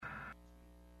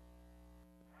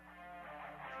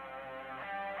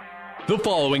The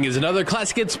following is another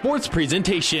Classic Hits Sports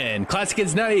presentation. Classic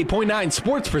Hits 98.9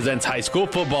 Sports presents high school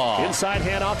football. Inside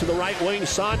handoff to the right wing,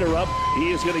 Sonderup.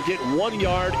 He is going to get 1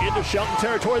 yard into Shelton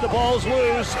territory. The ball's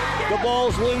loose. The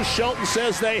ball's loose. Shelton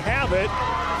says they have it.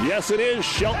 Yes, it is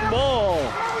Shelton ball.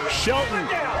 Shelton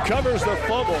covers the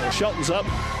fumble. Shelton's up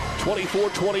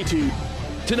 24-22.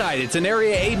 Tonight, it's an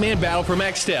Area 8-man battle from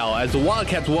Axtell as the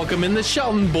Wildcats welcome in the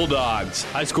Shelton Bulldogs.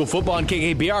 High school football on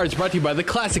KKPR is brought to you by the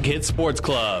Classic Hits Sports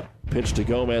Club. Pitch to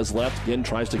Gomez left. Again,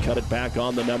 tries to cut it back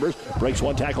on the numbers. Breaks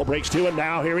one tackle, breaks two, and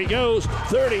now here he goes.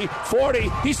 30, 40.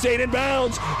 He stayed in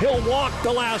bounds. He'll walk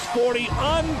the last 40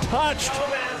 untouched.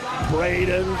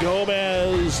 Braden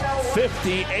Gomez,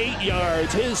 58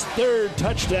 yards, his third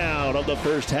touchdown of the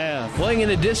first half. Playing in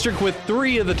a district with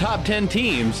 3 of the top 10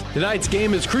 teams, tonight's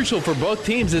game is crucial for both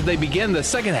teams as they begin the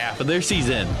second half of their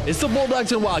season. It's the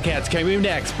Bulldogs and Wildcats coming up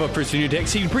next, but first, the New Tech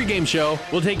Seed pregame show.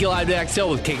 We'll take you live to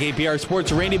Axtell with KKPR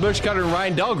Sports' Randy Bushcutter and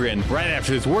Ryan Dahlgren right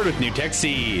after this word with New Tech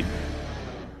Seed.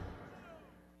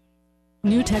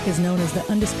 New Tech is known as the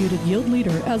undisputed yield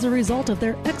leader as a result of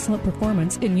their excellent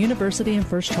performance in university and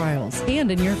first trials and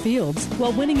in your fields.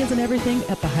 While winning isn't everything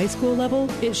at the high school level,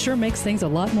 it sure makes things a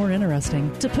lot more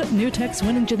interesting. To put New Tech's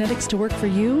winning genetics to work for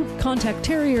you, contact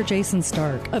Terry or Jason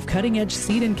Stark of Cutting Edge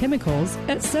Seed and Chemicals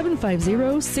at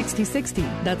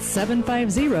 750-6060. That's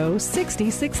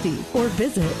 750-6060. Or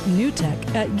visit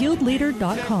newtech at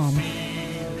yieldleader.com.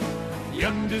 The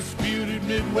undisputed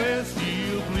Midwest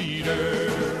yield leader.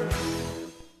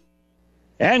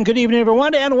 And good evening,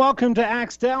 everyone, and welcome to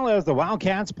Axtell as the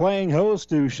Wildcats playing host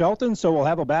to Shelton. So we'll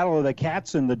have a battle of the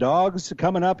cats and the dogs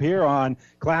coming up here on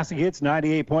Classic Hits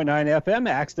 98.9 FM.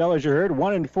 Axtell, as you heard,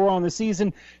 1-4 on the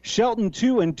season. Shelton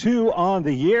 2-2 on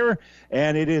the year.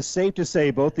 And it is safe to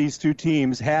say both these two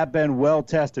teams have been well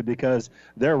tested because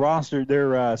their roster,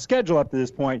 their schedule up to this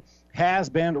point has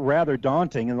been rather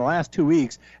daunting. In the last 2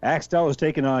 weeks, Axtell has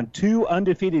taken on 2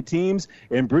 undefeated teams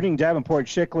in Bruning, Davenport,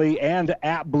 Shickley, and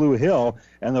at Blue Hill.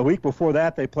 And the week before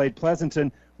that, they played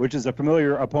Pleasanton, which is a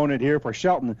familiar opponent here for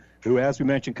Shelton, who, as we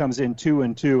mentioned, comes in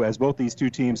 2-2, as both these two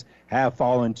teams have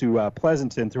fallen to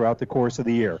Pleasanton throughout the course of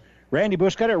the year. Randy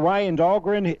Bushcutter, Ryan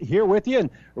Dahlgren here with you. And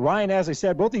Ryan, as I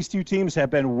said, both these two teams have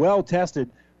been well tested.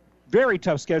 Very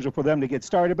tough schedule for them to get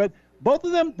started, but both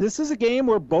of them, this is a game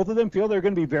where both of them feel they're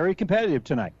going to be very competitive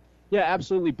tonight. Yeah,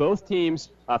 absolutely. Both teams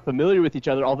familiar with each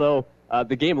other, although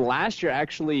the game last year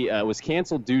actually was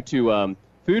canceled due to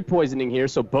food poisoning here.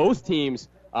 So both teams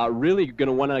really going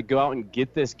to want to go out and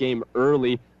get this game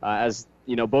early, as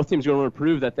you know, both teams are going to want to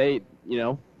prove that they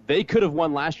could have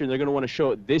won last year, and they're going to want to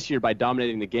show it this year by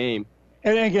dominating the game.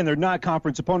 And again, they're not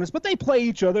conference opponents, but they play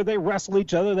each other. They wrestle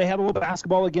each other. They have a little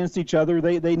basketball against each other.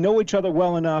 They know each other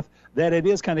well enough that it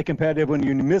is kind of competitive. When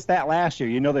you missed that last year,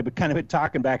 you know they've kind of been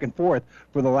talking back and forth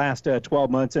for the last 12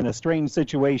 months in a strange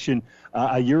situation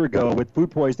a year ago with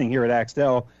food poisoning here at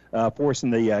Axtell,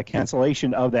 forcing the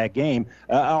cancellation of that game.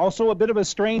 Also a bit of a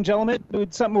strange element,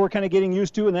 something we're kind of getting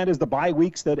used to, and that is the bye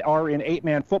weeks that are in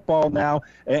 8-man football now,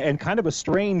 and kind of a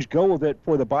strange go of it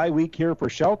for the bye week here for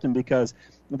Shelton because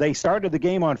they started the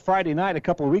game on Friday night a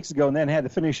couple of weeks ago and then had to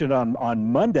finish it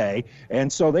on Monday.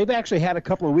 And so they've actually had a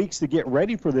couple of weeks to get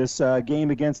ready for this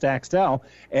game against Axtell.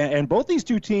 And both these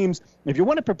two teams, if you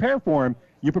want to prepare for them,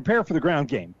 you prepare for the ground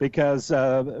game because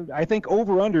I think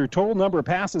over-under total number of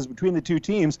passes between the two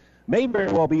teams may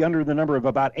very well be under the number of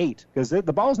about 8 because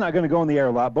the ball's not going to go in the air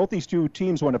a lot. Both these two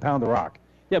teams want to pound the rock.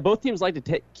 Yeah, both teams like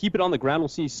to keep it on the ground. We'll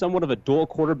see somewart of a dual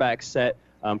quarterback set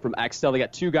from Axtell. They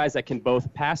got 2 guys that can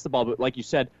both pass the ball, but like you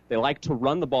said, they like to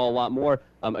run the ball a lot more.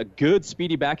 A good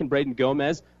speedy back in Braden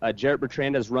Gomez. Jarrett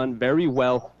Bertrand has run very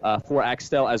well for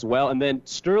Axtell as well. And then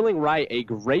Sterling Wright, a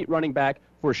great running back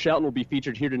for Shelton, will be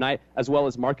featured here tonight, as well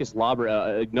as Marcus Lauber,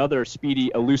 another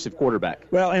speedy, elusive quarterback.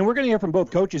 Well, and we're going to hear from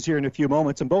both coaches here in a few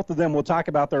moments, and both of them will talk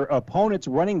about their opponents'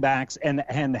 running backs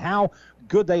and how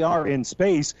good they are in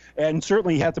space. And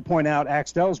certainly you have to point out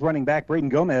Axtell's running back, Braden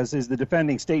Gomez, is the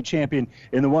defending state champion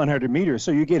in the 100 meters.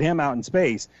 So you get him out in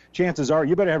space, chances are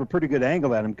you better have a pretty good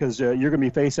angle at him because you're going to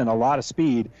be facing a lot of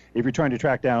speed if you're trying to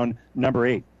track down number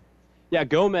 8. Yeah,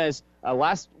 Gomez,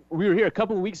 we were here a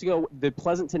couple of weeks ago, the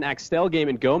Pleasanton-Axtell game,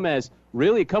 and Gomez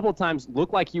really a couple of times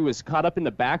looked like he was caught up in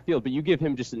the backfield, but you give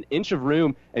him just an inch of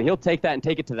room, and he'll take that and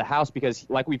take it to the house because,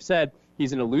 like we've said,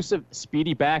 he's an elusive,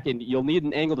 speedy back, and you'll need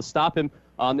an angle to stop him.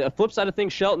 On the flip side of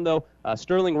things, Shelton, though,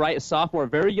 Sterling Wright, a sophomore, a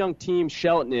very young team,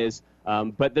 Shelton is,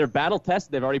 but they're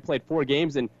battle-tested. They've already played 4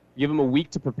 games, and give them a week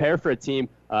to prepare for a team.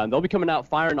 they'll be coming out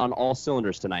firing on all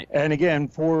cylinders tonight. And again,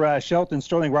 for Shelton,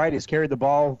 Sterling Wright has carried the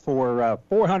ball for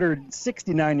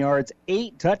 469 yards,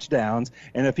 8 touchdowns.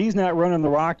 And if he's not running the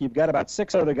rock, you've got about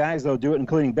 6 other guys that'll do it,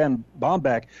 including Ben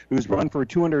Bombeck, who's run for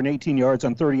 218 yards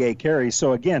on 38 carries.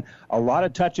 So again, a lot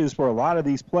of touches for a lot of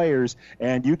these players,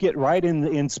 and you get right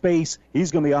in space,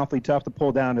 he's going to be awfully tough to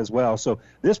pull down as well. So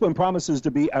this one promises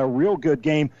to be a real good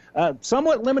game.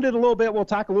 Somewhat limited a little bit. We'll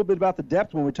talk a little bit about the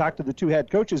depth when we talk to the two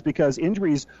head coaches, because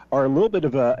injuries are a little bit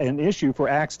of an issue for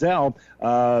Axtell.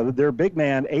 Their big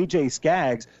man, A.J.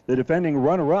 Skaggs, the defending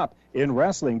runner-up in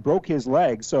wrestling, broke his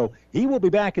leg. So he will be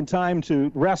back in time to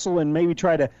wrestle and maybe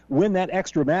try to win that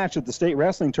extra match at the state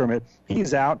wrestling tournament.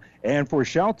 He's out. And for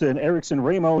Shelton, Erickson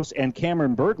Ramos and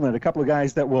Cameron Berglund, a couple of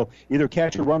guys that will either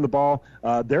catch or run the ball,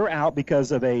 they're out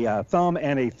because of a thumb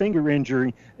and a finger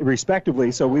injury,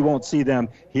 respectively, so we won't see them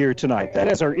here tonight. That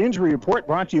is our injury report,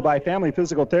 brought to you by Family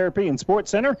Physical Therapy and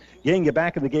Sports Center, getting you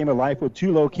back in the game of life with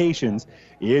 2 locations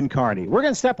in Kearney. We're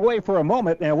going to step away for a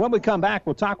moment, and when we come back,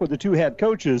 we'll talk with the 2 head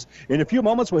coaches. In a few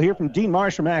moments, we'll hear from Dean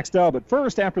Marsh from Axtell, but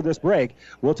first, after this break,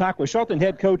 we'll talk with Shelton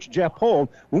head coach Jeff Pold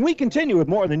when we continue with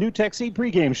more of the New Tech Seed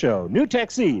pregame show. New Tech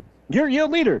Seed, your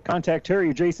yield leader. Contact Terry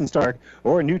or Jason Stark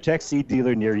or a New Tech Seed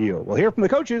dealer near you. We'll hear from the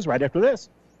coaches right after this.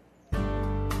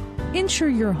 Insure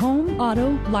your home,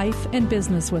 auto, life, and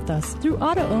business with us through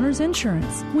Auto Owners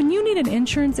Insurance. When you need an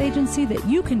insurance agency that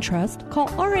you can trust, call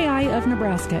RAI of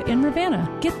Nebraska in Ravenna.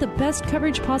 Get the best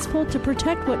coverage possible to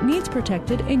protect what needs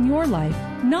protected in your life.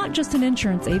 Not just an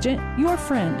insurance agent, your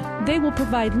friend. They will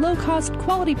provide low-cost,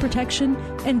 quality protection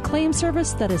and claim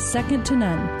service that is second to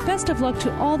none. Best of luck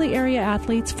to all the area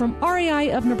athletes from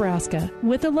RAI of Nebraska,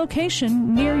 with a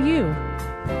location near you.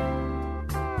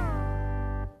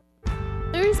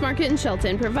 Larry's Market in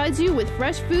Shelton provides you with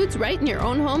fresh foods right in your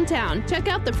own hometown. Check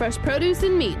out the fresh produce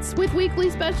and meats. With weekly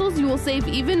specials, you will save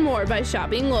even more by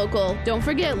shopping local. Don't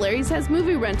forget, Larry's has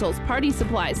movie rentals, party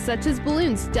supplies such as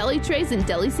balloons, deli trays, and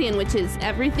deli sandwiches.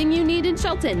 Everything you need in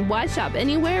Shelton. Why shop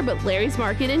anywhere but Larry's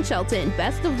Market in Shelton?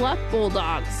 Best of luck,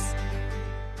 Bulldogs.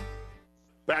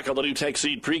 Back on the New Tech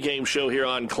Seed pregame show here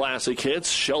on Classic Hits,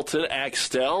 Shelton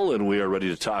Axtell, and we are ready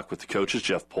to talk with the coaches.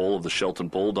 Jeff Pohl of the Shelton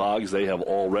Bulldogs. They have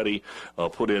already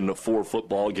put in 4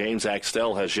 football games.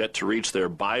 Axtell has yet to reach their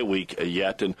bye week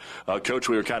yet. And, Coach,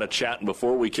 we were kind of chatting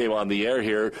before we came on the air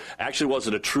here. Actually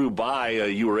wasn't a true bye.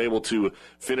 You were able to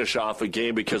finish off a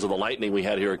game because of the lightning we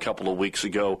had here a couple of weeks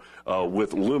ago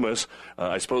with Loomis.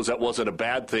 I suppose that wasn't a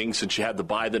bad thing since you had the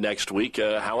bye the next week.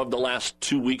 How have the last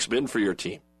 2 weeks been for your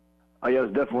team? Yeah, it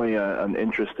was definitely an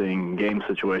interesting game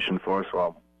situation for us.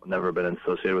 Well, I've never been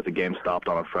associated with a game stopped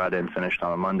on a Friday and finished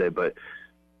on a Monday, but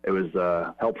it was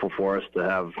helpful for us to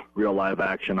have real live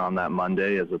action on that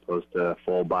Monday as opposed to a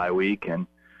full bye week, and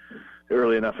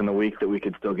early enough in the week that we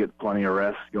could still get plenty of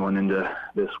rest going into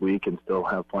this week and still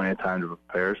have plenty of time to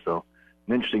prepare. So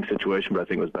an interesting situation, but I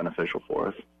think it was beneficial for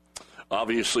us.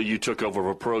 Obviously, you took over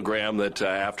a program that,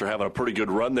 after having a pretty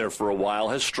good run there for a while,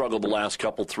 has struggled the last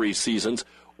 3 seasons.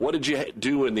 What did you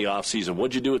do in the off season? What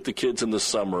did you do with the kids in the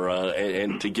summer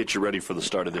and to get you ready for the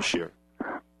start of this year?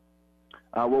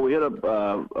 Well, we had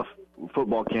a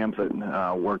football camp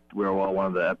that worked real well, one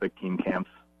of the Epic team camps.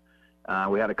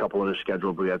 We had a couple others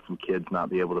scheduled, but we had some kids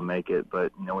not be able to make it.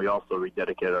 But, we also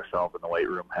rededicated ourselves in the weight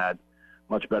room, had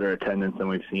much better attendance than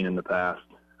we've seen in the past.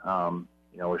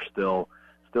 We're still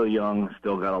young,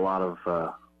 still got a lot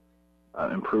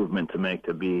of improvement to make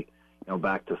to be,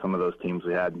 back to some of those teams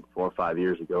we had 4 or 5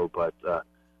 years ago, but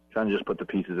trying to just put the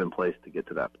pieces in place to get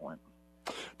to that point.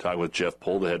 Talking with Jeff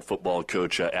Pohl, the head football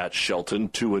coach at Shelton,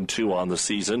 2-2 on the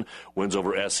season, wins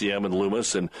over SEM and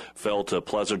Loomis, and fell to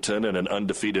Pleasanton and an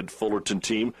undefeated Fullerton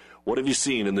team. What have you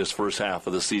seen in this first half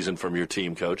of the season from your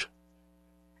team, Coach?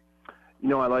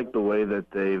 I like the way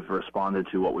that they've responded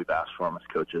to what we've asked for them as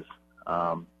coaches.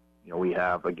 We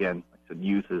have, again, like I said,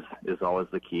 youth is always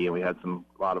the key, and we had a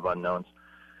lot of unknowns.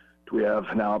 We have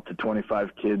now up to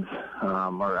 25 kids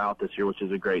are out this year, which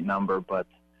is a great number, but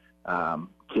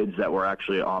kids that were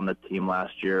actually on the team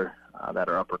last year that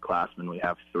are upperclassmen, we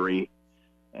have 3.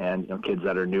 And kids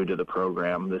that are new to the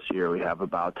program this year, we have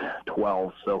about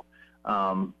 12. So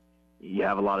you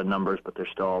have a lot of numbers, but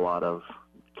there's still a lot of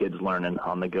kids learning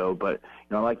on the go. But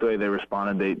I like the way they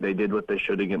responded. They did what they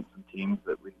should against some teams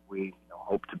that we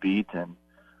hope to beat, and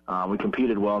we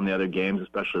competed well in the other games,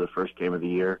 especially the first game of the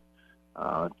year.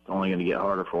 It's only going to get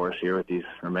harder for us here with these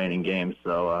remaining games,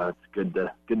 so it's good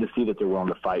to see that they're willing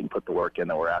to fight and put the work in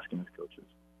that we're asking as coaches.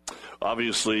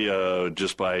 Obviously,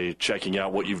 just by checking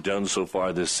out what you've done so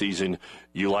far this season,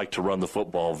 you like to run the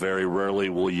football. Very rarely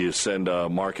will you send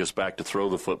Marcus back to throw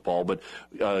the football, but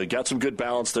got some good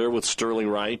balance there with Sterling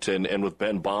Wright and with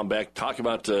Ben Bombeck. Talk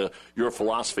about your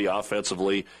philosophy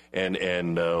offensively and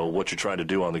what you're trying to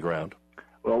do on the ground.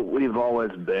 Well, we've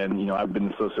always been, I've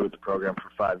been associated with the program for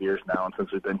 5 years now, and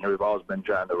since we've been here, we've always been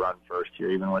trying to run first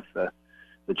here, even with the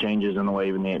changes in the way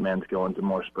even the 8-man's go into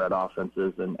more spread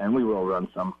offenses, and we will run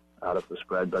some out of the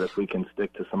spread, but if we can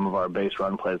stick to some of our base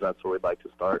run plays, that's where we'd like to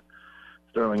start.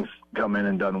 Sterling's come in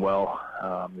and done well.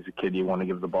 He's a kid you want to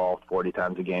give the ball 40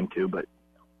 times a game to, but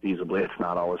feasibly it's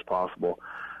not always possible.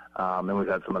 And we've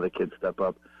had some other kids step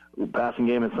up. Passing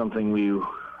game is something we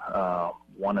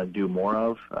want to do more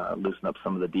of, loosen up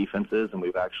some of the defenses, and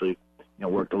we've actually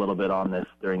worked a little bit on this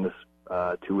during this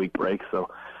 2-week break.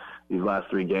 So these last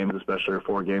 3 games, especially our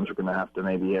 4 games, we're going to have to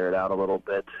maybe air it out a little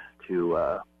bit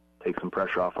to take some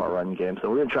pressure off our run game. So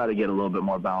we're going to try to get a little bit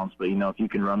more balance. But, if you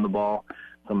can run the ball,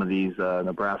 some of these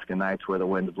Nebraska nights where the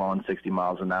wind's blowing 60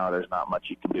 miles an hour, there's not much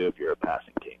you can do if you're a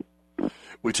passing team.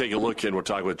 We take a look, and we're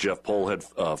talking with Jeff Pohl, head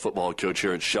football coach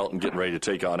here at Shelton, getting ready to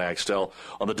take on Axtell.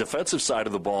 On the defensive side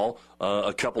of the ball,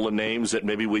 a couple of names that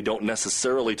maybe we don't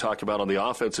necessarily talk about on the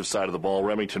offensive side of the ball.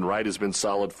 Remington Wright has been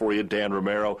solid for you. Dan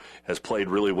Romero has played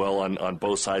really well on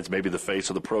both sides, maybe the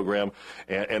face of the program.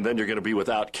 And then you're going to be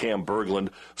without Cam Berglund.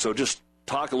 So just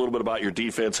talk a little bit about your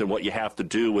defense and what you have to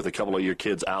do with a couple of your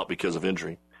kids out because of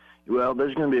injury. Well,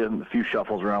 there's going to be a few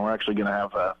shuffles around. We're actually going to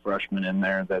have a freshman in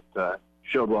there that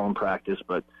showed well in practice,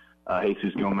 but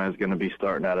Jesus Gomez is going to be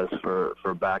starting at us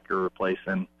for backer,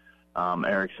 replacing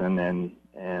Erickson, and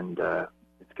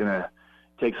it's going to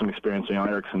take some experience.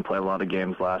 Erickson played a lot of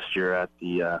games last year at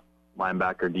the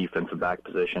linebacker, defensive back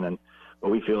position,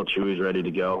 but we feel Chewy's ready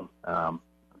to go.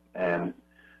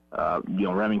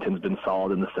 Remington's been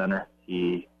solid in the center.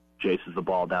 He chases the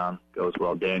ball down, goes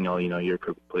well. Daniel, you're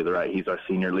completely right. He's our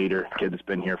senior leader. Kid that's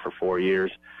been here for 4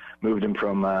 years. Moved him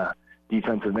from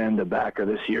defensive end to backer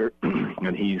this year,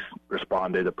 and he's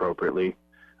responded appropriately,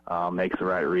 makes the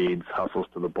right reads, hustles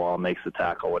to the ball, makes the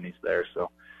tackle when he's there. So,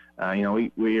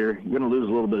 we're going to lose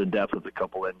a little bit of depth with a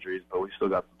couple injuries, but we've still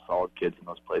got some solid kids in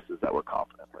those places that we're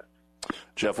confident with.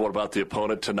 Jeff, what about the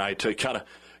opponent tonight?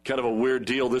 Kind of a weird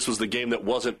deal. This was the game that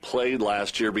wasn't played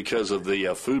last year because of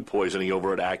the food poisoning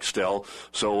over at Axtell.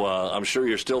 So I'm sure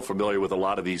you're still familiar with a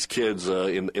lot of these kids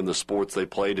in the sports they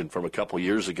played in from a couple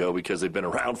years ago because they've been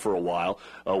around for a while.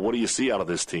 What do you see out of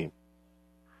this team?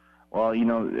 Well,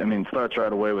 it starts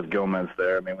right away with Gomez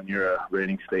there. When you're a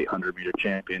reigning state 100-meter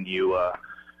champion, you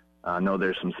know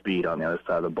there's some speed on the other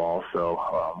side of the ball. So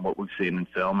what we've seen in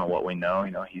film and what we know,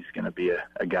 he's going to be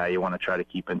a guy you want to try to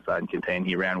keep inside and contain.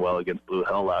 He ran well against Blue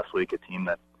Hill last week, a team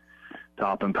that's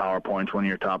top in power points, one of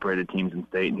your top-rated teams in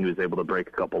state, and he was able to break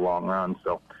a couple long runs.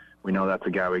 So we know that's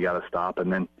a guy we got to stop.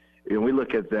 And then we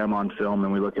look at them on film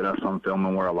and we look at us on film,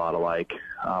 and we're a lot alike.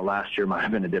 Last year might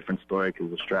have been a different story because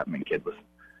the Stratman kid was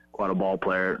quite a ball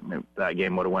player. If that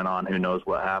game would have went on, who knows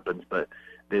what happens. But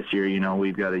this year,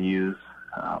 we've got to use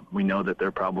we know that they're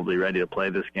probably ready to play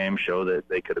this game, show that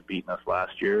they could have beaten us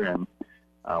last year, and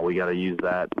we got to use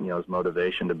that, as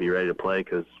motivation to be ready to play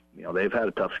because, they've had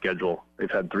a tough schedule.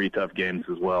 They've had 3 tough games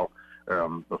as well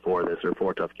before this, or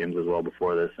 4 tough games as well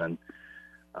before this, and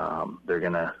they're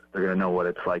gonna know what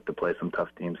it's like to play some tough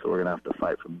teams. So we're gonna have to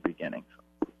fight from the beginning.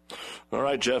 All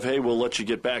right, Jeff. Hey, we'll let you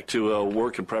get back to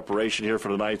work and preparation here for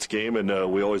tonight's game, and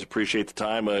we always appreciate the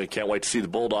time. Can't wait to see the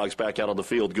Bulldogs back out on the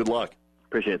field. Good luck.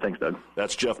 Appreciate it. Thanks, Doug.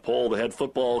 That's Jeff Pohl, the head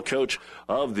football coach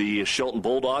of the Shelton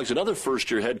Bulldogs. Another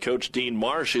first-year head coach, Dean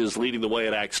Marsh, is leading the way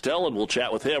at Axtell, and we'll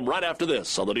chat with him right after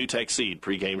this on the New Tech Seed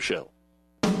pregame show.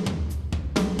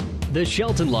 The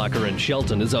Shelton Locker in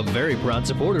Shelton is a very proud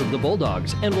supporter of the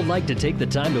Bulldogs and would like to take the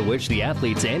time to wish the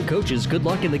athletes and coaches good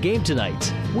luck in the game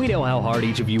tonight. We know how hard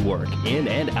each of you work, in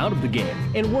and out of the game,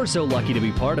 and we're so lucky to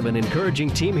be part of an encouraging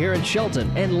team here in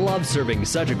Shelton and love serving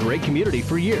such a great community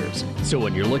for years. So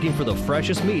when you're looking for the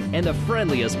freshest meat and the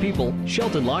friendliest people,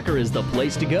 Shelton Locker is the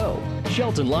place to go.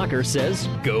 Shelton Locker says,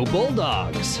 go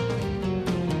Bulldogs!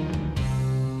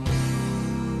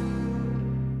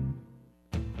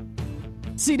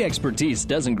 Seed expertise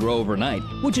doesn't grow overnight,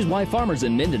 which is why farmers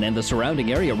in Minden and the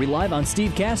surrounding area rely on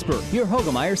Steve Casper, your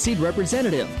Hoegemeyer seed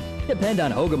representative. Depend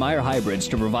on Hoegemeyer hybrids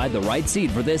to provide the right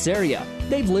seed for this area.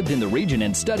 They've lived in the region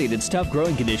and studied its tough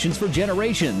growing conditions for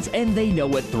generations, and they know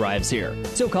what thrives here.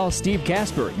 So call Steve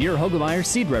Casper, your Hoegemeyer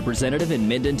seed representative in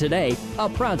Minden today, a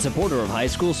proud supporter of high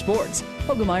school sports.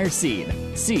 Hoegemeyer Seed.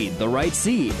 Seed the right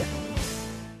seed.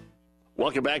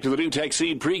 Welcome back to the New Tech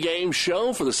Seed pregame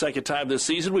show. For the second time this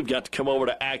season, we've got to come over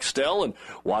to Axtell and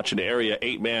watch an area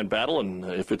 8-man battle. And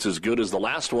if it's as good as the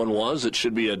last one was, it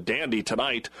should be a dandy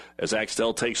tonight as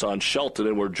Axtell takes on Shelton.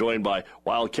 And we're joined by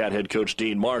Wildcat head coach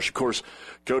Dean Marsh. Of course,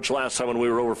 Coach, last time when we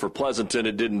were over for Pleasanton,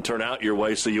 it didn't turn out your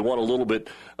way, so you want a little bit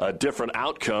different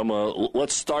outcome.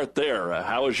 Let's start there.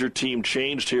 How has your team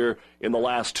changed here in the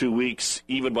last 2 weeks,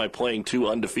 even by playing two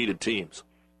undefeated teams?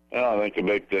 Well, I think the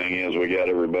big thing is we got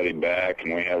everybody back,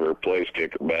 and we have our place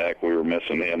kicker back. We were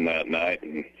missing him that night,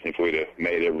 and if we'd have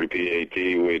made every PAT,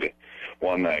 we'd have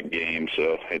won that game.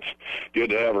 So it's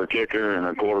good to have our kicker and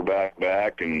our quarterback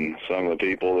back, and some of the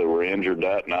people that were injured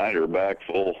that night are back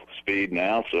full speed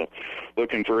now. So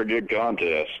looking for a good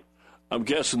contest. I'm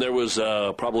guessing there was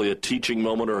probably a teaching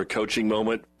moment or a coaching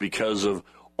moment because of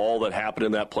all that happened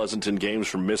in that Pleasanton games,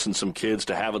 from missing some kids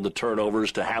to having the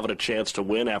turnovers to having a chance to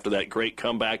win after that great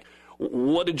comeback.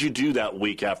 What did you do that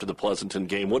week after the Pleasanton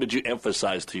game? What did you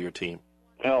emphasize to your team?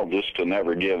 Well, just to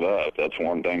never give up. That's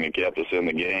one thing that kept us in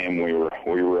the game. We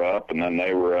were up, and then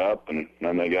they were up, and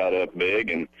then they got up big,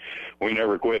 and we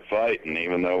never quit fighting.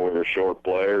 Even though we were short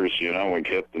players, we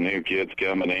kept the new kids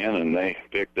coming in, and they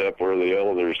picked up where the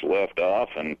elders left off,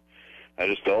 and I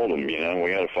just told them, we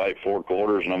got to fight 4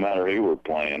 quarters no matter who we're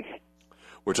playing.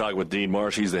 We're talking with Dean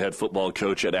Marsh. He's the head football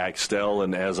coach at Axtell.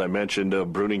 And as I mentioned,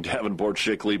 Bruning, Davenport,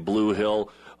 Shickley, Blue Hill,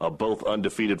 both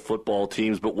undefeated football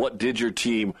teams. But what did your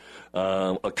team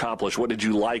accomplish? What did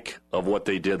you like of what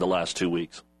they did the last 2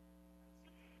 weeks?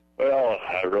 Well,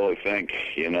 I really think,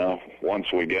 once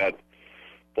we got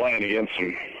playing against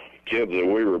some kids that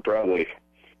we were probably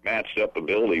matched up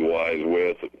ability-wise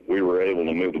with, we were able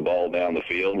to move the ball down the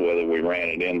field, whether we ran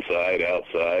it inside,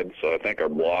 outside. So I think our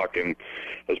blocking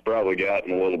has probably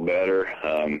gotten a little better.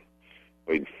 I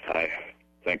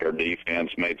think our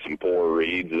defense made some poor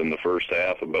reads in the first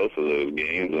half of both of those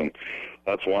games, and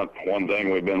that's one thing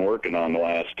we've been working on the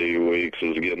last 2 weeks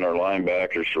is getting our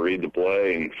linebackers to read the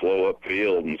play and flow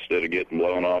upfield instead of getting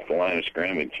blown off the line of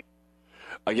scrimmage.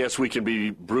 I guess we can be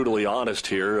brutally honest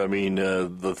here. I mean,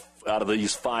 out of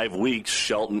these 5 weeks,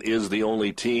 Shelton is the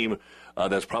only team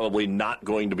that's probably not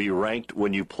going to be ranked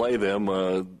when you play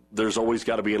them. There's always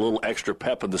got to be a little extra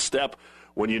pep in the step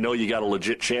when you know you got a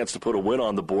legit chance to put a win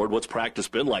on the board. What's practice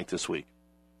been like this week?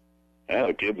 Yeah,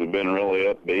 the kids have been really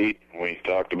upbeat. We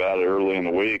talked about it early in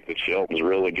the week that Shelton's a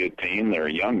really good team. They're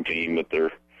a young team, but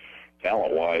they're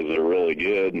talent-wise, they're really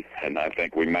good, and I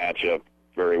think we match up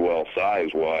very well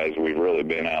size-wise. We've really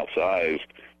been outsized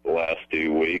the last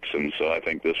 2 weeks, and so I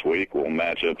think this week we'll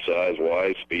match up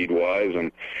size-wise, speed-wise,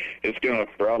 and it's going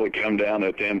to probably come down to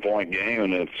a 10-point game,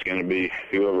 and it's going to be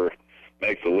whoever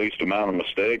makes the least amount of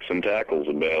mistakes and tackles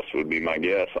the best would be my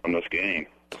guess on this game.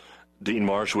 Dean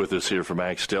Marsh with us here from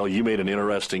Axtell. You made an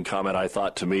interesting comment, I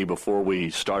thought, to me before we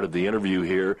started the interview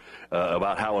here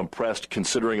about how impressed,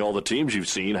 considering all the teams you've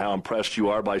seen, how impressed you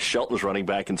are by Shelton's running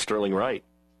back in Sterling Wright.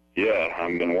 Yeah,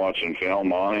 I've been watching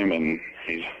film on him, and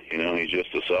he's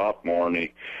just a sophomore, and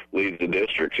he leads the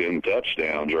district in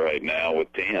touchdowns right now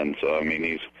with 10. So, I mean,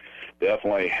 he's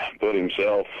definitely put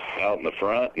himself out in the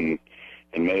front and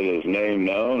made his name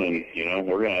known, and,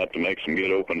 we're going to have to make some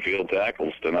good open field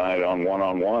tackles tonight on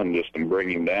one-on-one just to bring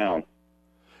him down.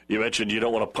 You mentioned you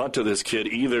don't want to punt to this kid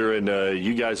either, and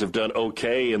you guys have done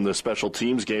okay in the special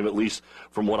teams game, at least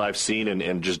from what I've seen,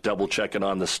 and just double-checking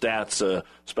on the stats.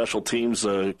 Special teams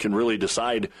can really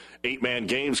decide 8-man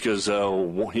games because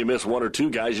you miss 1 or 2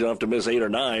 guys, you don't have to miss 8 or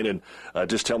 9. And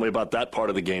just tell me about that part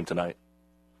of the game tonight.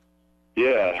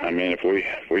 Yeah, I mean, if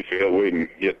we feel we can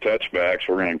get touchbacks,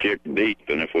 we're going to kick deep,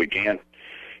 and if we can't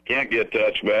get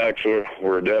touchbacks,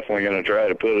 we're definitely going to try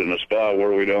to put it in a spot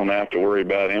where we don't have to worry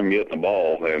about him getting the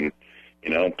ball. And,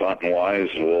 punting-wise,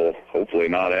 we'll hopefully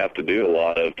not have to do a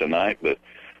lot of tonight, but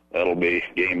that'll be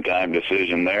game-time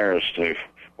decision there as to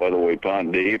whether we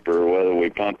punt deep or whether we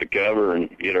punt the cover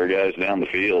and get our guys down the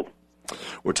field.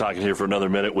 We're talking here for another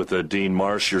minute with Dean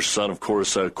Marsh, your son, of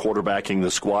course, quarterbacking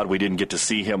the squad. We didn't get to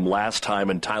see him last time,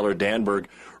 and Tyler Danberg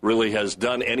really has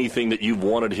done anything that you've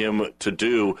wanted him to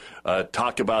do.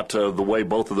 Talk about the way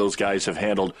both of those guys have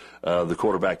handled the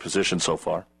quarterback position so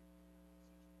far.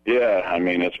 Yeah, I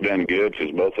mean, it's been good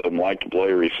because both of them like to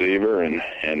play receiver, and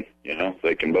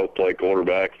they can both play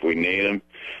quarterback if we need them.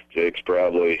 Jake's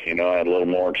probably, had a little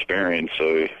more experience,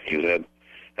 so he's had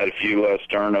a few less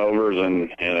turnovers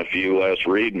and a few less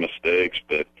read mistakes,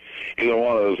 but either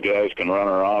one of those guys can run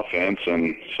our offense,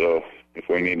 and so if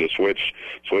we need to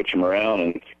switch them around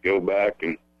and go back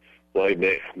and play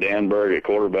Danberg at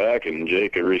quarterback and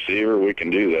Jake at receiver, we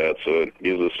can do that, so it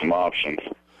gives us some options.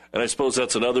 And I suppose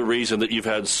that's another reason that you've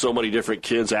had so many different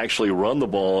kids actually run the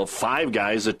ball. 5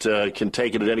 guys that can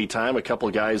take it at any time, a couple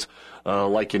of guys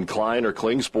like in Klein or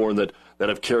Klingsporn that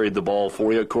have carried the ball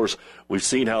for you. Of course, we've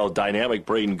seen how dynamic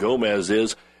Braden Gomez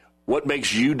is. What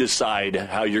makes you decide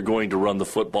how you're going to run the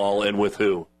football and with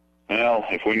who? Well,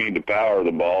 if we need to power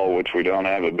the ball, which we don't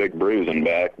have a big bruising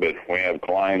back, but we have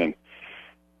Klein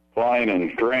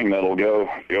and Kring that'll go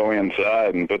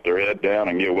inside and put their head down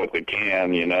and get what they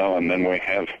can, and then we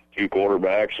have 2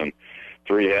 quarterbacks and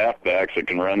 3 halfbacks that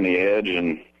can run the edge,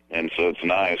 and so it's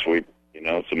nice.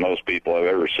 It's the most people I've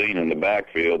ever seen in the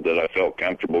backfield that I felt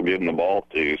comfortable giving the ball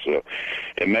to. So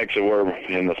it makes it where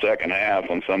in the second half,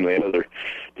 when some of the other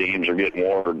teams are getting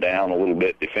watered down a little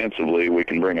bit defensively, we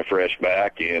can bring a fresh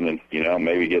back in and,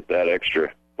 maybe get that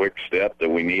extra quick step that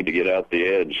we need to get out the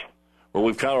edge. Well,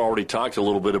 we've kind of already talked a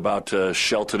little bit about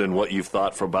Shelton and what you've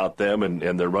thought about them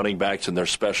and their running backs and their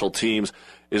special teams.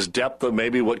 Is depth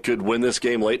maybe what could win this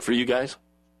game late for you guys?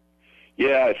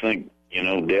 Yeah, I think,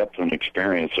 depth and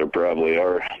experience are probably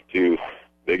our 2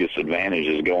 biggest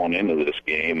advantages going into this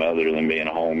game, other than being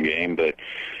a home game. But,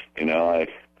 I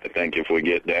think if we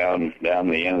get down the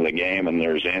end of the game and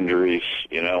there's injuries,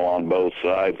 on both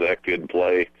sides, that could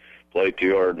play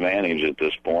to our advantage at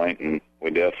this point, and we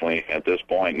definitely, at this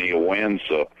point, need a win,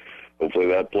 so hopefully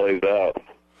that plays out.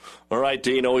 All right,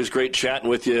 Dean, always great chatting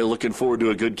with you. Looking forward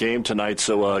to a good game tonight,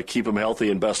 so keep them healthy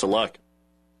and best of luck.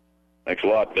 Thanks a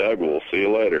lot, Doug. We'll see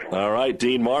you later. All right,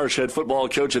 Dean Marsh, head football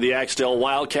coach of the Axtell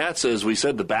Wildcats. As we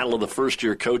said, the battle of the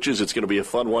first-year coaches. It's going to be a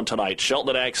fun one tonight.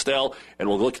 Shelton at Axtell, and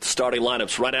we'll look at the starting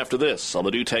lineups right after this on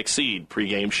the NewTek Seed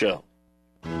pregame show.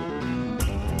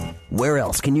 Where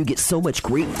else can you get so much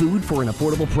great food for an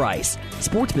affordable price?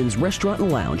 Sportsman's Restaurant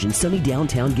and Lounge in sunny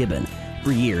downtown Gibbon.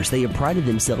 For years, they have prided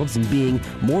themselves in being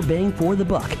more bang for the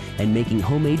buck and making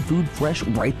homemade food fresh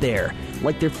right there.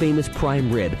 Like their famous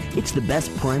prime rib. It's the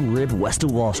best prime rib west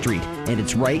of Wall Street, and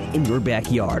it's right in your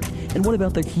backyard. And what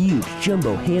about their huge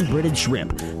jumbo hand-breaded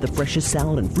shrimp? The freshest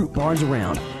salad and fruit bars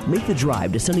around. Make the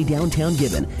drive to sunny downtown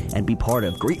Gibbon and be part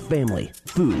of great family,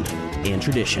 food, and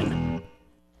tradition.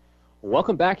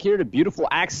 Welcome back here to beautiful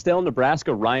Axtell,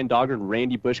 Nebraska. Ryan Dogger and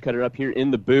Randy Bushcutter up here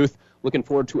in the booth. Looking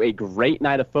forward to a great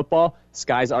night of football.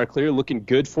 Skies are clear, looking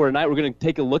good for tonight. We're going to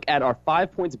take a look at our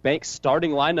 5 Points Bank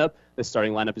starting lineup. The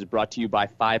starting lineup is brought to you by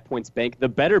 5 Points Bank, the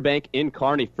better bank in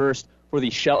Kearney. First, for the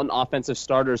Shelton offensive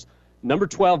starters, number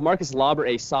 12, Marcus Lauber,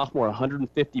 a sophomore,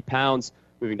 150 pounds.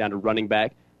 Moving down to running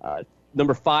back.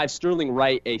 Number 5, Sterling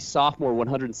Wright, a sophomore,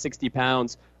 160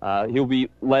 pounds. He'll be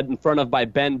led in front of by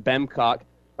Ben Bombeck,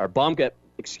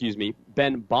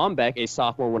 a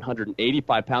sophomore,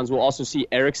 185 pounds. We'll also see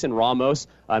Erickson Ramos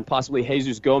and possibly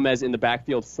Jesus Gomez in the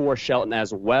backfield for Shelton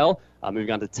as well. Moving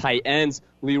on to tight ends,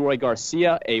 Leroy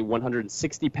Garcia, a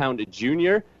 160-pound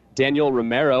junior. Daniel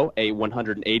Romero, a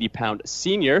 180-pound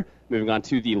senior. Moving on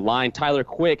to the line, Tyler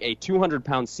Quick, a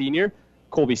 200-pound senior.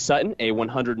 Colby Sutton, a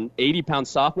 180-pound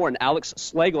sophomore. And Alex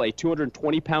Slagle, a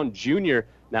 220-pound junior.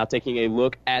 Now taking a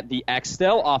look at the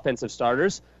Axtell offensive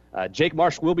starters. Jake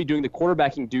Marsh will be doing the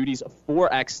quarterbacking duties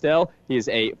for Axtell. He is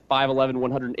a 5'11",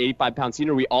 185-pound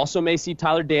senior. We also may see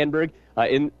Tyler Danberg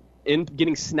in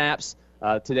getting snaps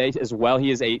today as well. He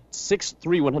is a 6'3",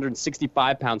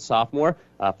 165-pound sophomore.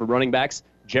 For running backs,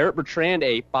 Jarrett Bertrand,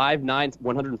 a 5'9",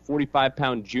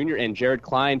 145-pound junior, and Jared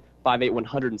Klein, 5'8",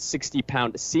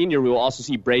 160-pound senior. We will also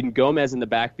see Braden Gomez in the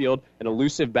backfield, an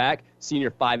elusive back,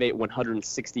 senior, 5'8",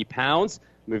 160 pounds.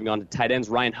 Moving on to tight ends,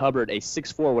 Ryan Hubbard, a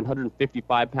 6'4",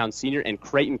 155-pound senior, and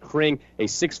Creighton Kring, a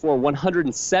 6'4",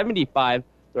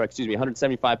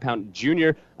 175-pound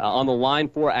junior. On the line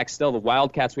for Axtell, the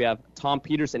Wildcats, we have Tom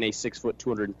Peterson, a 6',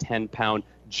 210-pound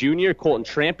junior, Colton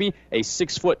Trampy, a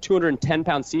 6',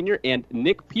 210-pound senior, and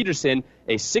Nick Peterson,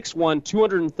 a 6'1",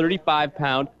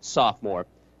 235-pound sophomore.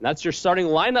 And that's your starting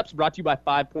lineups brought to you by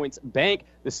 5 Points Bank.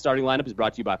 This starting lineup is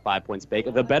brought to you by 5 Points Bank,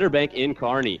 the better bank in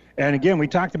Kearney. And again, we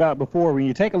talked about before, when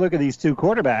you take a look at these 2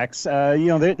 quarterbacks,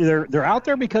 they're out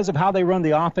there because of how they run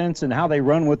the offense and how they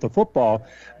run with the football.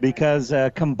 Because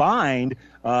combined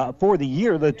for the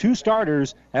year, the 2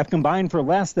 starters have combined for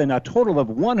less than a total of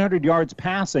 100 yards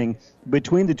passing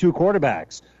between the 2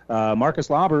 quarterbacks. Marcus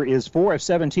Lauber is 4 of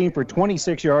 17 for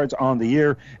 26 yards on the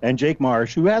year, and Jake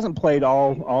Marsh, who hasn't played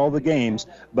all the games,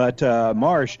 but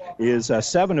Marsh is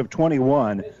 7 of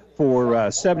 21 for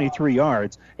 73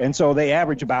 yards, and so they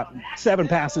average about 7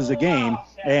 passes a game,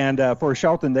 and for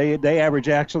Shelton, they average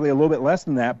actually a little bit less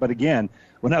than that, but again,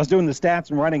 when I was doing the stats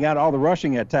and writing out all the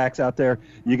rushing attacks out there,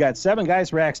 you got 7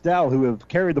 guys for Axtell who have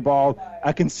carried the ball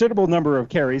a considerable number of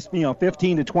carries,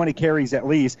 15 to 20 carries at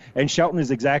least, and Shelton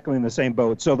is exactly in the same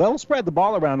boat. So they'll spread the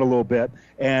ball around a little bit,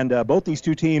 and both these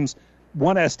 2 teams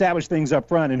want to establish things up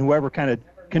front, and whoever kind of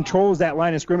controls that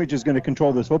line of scrimmage is going to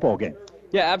control this football game.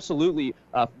 Yeah, absolutely.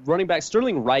 Running back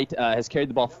Sterling Wright has carried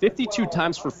the ball 52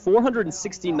 times for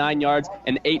 469 yards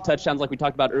and 8 touchdowns like we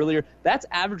talked about earlier. That's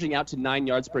averaging out to 9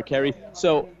 yards per carry.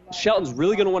 So Shelton's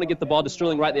really going to want to get the ball to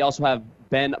Sterling Wright. They also have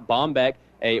Ben Bombeck,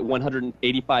 a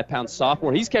 185-pound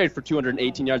sophomore. He's carried for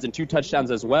 218 yards and 2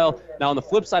 touchdowns as well. Now, on the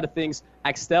flip side of things,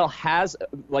 Axtell has,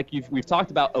 like we've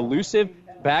talked about, elusive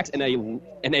backs and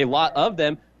a lot of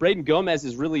them. Braden Gomez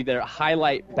is really their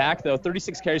highlight back, though.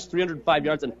 36 carries, 305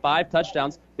 yards, and 5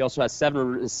 touchdowns. He also has 7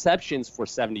 receptions for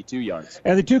 72 yards.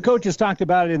 And the two coaches talked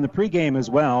about it in the pregame as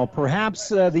well. Perhaps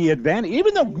the advantage,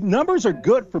 even though numbers are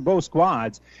good for both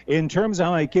squads in terms of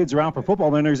how many kids are out for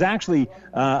football, and there's actually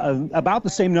about the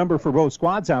same number for both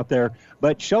squads out there.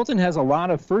 But Shelton has a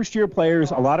lot of first-year players,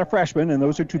 a lot of freshmen, and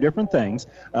those are two different things.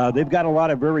 They've got a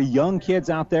lot of very young kids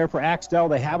out there. For Axtell,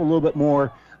 they have a little bit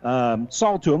more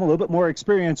salt to them, a little bit more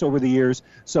experience over the years,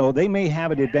 so they may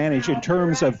have an advantage in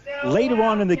terms of later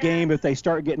on in the game if they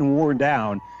start getting worn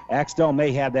down. Axtell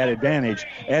may have that advantage,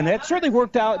 and that certainly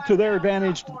worked out to their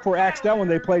advantage for Axtell when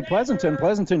they played Pleasanton.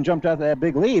 Pleasanton jumped out that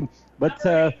big lead, but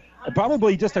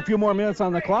probably just a few more minutes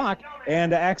on the clock,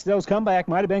 and Axtell's comeback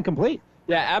might have been complete.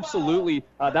 Yeah, absolutely.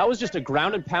 That was just a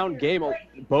ground-and-pound game.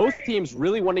 Both teams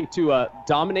really wanting to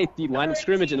dominate the line of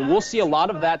scrimmage, and we'll see a lot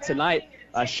of that tonight.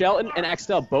 Shelton and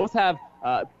Axtell both have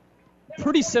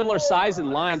pretty similar size and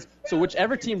lines, so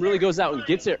whichever team really goes out and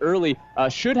gets it early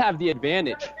should have the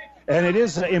advantage. And it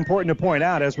is important to point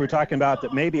out, as we're talking about,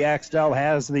 that maybe Axtell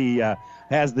has the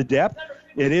depth.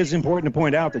 It is important to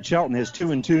point out that Shelton is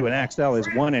 2-2 and Axtell is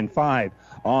 1-5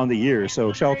 on the year.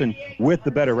 So Shelton with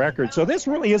the better record. So this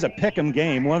really is a pick'em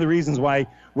game. One of the reasons why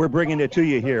we're bringing it to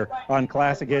you here on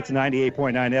Classic Hits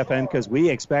 98.9 FM, because we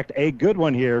expect a good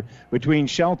one here between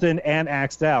Shelton and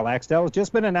Axtell. Axtell has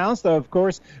just been announced, of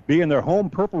course, being their home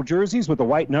purple jerseys with the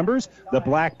white numbers, the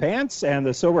black pants, and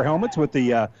the silver helmets with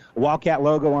the Wildcat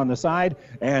logo on the side,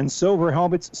 and silver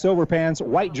helmets, silver pants,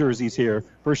 white jerseys here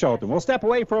for Shelton. We'll step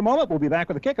away for a moment. We'll be back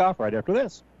with a kickoff right after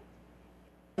this.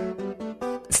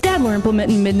 Stadler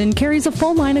Implement in Minden carries a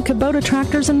full line of Kubota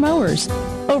tractors and mowers.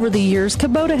 Over the years,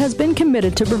 Kubota has been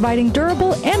committed to providing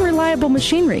durable and reliable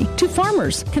machinery to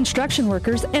farmers, construction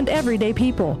workers, and everyday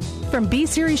people. From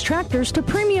B-Series tractors to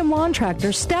premium lawn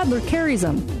tractors, Stadler carries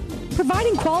them.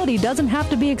 Providing quality doesn't have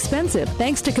to be expensive,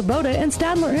 thanks to Kubota and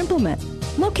Stadler Implement.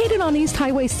 Located on East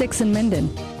Highway 6 in Minden.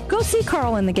 Go see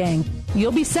Carl and the gang.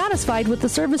 You'll be satisfied with the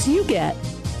service you get.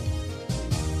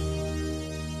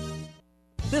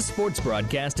 This sports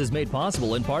broadcast is made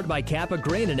possible in part by Kappa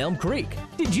Grain in Elm Creek.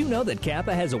 Did you know that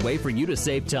Kappa has a way for you to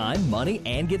save time, money,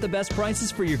 and get the best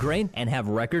prices for your grain and have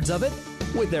records of it?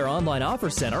 With their online offer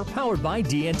center powered by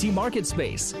DNT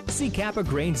MarketSpace. See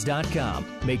KappaGrains.com.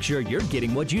 Make sure you're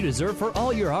getting what you deserve for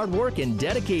all your hard work and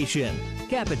dedication.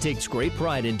 Kappa takes great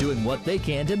pride in doing what they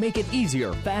can to make it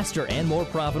easier, faster, and more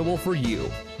profitable for you.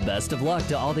 Best of luck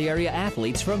to all the area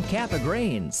athletes from Kappa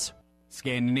Grains.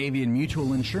 Scandinavian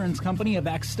Mutual Insurance Company of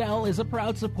Axtell is a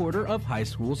proud supporter of high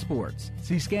school sports.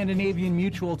 See Scandinavian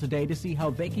Mutual today to see how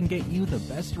they can get you the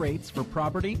best rates for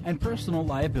property and personal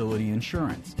liability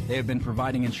insurance. They have been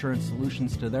providing insurance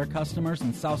solutions to their customers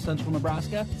in South Central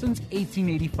Nebraska since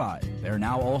 1885. They're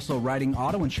now also writing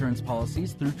auto insurance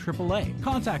policies through AAA.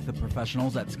 Contact the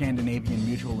professionals at Scandinavian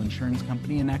Mutual Insurance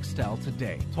Company in Axtell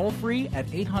today. Toll free at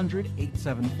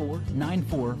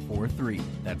 800-874-9443.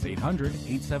 That's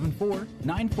 800-874-9443.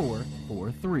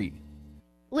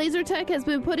 LaserTech has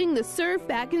been putting the serve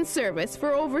back in service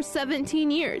for over 17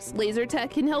 years. LaserTech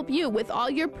can help you with all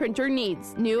your printer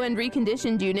needs, new and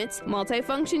reconditioned units,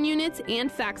 multifunction units, and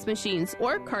fax machines,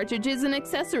 or cartridges and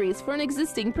accessories for an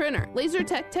existing printer.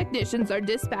 LaserTech technicians are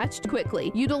dispatched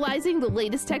quickly, utilizing the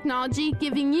latest technology,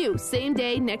 giving you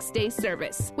same-day, next-day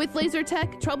service. With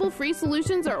LaserTech, trouble-free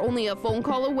solutions are only a phone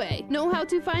call away. Know how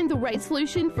to find the right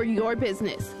solution for your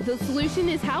business. The solution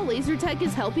is how LaserTech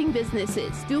is helping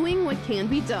businesses, doing what can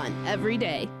be done every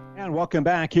day. And welcome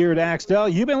back here at Axtell.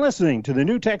 You've been listening to the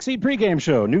New Tech Seed pregame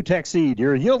show. New Tech Seed,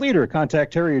 your yield leader.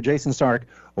 Contact Terry or Jason Stark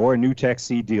or a New Tech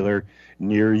Seed dealer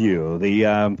near you.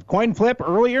 The coin flip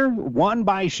earlier won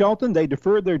by Shelton. They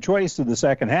deferred their choice to the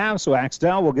second half, so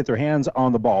Axtell will get their hands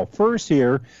on the ball first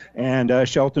here, and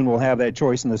Shelton will have that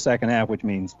choice in the second half, which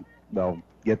means they'll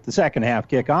get the second half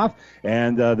kickoff,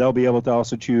 and they'll be able to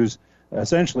also choose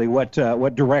essentially what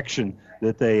direction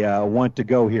that they want to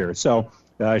go here. So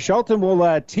Shelton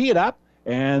will tee it up,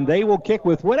 and they will kick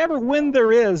with whatever wind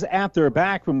there is at their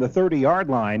back from the 30-yard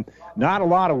line. Not a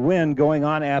lot of wind going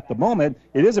on at the moment.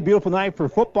 It is a beautiful night for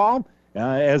football.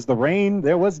 As the rain,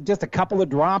 there was just a couple of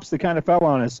drops that kind of fell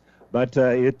on us but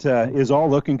it is all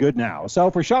looking good now.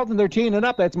 So for Shelton, they're teeing it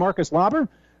up. That's Marcus Lauber,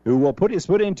 who will put his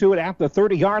foot into it at the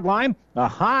 30-yard line. A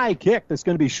high kick that's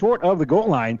going to be short of the goal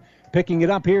line. Picking it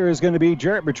up here is going to be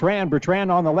Jarrett Bertrand.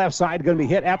 Bertrand on the left side, going to be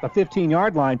hit at the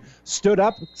 15-yard line. Stood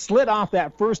up, slid off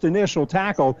that first initial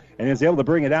tackle, and is able to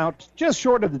bring it out just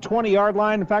short of the 20-yard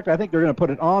line. In fact, I think they're going to put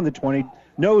it on the 20,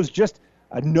 just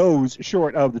a nose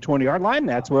short of the 20-yard line.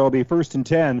 That's where it'll be 1st and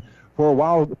 10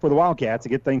 for the Wildcats to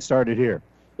get things started here.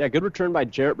 Yeah, good return by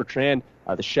Jarrett Bertrand.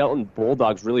 The Shelton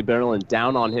Bulldogs really barreling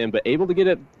down on him, but able to get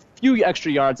a few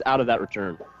extra yards out of that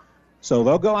return. So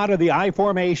they'll go out of the I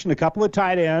formation, a couple of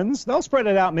tight ends. They'll spread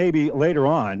it out maybe later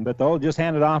on, but they'll just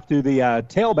hand it off to the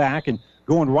tailback, and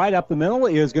going right up the middle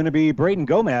is going to be Braden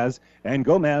Gomez, and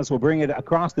Gomez will bring it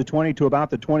across the 20 to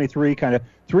about the 23, kind of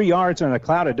 3 yards on a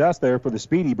cloud of dust there for the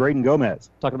speedy Braden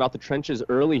Gomez. Talking about the trenches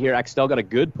early here, Axtell got a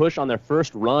good push on their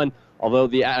first run, although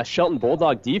the Shelton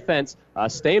Bulldog defense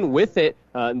staying with it,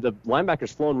 and the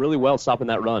linebackers flowing really well, stopping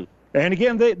that run. And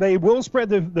again, they will spread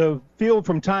the field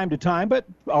from time to time, but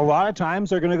a lot of times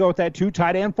they're going to go with that 2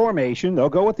 tight end formation. They'll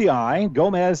go with the I,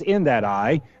 Gomez in that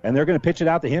I, and they're going to pitch it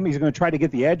out to him. He's going to try to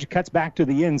get the edge, cuts back to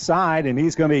the inside, and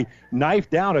he's going to be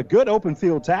knifed down. A good open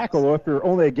field tackle after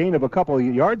only a gain of a couple of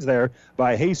yards there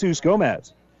by Jesus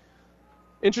Gomez.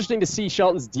 Interesting to see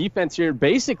Shelton's defense here.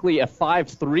 Basically a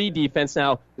 5-3 defense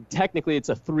now. Technically it's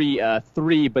a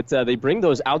 3-3, but they bring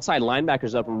those outside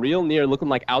linebackers up real near, looking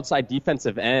like outside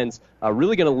defensive ends.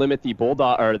 Really going to limit the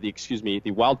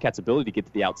the Wildcats' ability to get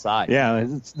to the outside. Yeah,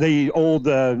 it's the old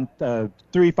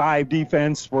 3-5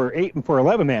 defense for 8 and for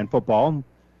 11-man football.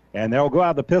 And they'll go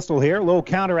out the pistol here. A little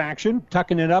counter action.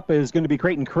 Tucking it up is going to be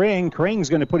Creighton Kring. Kring's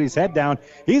going to put his head down.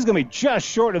 He's going to be just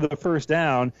short of the first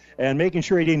down, and making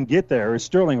sure he didn't get there is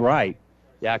Sterling Wright.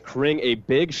 Yeah, Kring, a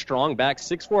big, strong back,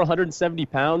 6'4", 170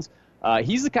 pounds.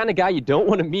 He's the kind of guy you don't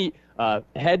want to meet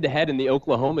head-to-head in the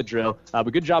Oklahoma drill. But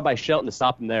good job by Shelton to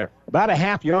stop him there. About a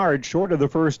half yard short of the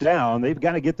first down. They've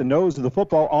got to get the nose of the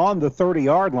football on the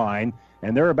 30-yard line,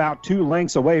 and they're about 2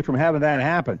 lengths away from having that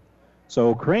happen.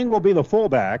 So Kring will be the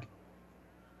fullback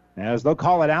as they'll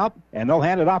call it out, and they'll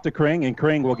hand it off to Kring, and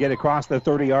Kring will get across the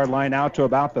 30-yard line out to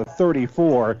about the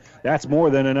 34. That's more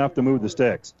than enough to move the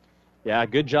sticks. Yeah,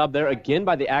 good job there again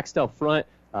by the Axtell front.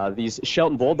 These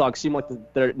Shelton Bulldogs seem like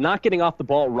they're not getting off the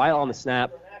ball right on the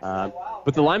snap,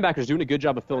 but the linebackers doing a good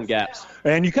job of filling gaps.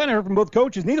 And you kind of heard from both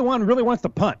coaches, neither one really wants to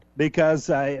punt because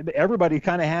everybody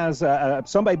kind of has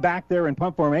somebody back there in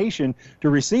punt formation to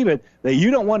receive it that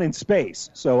you don't want in space.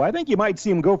 So I think you might see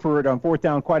them go for it on 4th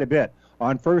down quite a bit.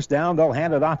 On 1st down, they'll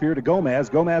hand it off here to Gomez.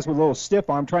 Gomez with a little stiff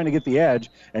arm trying to get the edge,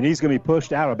 and he's going to be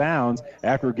pushed out of bounds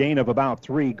after a gain of about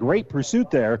 3. Great pursuit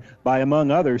there by,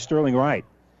 among others, Sterling Wright.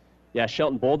 Yeah,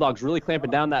 Shelton Bulldogs really clamping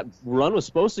down. That run was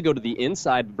supposed to go to the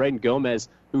inside. Braden Gomez,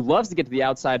 who loves to get to the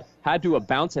outside, had to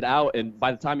bounce it out, and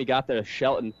by the time he got there,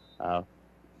 Shelton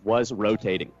was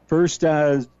rotating. First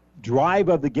drive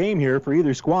of the game here for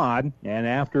either squad, and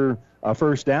after a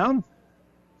 1st down,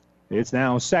 it's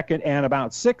now 2nd and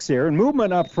about 6 here, and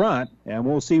movement up front, and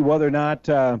we'll see whether or not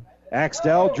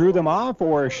Axtell drew them off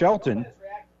or Shelton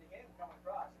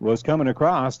was coming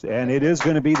across, and it is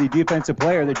going to be the defensive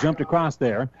player that jumped across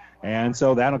there, and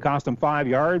so that'll cost them 5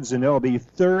 yards, and it'll be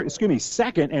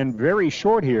 2nd and very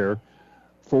short here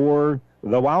for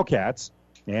the Wildcats.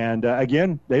 And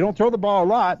again, they don't throw the ball a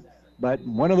lot, but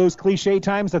one of those cliche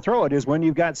times to throw it is when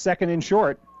you've got 2nd and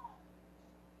short.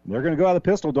 They're going to go out of the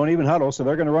pistol, don't even huddle, so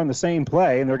they're going to run the same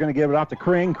play, and they're going to give it off to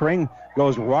Kring. Kring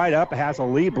goes right up, has a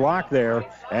lead block there,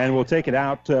 and will take it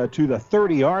out to the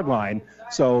 30-yard line.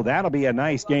 So that'll be a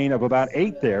nice gain of about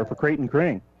 8 there for Creighton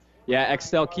Kring. Yeah,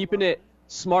 Axtell keeping it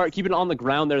smart, keeping it on the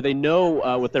ground there. They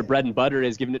know what their bread and butter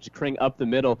is, giving it to Kring up the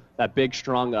middle, that big,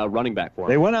 strong running back for them.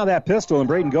 They went out of that pistol, and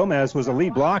Braden Gomez was a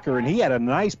lead blocker, and he had a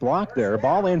nice block there.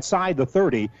 Ball inside the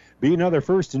 30, be another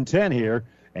 1st and 10 here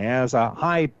as a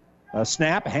high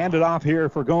snap handed off here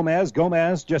for Gomez.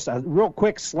 Gomez just a real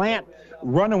quick slant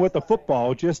running with the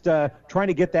football, just trying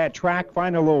to get that track,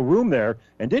 find a little room there,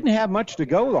 and didn't have much to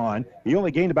go on. He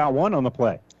only gained about 1 on the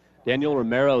play. Daniel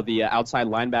Romero, the outside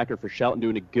linebacker for Shelton,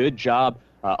 doing a good job.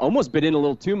 Almost bit in a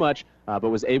little too much, but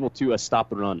was able to stop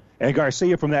the run. And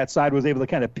Garcia from that side was able to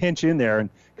kind of pinch in there and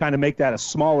kind of make that a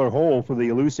smaller hole for the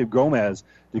elusive Gomez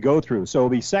to go through. So it'll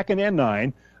be 2nd and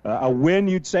 9. A win,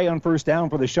 you'd say, on 1st down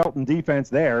for the Shelton defense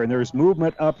there. And there's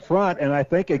movement up front, and I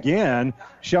think, again,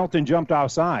 Shelton jumped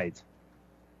off sides.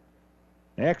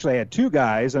 They actually had 2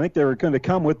 guys. I think they were going to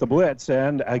come with the blitz,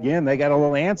 and, again, they got a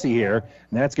little antsy here.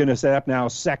 And that's going to set up now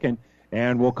 2nd,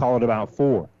 and we'll call it about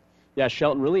 4. Yeah,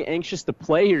 Shelton really anxious to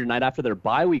play here tonight after their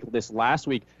bye week this last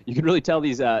week. You can really tell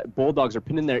these Bulldogs are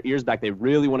pinning their ears back. They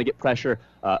really want to get pressure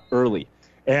early.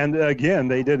 And, again,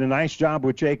 they did a nice job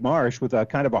with Jake Marsh with a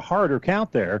kind of a harder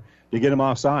count there to get him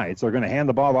offside. So they're going to hand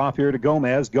the ball off here to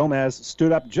Gomez. Gomez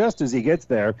stood up just as he gets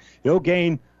there. He'll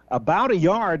gain about a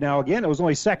yard. Now, again, it was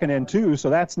only 2nd and 2, so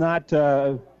that's not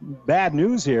bad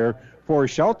news here for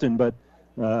Shelton, but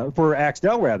for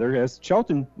Axtell, rather, as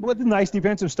Shelton with a nice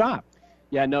defensive stop.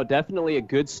 Yeah, no, definitely a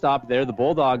good stop there. The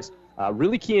Bulldogs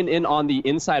really keying in on the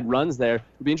inside runs there.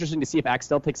 It'll be interesting to see if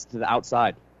Axtell takes it to the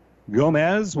outside.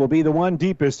 Gomez will be the one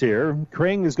deepest here.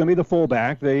 Kring is going to be the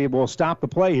fullback. They will stop the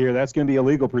play here. That's going to be a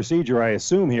legal procedure, I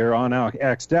assume, here on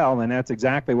Axtell, and that's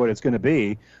exactly what it's going to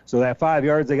be. So that 5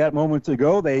 yards they got moments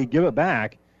ago, they give it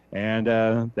back, and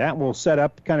that will set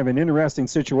up kind of an interesting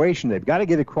situation. They've got to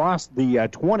get across the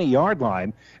 20-yard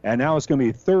line, and now it's going to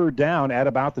be 3rd down at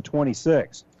about the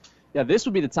 26. Yeah, this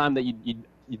would be the time that you'd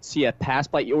see a pass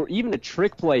play or even a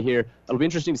trick play here. It'll be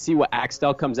interesting to see what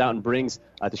Axtell comes out and brings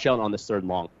to Shelton on this 3rd and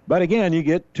long. But again, you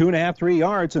get 2.5, 3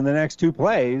 yards in the next 2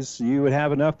 plays. You would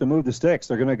have enough to move the sticks.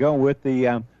 They're going to go with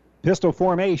the pistol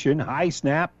formation, high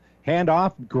snap,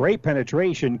 handoff, great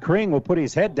penetration. Kring will put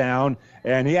his head down,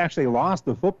 and he actually lost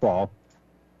the football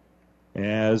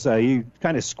as he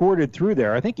kind of squirted through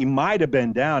there. I think he might have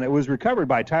been down. It was recovered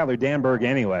by Tyler Danberg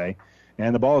anyway.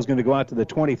 And the ball is going to go out to the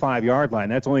 25-yard line.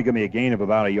 That's only going to be a gain of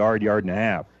about a yard, yard and a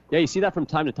half. Yeah, you see that from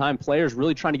time to time. Players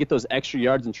really trying to get those extra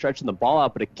yards and stretching the ball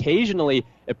out, but occasionally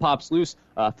it pops loose.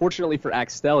 Fortunately for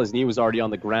Axtell, his knee was already on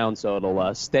the ground, so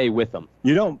it'll stay with him.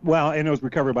 And it was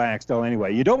recovered by Axtell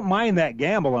anyway. You don't mind that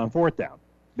gamble on 4th down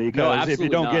because if you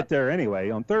don't get there anyway,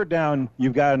 on 3rd down,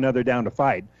 you've got another down to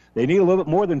fight. They need a little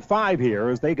bit more than 5 here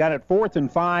as they got it 4th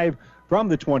and 5 from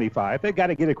the 25. They've got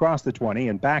to get across the 20,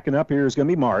 and backing up here is going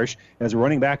to be Marsh as a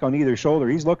running back on either shoulder.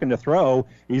 He's looking to throw.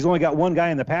 He's only got one guy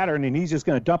in the pattern, and he's just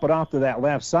going to dump it off to that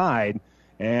left side,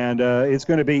 and it's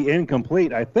going to be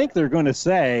incomplete. I think they're going to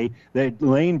say that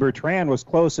Lane Bertrand was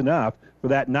close enough for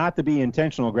that not to be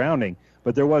intentional grounding,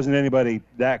 but there wasn't anybody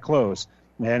that close,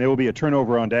 and it will be a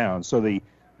turnover on down. So the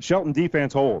Shelton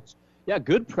defense holds. Yeah,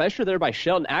 good pressure there by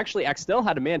Shelton. Actually, Axtell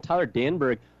had a man, Tyler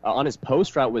Danberg, on his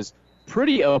post route, was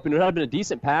pretty open. It would have been a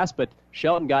decent pass, but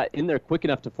Shelton got in there quick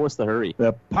enough to force the hurry.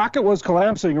 The pocket was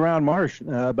collapsing around Marsh,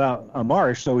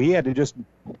 Marsh, so he had to just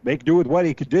make do with what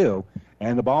he could do.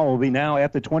 And the ball will be now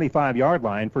at the 25-yard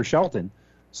line for Shelton.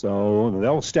 So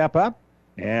they'll step up,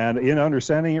 and in under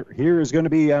center here is going to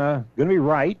be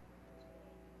Wright,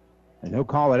 and he'll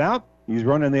call it out. He's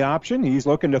running the option. He's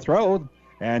looking to throw,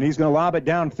 and he's going to lob it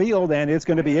downfield, and it's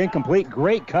going to be incomplete.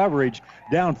 Great coverage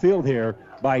downfield here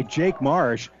by Jake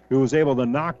Marsh, who was able to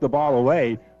knock the ball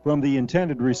away from the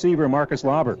intended receiver, Marcus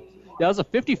Lauber. Yeah, it was a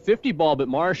 50-50 ball, but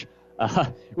Marsh,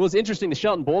 it was interesting. The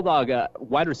Shelton Bulldog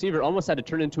wide receiver almost had to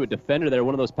turn into a defender there,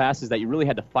 one of those passes that you really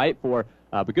had to fight for,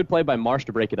 but good play by Marsh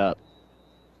to break it up.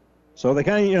 So they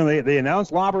kind of, they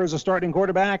announced Lauber as a starting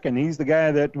quarterback, and he's the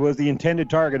guy that was the intended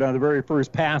target on the very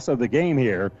first pass of the game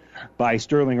here by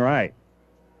Sterling Wright.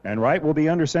 And Wright will be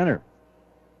under center.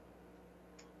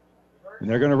 And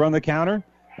they're going to run the counter,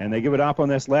 and they give it off on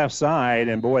this left side.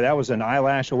 And, boy, that was an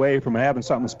eyelash away from having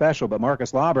something special. But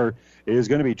Marcus Lauber is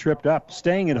going to be tripped up.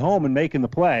 Staying at home and making the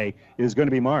play is going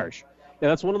to be Marsh. Yeah,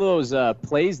 that's one of those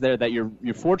plays there that you're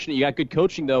fortunate. You got good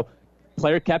coaching, though.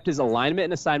 Player kept his alignment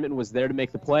and assignment and was there to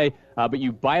make the play. But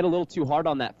you bite a little too hard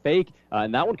on that fake,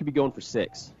 and that one could be going for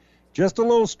 6. Just a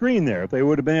little screen there. If they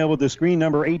would have been able to screen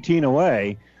number 18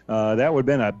 away, that would have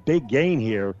been a big gain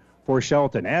here for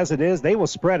Shelton. As it is, they will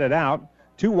spread it out.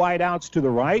 2 wide outs to the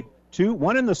right,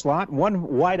 1 in the slot,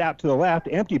 1 wide out to the left,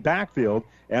 empty backfield,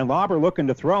 and Lauber looking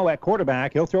to throw at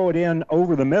quarterback. He'll throw it in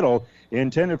over the middle,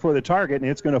 intended for the target,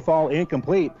 and it's going to fall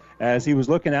incomplete as he was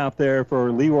looking out there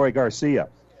for Leroy Garcia.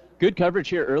 Good coverage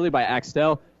here early by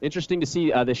Axtell. Interesting to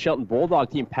see the Shelton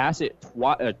Bulldog team pass it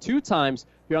 2 times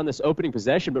here on this opening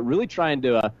possession, but really trying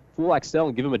to fool Axtell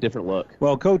and give him a different look.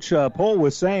 Well, Coach Pohl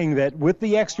was saying that with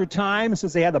the extra time,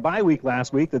 since they had the bye week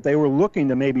last week, that they were looking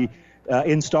to maybe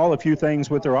install a few things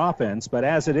with their offense. But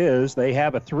as it is, they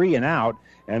have a 3 and out,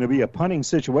 and it'll be a punting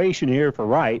situation here for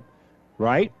Wright.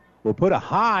 Wright will put a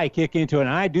high kick into it, and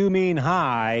I do mean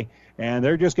high, and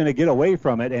they're just going to get away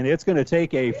from it, and it's going to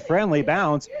take a friendly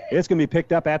bounce. It's going to be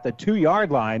picked up at the 2-yard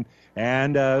line,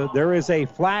 and there is a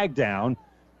flag down,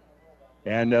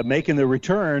 and making the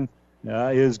return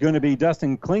is going to be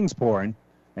Dustin Klingsporn,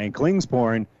 and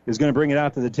Klingsporn is going to bring it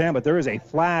out to the 10, but there is a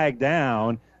flag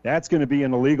down. That's going to be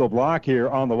an illegal block here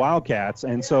on the Wildcats,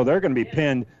 and so they're going to be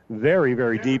pinned very,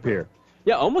 very deep here.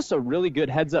 Yeah, almost a really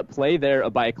good heads-up play there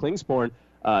by Klingsporn.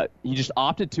 he just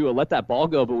opted to let that ball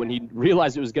go, but when he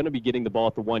realized it was going to be getting the ball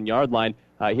at the 1-yard line,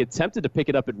 he attempted to pick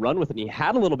it up and run with it, and he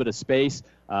had a little bit of space,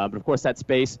 but of course that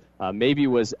space maybe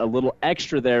was a little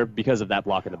extra there because of that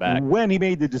block in the back. When he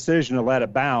made the decision to let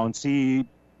it bounce,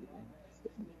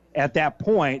 at that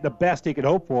point, the best he could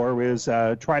hope for was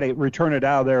try to return it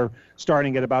out of there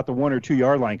starting at about the 1 or 2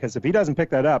 yard line, because if he doesn't pick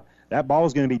that up, that ball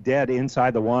is going to be dead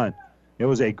inside the 1. It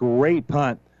was a great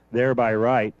punt there by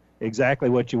Wright, exactly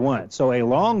what you want. So a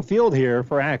long field here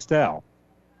for Axtell.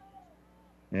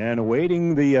 And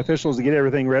awaiting the officials to get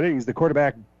everything ready, he's the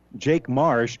quarterback, Jake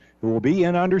Marsh, who will be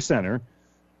in under center.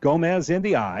 Gomez in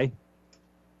the I.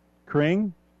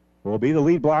 Kring will be the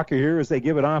lead blocker here as they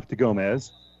give it off to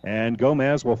Gomez. And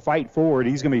Gomez will fight forward.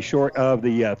 He's going to be short of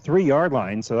the 3-yard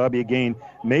line, so that'll be a gain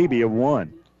maybe of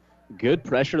 1. Good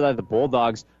pressure by the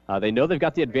Bulldogs. They know they've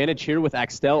got the advantage here with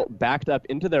Axtell backed up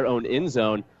into their own end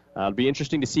zone. It'll be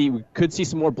interesting to see. We could see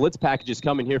some more blitz packages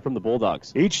coming here from the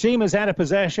Bulldogs. Each team has had a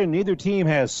possession. Neither team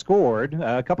has scored.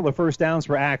 A couple of first downs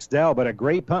for Axtell, but a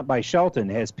great punt by Shelton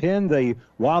has pinned the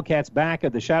Wildcats back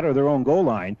at the shadow of their own goal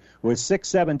line with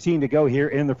 6:17 to go here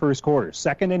in the first quarter.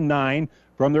 2nd and 9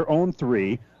 from their own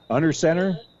 3. Under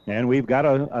center, and we've got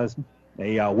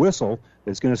a whistle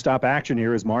that's going to stop action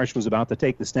here as Marsh was about to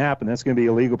take the snap, and that's going to be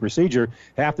a legal procedure.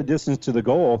 Half the distance to the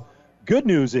goal. Good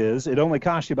news is it only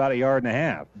costs you about 1.5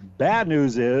 yards. Bad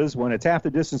news is when it's half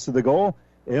the distance to the goal,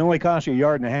 it only costs you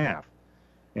 1.5 yards.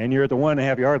 And you're at the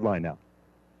 1.5 yard line now.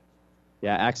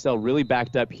 Yeah, Axtell really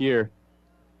backed up here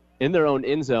in their own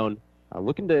end zone,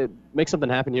 looking to make something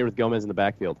happen here with Gomez in the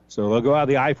backfield. So they'll go out of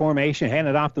the I formation, hand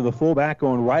it off to the fullback,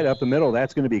 going right up the middle.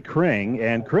 That's going to be Kring.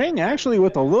 And Kring actually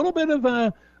with a little bit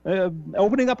of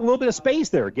opening up a little bit of space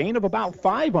there. Gain of about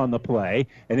 5 on the play,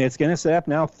 and it's going to set up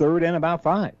now 3rd and about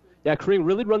 5. Yeah, Kring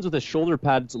really runs with his shoulder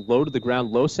pads low to the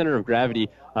ground, low center of gravity.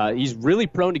 He's really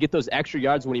prone to get those extra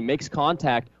yards when he makes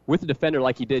contact with the defender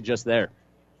like he did just there.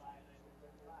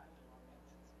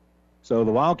 So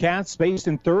the Wildcats spaced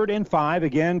in 3rd and 5.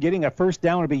 Again, getting a first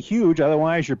down would be huge.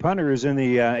 Otherwise, your punter is in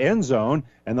the end zone,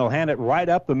 and they'll hand it right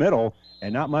up the middle,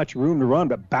 and not much room to run,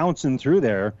 but bouncing through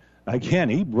there. Again,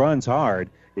 he runs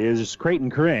hard, is Creighton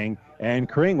Kring, and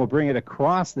Kring will bring it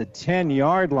across the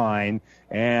 10-yard line,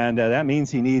 and that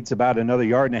means he needs about another 1.5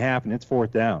 yards, and it's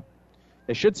 4th down.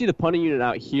 They should see the punting unit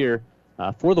out here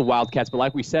for the Wildcats, but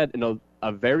like we said,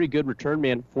 a very good return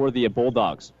man for the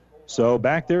Bulldogs. So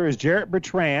back there is Jarrett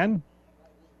Bertrand.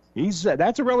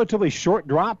 That's a relatively short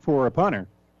drop for a punter.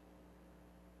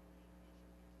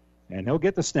 And he'll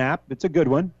get the snap. It's a good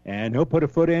one. And he'll put a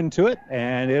foot into it,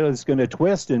 and it is going to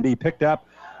twist and be picked up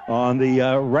on the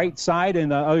right side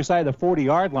and the other side of the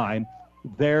 40-yard line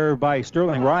there by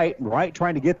Sterling Wright. Wright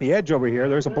trying to get the edge over here.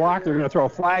 There's a block. They're going to throw a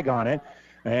flag on it.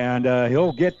 And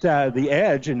he'll get the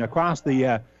edge and across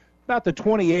the about the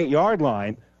 28-yard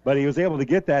line. But he was able to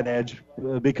get that edge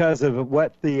because of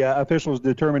what the officials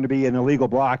determined to be an illegal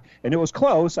block. And it was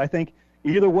close. I think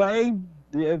either way,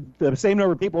 the same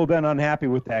number of people have been unhappy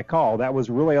with that call. That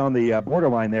was really on the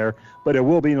borderline there, but it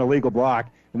will be an illegal block,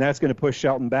 and that's going to push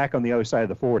Shelton back on the other side of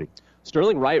the 40.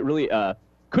 Sterling Wright really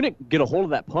couldn't get a hold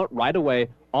of that punt right away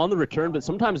on the return, but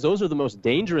sometimes those are the most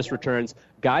dangerous returns.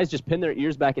 Guys just pin their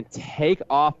ears back and take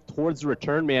off towards the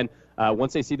return man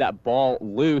once they see that ball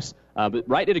loose. But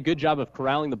Wright did a good job of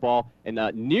corralling the ball and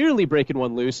nearly breaking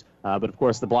one loose, but of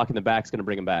course the block in the back is going to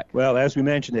bring him back. Well, as we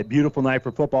mentioned, a beautiful night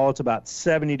for football. It's about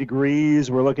 70 degrees.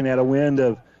 We're looking at a wind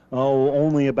of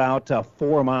only about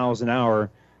 4 miles an hour,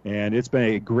 and it's been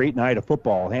a great night of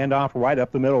football. Handoff right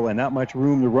up the middle, and not much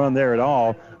room to run there at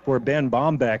all for Ben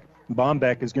Bombeck.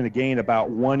 Bombeck is going to gain about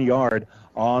 1 yard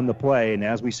on the play, and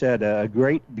as we said, a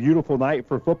great, beautiful night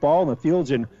for football, and the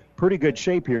field's in pretty good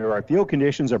shape here. Our field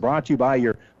conditions are brought to you by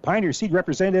your Pioneer Seed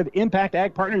representative, Impact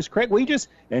Ag Partners, Craig Weegis,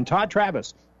 and Todd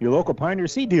Travis, your local Pioneer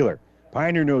Seed dealer.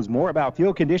 Pioneer knows more about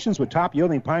field conditions with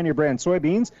top-yielding Pioneer brand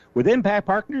soybeans with Impact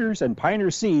Partners and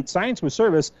Pioneer Seed, science with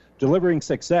service, delivering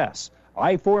success.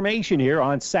 I formation here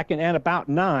on 2nd and about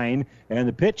 9, and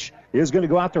the pitch is going to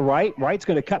go out to Wright. Wright's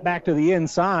going to cut back to the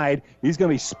inside. He's going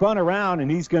to be spun around, and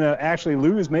he's going to actually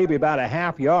lose maybe about a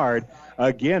half yard.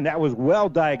 Again, that was well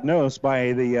diagnosed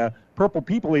by the Purple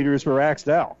People Eaters for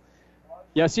Axtell.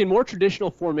 Yeah, seeing more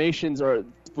traditional formations or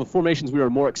formations we were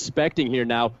more expecting here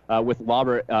now with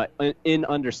Lauber in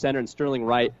under center and Sterling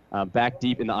Wright back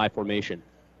deep in the I formation.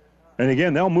 And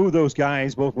again, they'll move those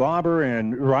guys. Both Lauber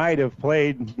and Wright have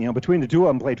played, between the two of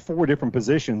them, played 4 different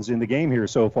positions in the game here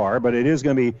so far. But it is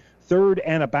going to be 3rd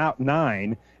and about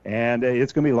 9, and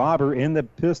it's going to be Lauber in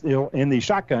the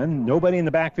shotgun. Nobody in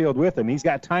the backfield with him. He's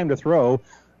got time to throw.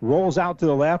 rolls out to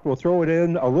the left, will throw it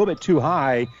in a little bit too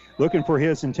high, looking for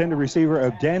his intended receiver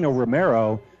of Daniel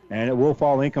Romero, and it will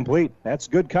fall incomplete. That's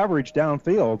good coverage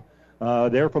downfield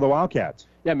there for the Wildcats.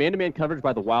 Yeah, man-to-man coverage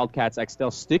by the Wildcats.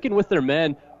 Axtell sticking with their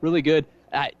men, really good.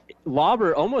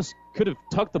 Lauber almost could have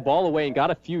tucked the ball away and got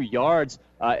a few yards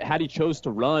had he chose to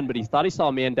run, but he thought he saw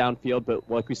a man downfield. But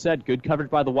like we said, good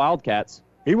coverage by the Wildcats.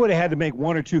 He would have had to make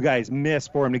one or two guys miss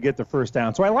for him to get the first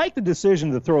down. So I like the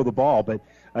decision to throw the ball, but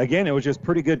again, it was just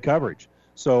pretty good coverage.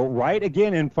 So right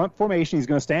again in front formation, he's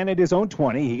going to stand at his own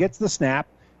 20. He gets the snap.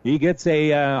 He gets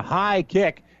a high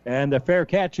kick, and the fair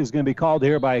catch is going to be called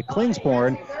here by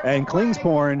Klingsporn, and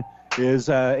Klingsporn is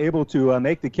able to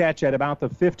make the catch at about the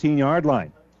 15-yard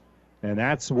line. And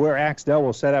that's where Axtell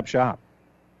will set up shop.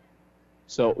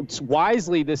 So it's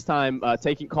wisely this time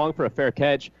calling for a fair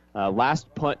catch.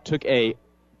 Last punt took a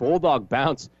Bulldog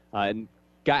bounce and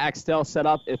got Axtell set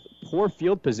up with poor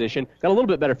field position. Got a little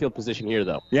bit better field position here,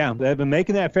 though. Yeah, they've been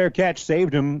making that fair catch,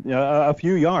 saved him a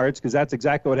few yards because that's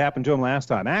exactly what happened to him last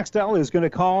time. Axtell is going to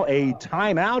call a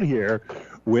timeout here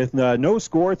with no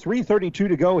score, 3:32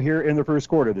 to go here in the first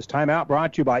quarter. This timeout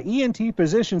brought to you by ENT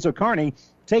Physicians of Kearney,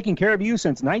 taking care of you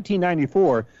since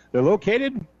 1994. They're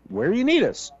located where you need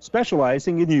us,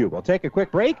 specializing in you. We'll take a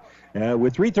quick break.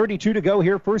 With 3:32 to go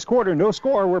here, first quarter, no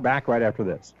score. We're back right after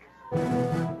this.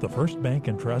 The First Bank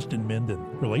and Trust in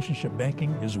Minden. Relationship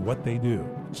banking is what they do.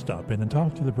 Stop in and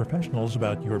talk to the professionals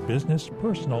about your business,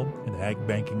 personal, and ag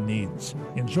banking needs.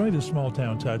 Enjoy the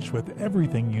small-town touch with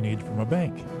everything you need from a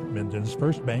bank. Minden's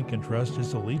First Bank and Trust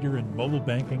is a leader in mobile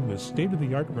banking with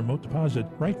state-of-the-art remote deposit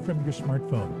right from your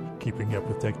smartphone, keeping up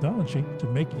with technology to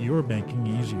make your banking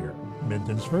easier.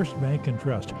 Minden's First Bank and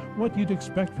Trust, what you'd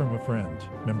expect from a friend.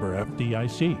 Member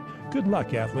FDIC. Good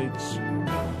luck, athletes.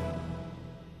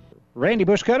 Randy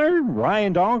Bushcutter,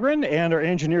 Ryan Dahlgren, and our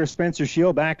engineer Spencer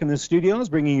Shield back in the studios,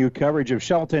 bringing you coverage of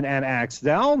Shelton and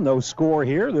Axtell. No score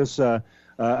here. This,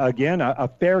 again, a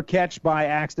fair catch by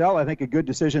Axtell. I think a good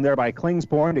decision there by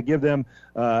Klingsporn to give them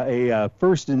a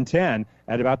 1st and 10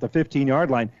 at about the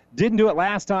 15-yard line. Didn't do it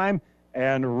last time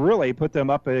and really put them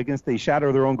up against the shadow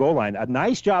of their own goal line. A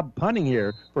nice job punting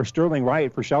here for Sterling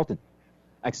Wright for Shelton.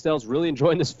 Axtell's really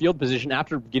enjoying this field position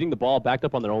after getting the ball backed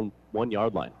up on their own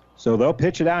 1-yard line. So they'll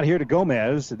pitch it out here to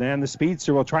Gomez. Then the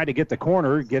speedster will try to get the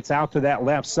corner, gets out to that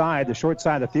left side, the short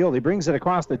side of the field. He brings it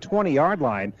across the 20-yard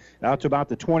line out to about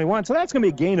the 21. So that's going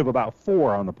to be a gain of about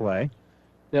 4 on the play.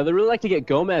 Now, they really like to get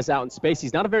Gomez out in space.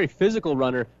 He's not a very physical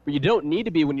runner, but you don't need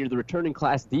to be when you're the returning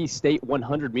Class D state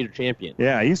 100-meter champion.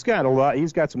 Yeah, he's got a lot.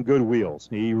 He's got some good wheels.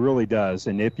 He really does.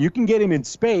 And if you can get him in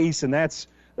space, and that's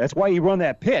why you run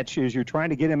that pitch, is you're trying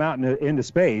to get him out into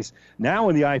space. Now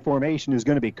in the I formation is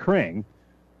going to be Kring.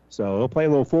 So he'll play a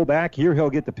little fullback. Here he'll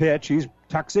get the pitch. He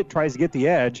tucks it, tries to get the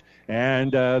edge,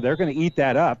 and they're going to eat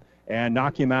that up and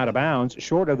knock him out of bounds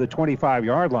short of the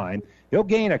 25-yard line. He'll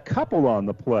gain a couple on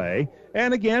the play.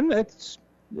 And, again, it's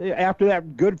after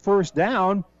that good first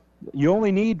down, you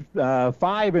only need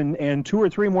 5 and 2 or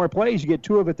 3 more plays. You get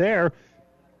 2 of it there.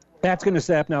 That's going to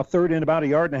set up now 3rd and about 1.5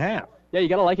 yards. Yeah, you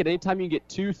got to like it anytime you get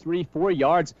 2, 3, 4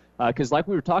 yards because like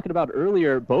we were talking about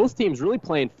earlier, both teams really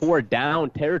playing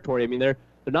 4-down territory. I mean, they're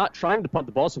not trying to punt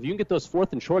the ball, so if you can get those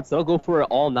 4th and shorts, they'll go for it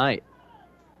all night.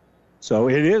 So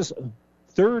it is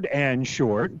 3rd and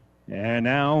short, and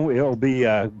now it'll be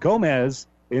Gomez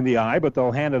in the eye, but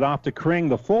they'll hand it off to Kring,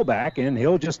 the fullback, and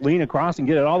he'll just lean across and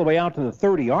get it all the way out to the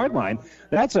 30-yard line.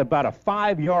 That's about a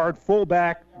 5-yard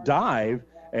fullback dive,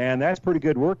 and that's pretty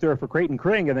good work there for Creighton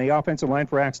Kring and the offensive line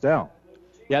for Axtell.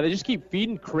 Yeah, they just keep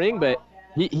feeding Kring, but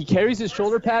he carries his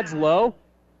shoulder pads low.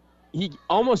 He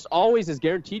almost always is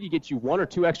guaranteed to get you 1 or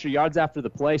 2 extra yards after the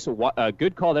play, so a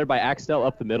good call there by Axtell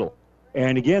up the middle.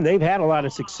 And, again, they've had a lot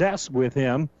of success with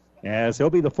him as he'll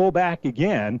be the fullback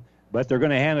again, but they're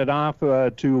going to hand it off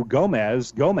to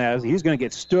Gomez. Gomez, he's going to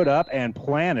get stood up and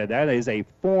planted. That is a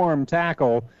form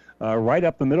tackle right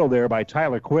up the middle there by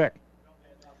Tyler Quick.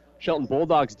 Shelton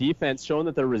Bulldogs defense showing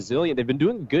that they're resilient. They've been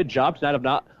doing a good job tonight of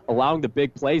not allowing the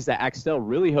big plays that Axtell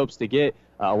really hopes to get.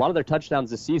 A lot of their touchdowns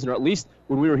this season, or at least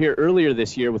when we were here earlier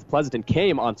this year with Pleasanton,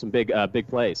 came on some big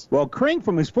plays. Well, Kring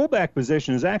from his fullback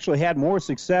position has actually had more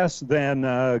success than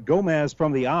Gomez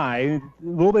from the eye. A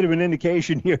little bit of an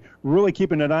indication here, really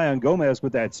keeping an eye on Gomez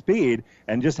with that speed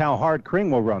and just how hard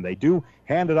Kring will run. They do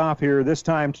hand it off here this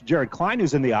time to Jared Klein,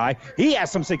 who's in the eye. He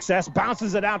has some success,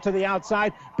 bounces it out to the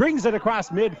outside, brings it across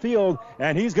midfield,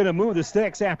 and he's going to move the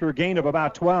sticks after a gain of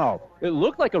about 12. It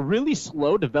looked like a really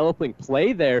slow developing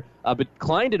play there, but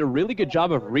Klein did a really good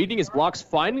job of reading his blocks,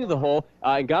 finding the hole,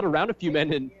 and got around a few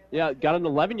men and got an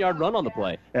 11-yard run on the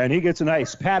play. And he gets a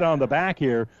nice pat on the back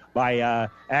here by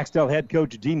Axtell head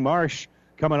coach Dean Marsh,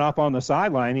 coming off on the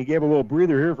sideline. He gave a little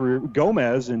breather here for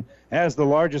Gomez and has the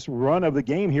largest run of the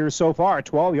game here so far,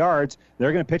 12 yards.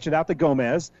 They're going to pitch it out to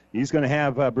Gomez. He's going to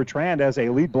have Bertrand as a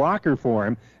lead blocker for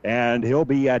him, and he'll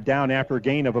be down after a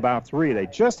gain of about 3. They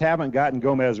just haven't gotten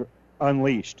Gomez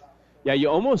unleashed. Yeah, you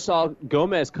almost saw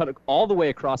Gomez cut all the way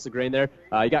across the grain there.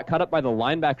 He got cut up by the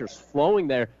linebackers flowing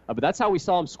there, but that's how we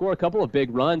saw him score a couple of big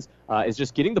runs, is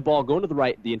just getting the ball going to the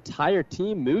right. The entire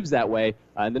team moves that way,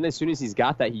 and then as soon as he's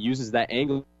got that, he uses that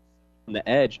angle on the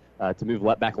edge to move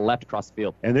back left across the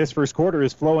field. And this first quarter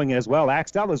is flowing as well.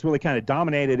 Axtell has really kind of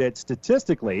dominated it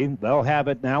statistically. They'll have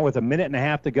it now with a minute and a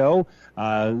half to go.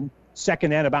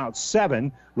 Second and about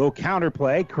 7. Little counter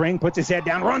play. Kring puts his head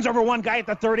down, runs over one guy at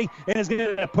the 30, and is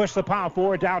going to push the pile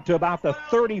forward out to about the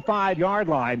 35-yard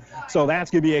line. So that's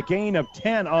going to be a gain of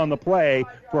 10 on the play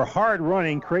for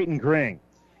hard-running Creighton Kring.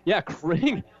 Yeah,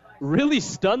 Kring really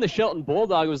stunned the Shelton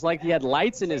Bulldog. It was like he had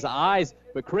lights in his eyes,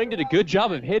 but Kring did a good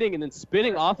job of hitting and then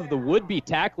spinning off of the would-be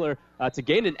tackler to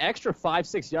gain an extra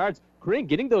 5-6 yards. Kring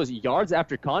getting those yards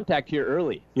after contact here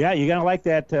early. Yeah, you got to like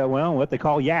that, what they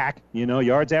call yak,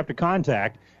 yards after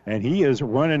contact. And he is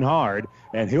running hard,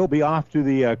 and he'll be off to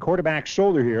the quarterback's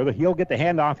shoulder here. He'll get the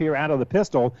handoff here out of the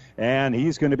pistol, and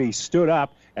he's going to be stood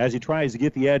up as he tries to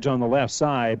get the edge on the left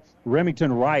side.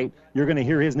 Remington Wright, you're going to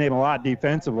hear his name a lot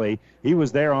defensively. He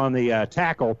was there on the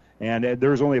tackle, and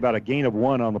there's only about a gain of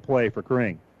 1 on the play for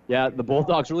Kring. Yeah, the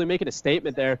Bulldogs really making a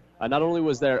statement there. Not only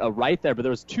was there a Wright there, but there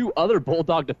was 2 other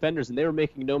Bulldog defenders, and they were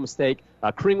making no mistake.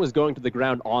 Kring was going to the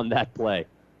ground on that play.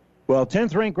 Well,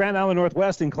 10th ranked Grand Island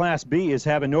Northwest in Class B is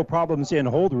having no problems in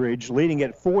Holdridge, leading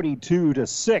at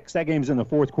 42-6. That game's in the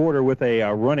fourth quarter with a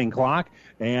running clock.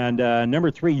 And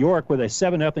number 3 York with a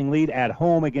 7-0 lead at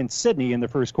home against Sydney in the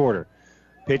first quarter.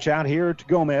 Pitch out here to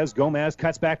Gomez. Gomez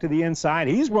cuts back to the inside.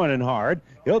 He's running hard.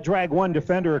 He'll drag one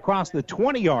defender across the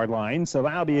 20-yard line, so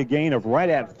that'll be a gain of right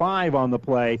at 5 on the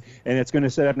play, and it's going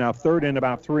to set up now third and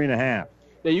about 3.5.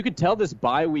 Yeah, you can tell this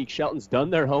bye week Shelton's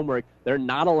done their homework. They're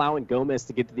not allowing Gomez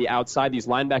to get to the outside. These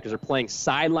linebackers are playing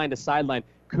sideline to sideline.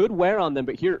 Could wear on them,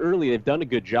 but here early they've done a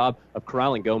good job of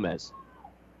corralling Gomez.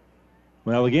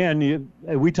 Well, again,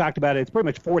 we talked about it. It's pretty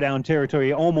much 4-down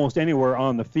territory almost anywhere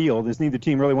on the field. As neither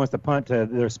team really wants to punt to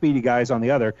their speedy guys on the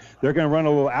other. They're going to run a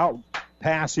little out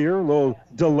pass here, a little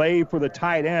delay for the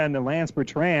tight end, and Lance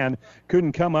Bertrand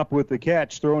couldn't come up with the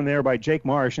catch thrown there by Jake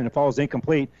Marsh, and it falls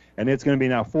incomplete, and it's going to be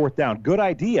now 4th down. Good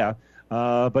idea,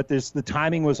 but the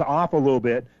timing was off a little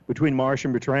bit between Marsh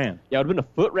and Bertrand. Yeah, it would have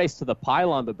been a foot race to the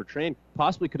pylon, but Bertrand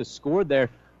possibly could have scored there.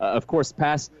 Of course,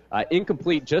 pass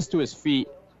incomplete just to his feet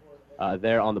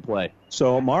there on the play.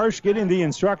 So Marsh getting the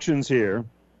instructions here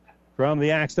from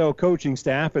the Axtell coaching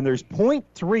staff, and there's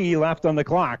 0.3 left on the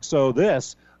clock, so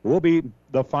this will be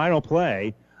the final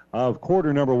play of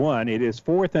quarter number 1. It is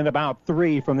 4th and about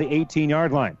 3 from the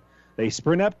 18-yard line. They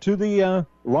sprint up to the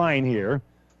line here.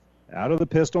 Out of the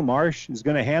pistol, Marsh is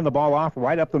going to hand the ball off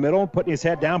right up the middle, putting his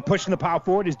head down, pushing the pile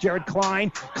forward is Jared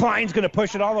Klein. Klein's going to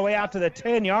push it all the way out to the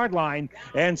 10-yard line,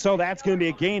 and so that's going to be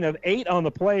a gain of 8 on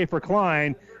the play for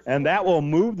Klein, and that will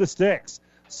move the sticks.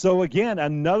 So, again,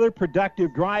 another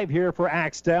productive drive here for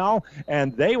Axtell,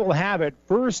 and they will have it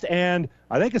first and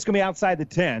I think it's going to be outside the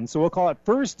 10, so we'll call it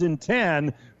 1st and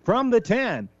 10 from the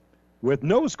 10 with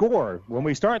no score when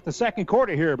we start the second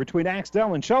quarter here between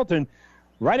Axtell and Shelton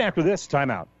right after this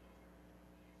timeout.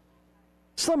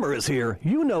 Summer is here.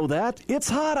 You know that. It's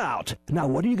hot out. Now,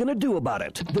 what are you going to do about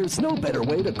it? There's no better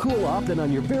way to cool off than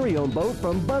on your very own boat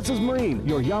from Buzz's Marine,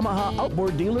 your Yamaha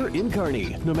outboard dealer in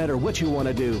Kearney. No matter what you want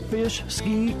to do, fish,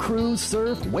 ski, cruise,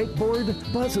 surf,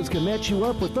 wakeboard, Buzz's can match you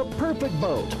up with the perfect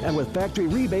boat. And with factory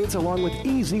rebates along with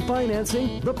easy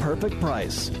financing, the perfect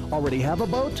price. Already have a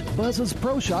boat? Buzz's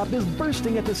Pro Shop is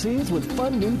bursting at the seams with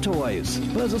fun new toys.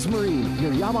 Buzz's Marine,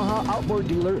 your Yamaha outboard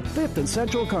dealer, 5th and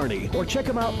Central Kearney. Or check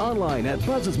them out online at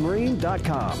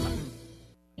buzzesmarine.com.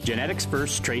 Genetics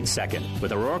first, trade second.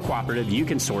 With Aurora Cooperative, you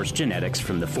can source genetics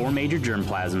from the 4 major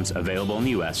germplasms available in the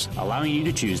U.S., allowing you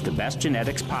to choose the best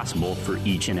genetics possible for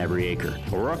each and every acre.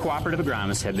 Aurora Cooperative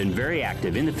agronomists have been very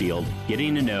active in the field,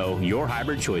 getting to know your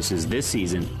hybrid choices this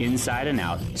season inside and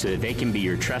out so that they can be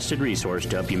your trusted resource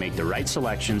to help you make the right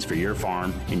selections for your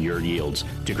farm and your yields.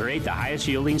 To create the highest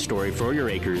yielding story for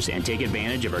your acres and take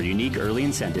advantage of our unique early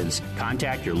incentives,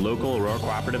 contact your local Aurora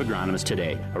Cooperative agronomist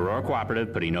today. Aurora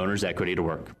Cooperative, putting owner's equity to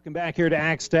work. Welcome back here to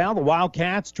Axtell. The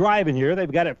Wildcats driving here.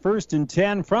 They've got it 1st and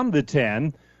 10 from the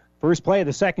 10. First play of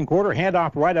the second quarter,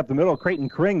 handoff right up the middle. Creighton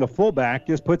Kring, the fullback,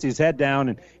 just puts his head down,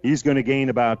 and he's going to gain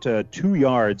about 2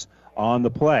 yards on the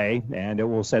play, and it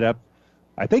will set up.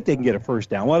 I think they can get a first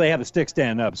down. Well, they have the stick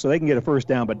stand up, so they can get a first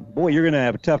down, but, boy, you're going to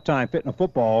have a tough time fitting a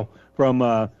football from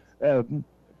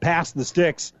past the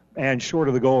sticks and short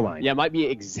of the goal line. Yeah, it might be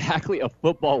exactly a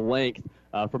football length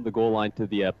from the goal line to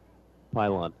the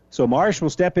pylon. So Marsh will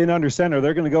step in under center.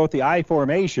 They're going to go with the I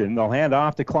formation. They'll hand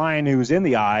off to Klein, who's in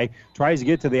the I, tries to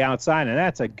get to the outside, and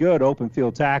that's a good open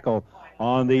field tackle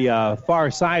on the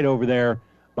far side over there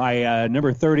by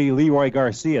number 30, Leroy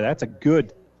Garcia. That's a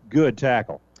good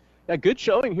tackle. Yeah, good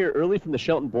showing here early from the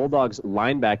Shelton Bulldogs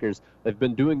linebackers. They've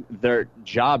been doing their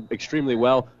job extremely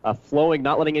well, flowing,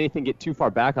 not letting anything get too far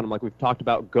back on them like we've talked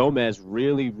about. Gomez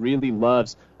really, really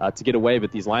loves to get away,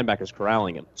 but these linebackers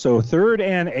corralling him. So 3rd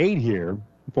and 8 here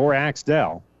for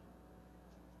Axtell.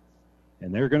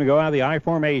 And they're going to go out of the I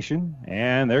formation,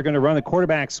 and they're going to run the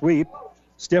quarterback sweep.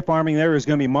 Stiff arming there is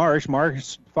going to be Marsh.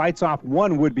 Marsh fights off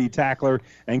one would-be tackler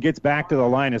and gets back to the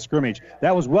line of scrimmage.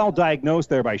 That was well diagnosed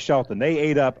there by Shelton. They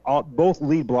ate up both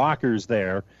lead blockers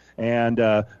there, and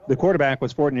the quarterback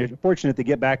was fortunate to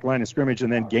get back to the line of scrimmage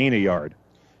and then gain a yard.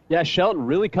 Yeah, Shelton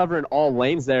really covering all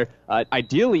lanes there.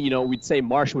 Ideally, we'd say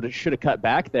Marsh should have cut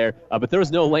back there, but there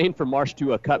was no lane for Marsh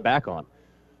to cut back on.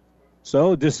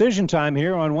 So decision time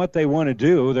here on what they want to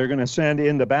do. They're going to send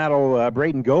in the battle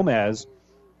Braden Gomez,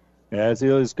 as it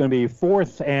is going to be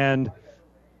 4th and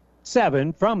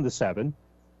 7 from the 7.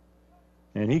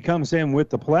 And he comes in with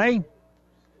the play.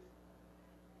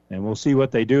 And we'll see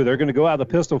what they do. They're going to go out of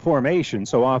the pistol formation.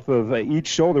 So off of each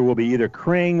shoulder will be either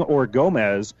Kring or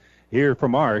Gomez here for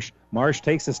Marsh. Marsh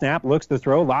takes the snap, looks to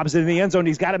throw, lobs it in the end zone.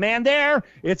 He's got a man there.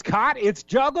 It's caught. It's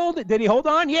juggled. Did he hold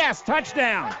on? Yes,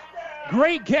 touchdown.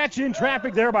 Great catch in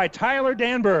traffic there by Tyler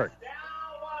Danberg.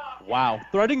 Wow.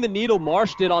 Threading the needle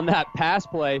Marsh did on that pass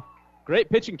play. Great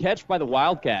pitch and catch by the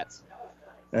Wildcats.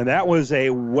 And that was a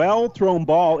well-thrown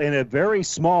ball in a very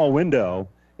small window.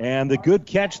 And the good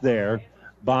catch there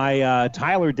by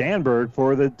Tyler Danberg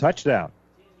for the touchdown.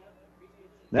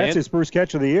 That's his first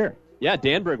catch of the year. Yeah,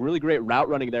 Danberg, really great route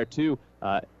running there, too.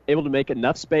 Able to make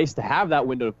enough space to have that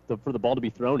window for the ball to be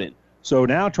thrown in. So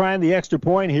now trying the extra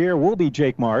point here will be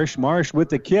Jake Marsh. Marsh with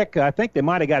the kick. I think they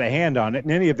might have got a hand on it. In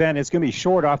any event, it's going to be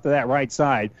short off to that right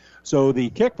side. So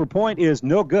the kick for point is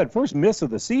no good. First miss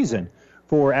of the season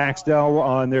for Axtell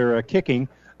on their kicking.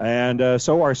 And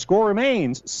so our score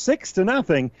remains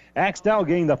 6-0. Axtell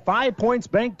getting the 5 points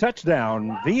bank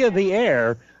touchdown via the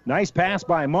air. Nice pass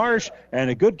by Marsh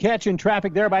and a good catch in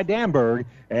traffic there by Danberg.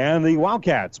 And the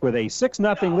Wildcats with a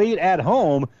 6-0 lead at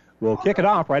home will kick it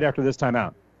off right after this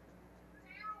timeout.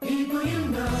 People you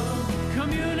know,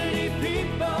 community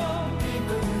people,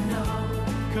 people you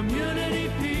know,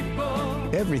 community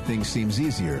people. Everything seems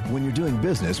easier when you're doing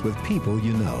business with people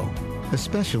you know,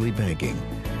 especially banking.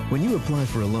 When you apply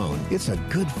for a loan, it's a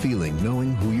good feeling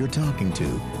knowing who you're talking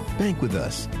to. Bank with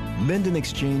us. Menden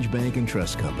Exchange Bank and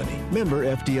Trust Company. Member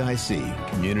FDIC.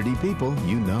 Community people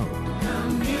you know.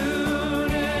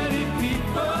 Community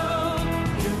people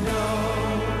you know.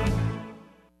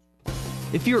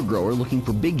 If you're a grower looking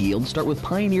for big yield, start with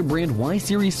Pioneer brand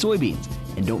Y-Series soybeans.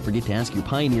 And don't forget to ask your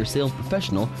Pioneer sales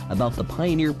professional about the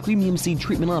Pioneer premium seed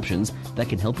treatment options that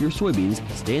can help your soybeans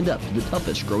stand up to the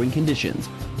toughest growing conditions.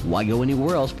 Why go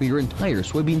anywhere else for your entire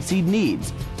soybean seed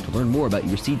needs? To learn more about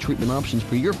your seed treatment options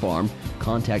for your farm,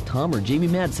 contact Tom or Jamie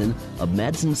Madsen of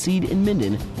Madsen Seed in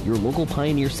Minden, your local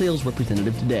Pioneer sales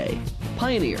representative today.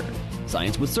 Pioneer.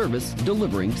 Science with service,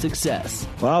 delivering success.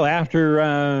 Well,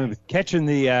 after catching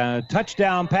the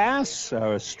touchdown pass,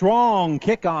 a strong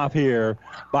kickoff here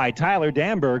by Tyler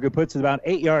Danberg, who puts it about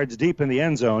 8 yards deep in the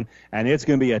end zone, and it's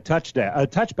going to be a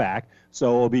touchback.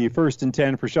 So it'll be 1st and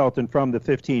 10 for Shelton from the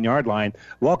 15-yard line.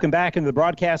 Welcome back into the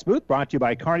broadcast booth, brought to you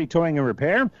by Kearney Towing and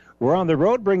Repair. We're on the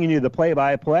road bringing you the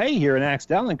play-by-play here in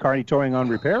Axtell, and Kearney Towing and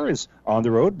Repair is on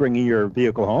the road bringing your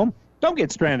vehicle home. Don't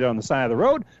get stranded on the side of the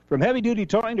road. From heavy-duty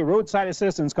towing to roadside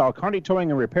assistance, call Kearney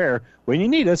Towing and Repair. When you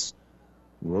need us,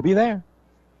 we'll be there.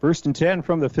 1st and 10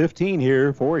 from the 15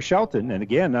 here for Shelton. And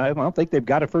again, I don't think they've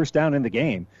got a first down in the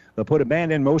game. They'll put a man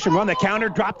in motion, run the counter,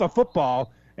 drop the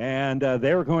football, and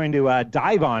they're going to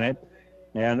dive on it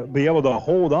and be able to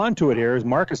hold on to it here as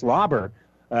Marcus Lauber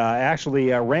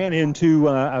actually ran into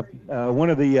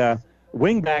one of the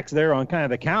wingbacks there on kind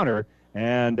of the counter.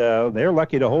 And they're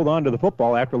lucky to hold on to the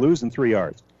football after losing 3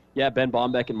 yards. Yeah, Ben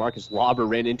Bombeck and Marcus Lauber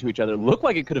ran into each other. Looked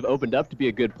like it could have opened up to be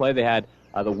a good play. They had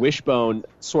the wishbone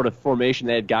sort of formation.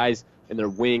 They had guys in their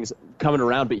wings coming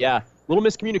around. But, yeah, a little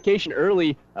miscommunication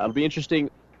early. It'll be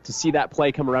interesting to see that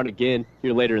play come around again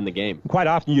here later in the game. Quite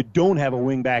often you don't have a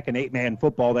wingback in 8-man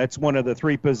football. That's one of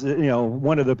the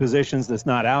one of the positions that's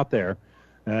not out there.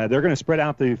 They're going to spread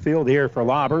out the field here for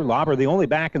Lauber. Lauber, the only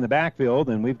back in the backfield,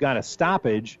 and we've got a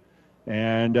stoppage.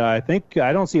 And I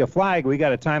don't see a flag. We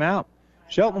got a timeout.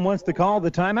 Shelton wants to call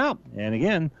the timeout. And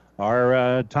again,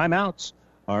 our timeouts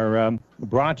are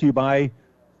brought to you by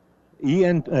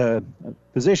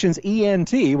Physicians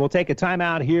ENT. We'll take a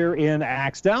timeout here in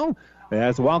Axtell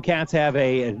as the Wildcats have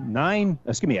a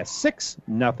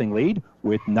 6-0 lead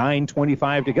with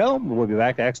 9:25 to go. We'll be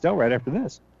back to Axtell right after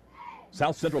this.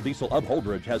 South Central Diesel of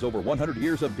Holdridge has over 100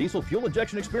 years of diesel fuel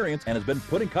injection experience and has been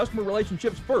putting customer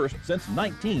relationships first since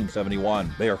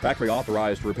 1971. They are factory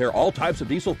authorized to repair all types of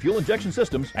diesel fuel injection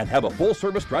systems and have a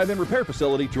full-service drive-in repair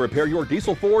facility to repair your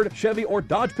diesel Ford, Chevy, or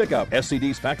Dodge pickup.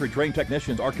 SCD's factory-trained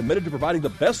technicians are committed to providing the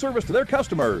best service to their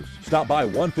customers. Stop by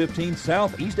 115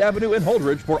 South East Avenue in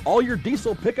Holdridge for all your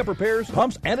diesel pickup repairs,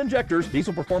 pumps and injectors,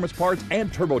 diesel performance parts,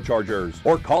 and turbochargers.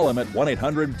 Or call them at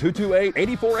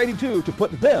 1-800-228-8482 to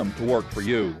put them to work for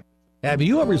you. Have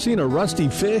you ever seen a rusty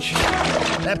fish?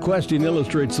 That question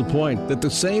illustrates the point that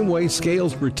the same way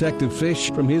scales protect the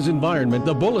fish from his environment,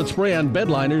 the bullet spray-on bed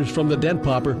liners from the Dent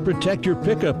Popper protect your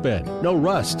pickup bed. No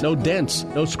rust, no dents,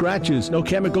 no scratches, no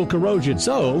chemical corrosion.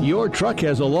 So, your truck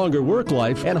has a longer work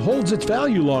life and holds its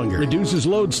value longer, reduces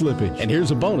load slippage. And here's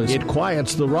a bonus, it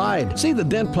quiets the ride. See the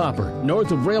Dent Popper,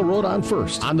 north of Railroad on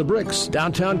 1st, on the Bricks,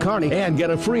 downtown Kearney, and get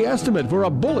a free estimate for a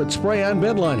bullet spray-on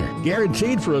bed liner.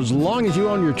 Guaranteed for as long as you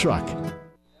own your truck.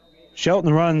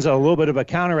 Shelton runs a little bit of a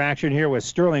counteraction here with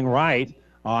Sterling Wright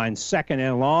on 2nd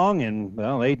and long, and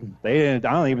well, I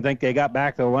don't even think they got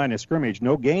back to the line of scrimmage.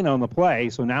 No gain on the play,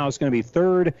 so now it's going to be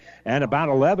 3rd and about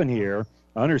 11 here.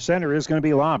 Under center is going to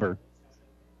be Lauber.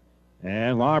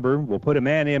 And Lauber will put a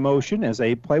man in motion as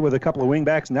they play with a couple of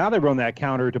wingbacks. Now they run that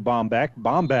counter to Bombeck.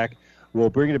 Bombeck will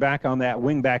bring it back on that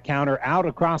wingback counter out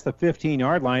across the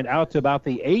 15-yard line, out to about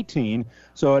the 18.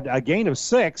 So a gain of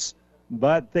 6.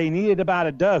 But they needed about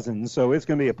a dozen, so it's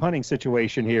going to be a punting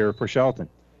situation here for Shelton.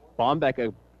 Bombeck,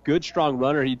 a good, strong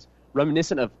runner. He's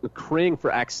reminiscent of Kring for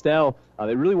Axtell.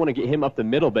 They really want to get him up the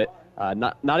middle, but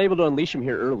not able to unleash him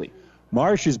here early.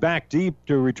 Marsh is back deep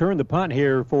to return the punt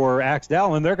here for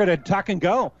Axtell, and they're going to tuck and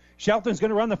go. Shelton's going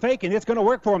to run the fake, and it's going to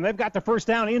work for them. They've got the first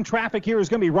down. In traffic here is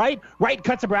going to be Wright. Wright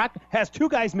cuts it back, has 2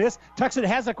 guys miss, tucks it,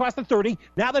 has it across the 30,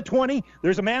 now the 20.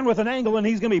 There's a man with an angle, and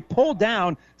he's going to be pulled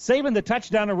down, saving the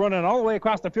touchdown and running all the way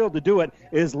across the field to do it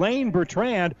is Lane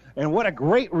Bertrand, and what a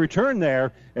great return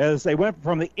there as they went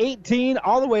from the 18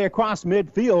 all the way across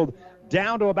midfield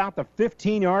down to about the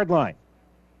 15-yard line.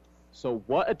 So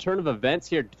what a turn of events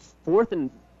here. 4th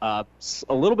and a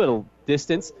little bit of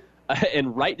distance.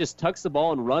 And Wright just tucks the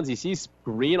ball and runs. He sees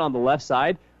Green on the left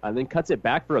side and then cuts it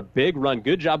back for a big run.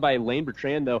 Good job by Lane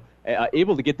Bertrand, though,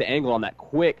 able to get the angle on that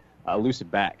quick, elusive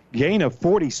back. Gain of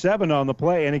 47 on the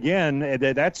play. And, again,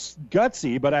 that's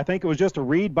gutsy, but I think it was just a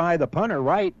read by the punter,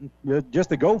 Wright, just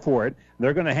to go for it.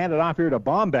 They're going to hand it off here to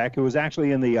Bombeck, who is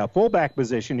actually in the fullback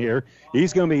position here.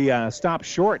 He's going to be stopped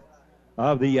short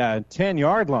of the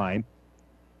 10-yard line.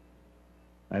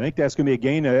 I think that's going to be a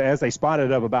gain, as they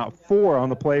spotted, of about 4 on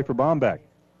the play for Bombeck.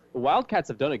 The Wildcats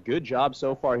have done a good job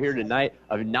so far here tonight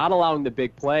of not allowing the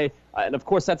big play. And, of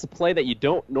course, that's a play that you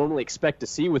don't normally expect to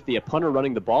see with the punter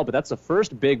running the ball, but that's the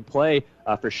first big play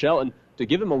for Shelton to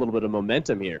give him a little bit of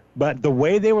momentum here. But the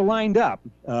way they were lined up,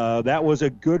 that was a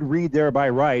good read there by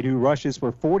Wright, who rushes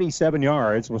for 47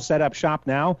 yards. Will set up shop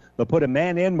now. They'll put a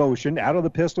man in motion. Out of the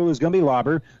pistol is going to be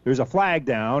Lauber. There's a flag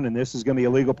down, and this is going to be a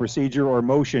legal procedure or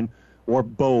motion, or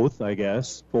both, I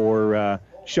guess, for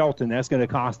Shelton. That's going to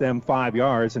cost them 5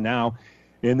 yards. And now,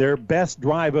 in their best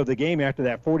drive of the game after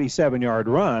that 47-yard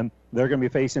run, they're going to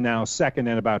be facing now 2nd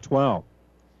and about 12.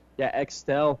 Yeah,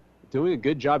 Axtell doing a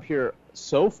good job here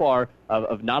so far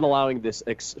of not allowing this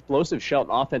explosive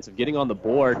Shelton offense of getting on the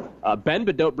board. Bend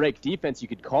but don't break defense, you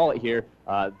could call it here.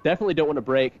 Definitely don't want to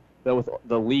break, though, with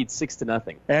the lead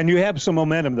 6-0. And you have some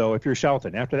momentum, though, if you're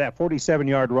Shelton. After that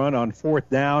 47-yard run on 4th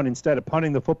down, instead of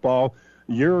punting the football,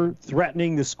 you're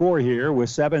threatening the score here with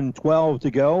 7:12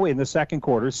 to go in the second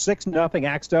quarter. 6-0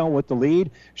 Axtell with the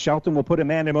lead. Shelton will put a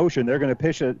man in motion. They're going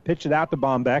to pitch it out to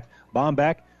Bombeck.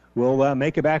 Bombeck will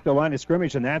make it back to the line of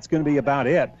scrimmage, and that's going to be about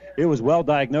it. It was well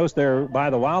diagnosed there by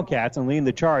the Wildcats, and leading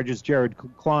the charge is Jared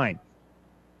Klein.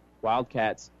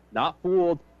 Wildcats not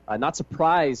fooled, not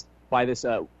surprised by this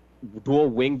dual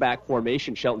wingback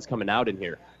formation Shelton's coming out in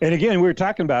here. And again, we were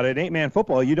talking about it, 8-man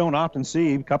football. You don't often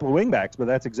see a couple of wingbacks, but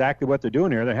that's exactly what they're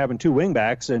doing here. They're having 2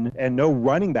 wingbacks and no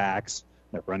running backs.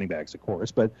 Not running backs, of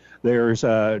course, but there's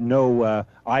no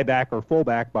I-back or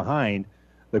fullback behind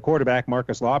the quarterback,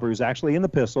 Marcus Lauber, who's actually in the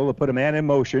pistol to put a man in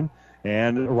motion.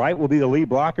 And Wright will be the lead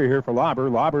blocker here for Lauber.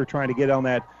 Lauber trying to get on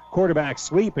that quarterback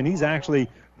sweep, and he's actually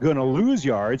going to lose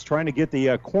yards trying to get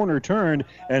the corner turned.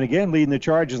 And again, leading the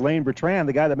charge is Lane Bertrand,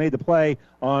 the guy that made the play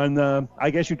on,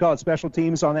 I guess you'd call it special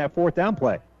teams on that 4th down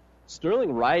play.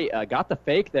 Sterling Wright got the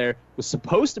fake there, was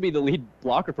supposed to be the lead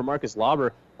blocker for Marcus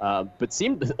Lauber, but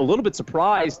seemed a little bit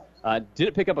surprised.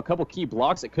 Didn't pick up a couple key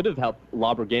blocks that could have helped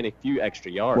Lauber gain a few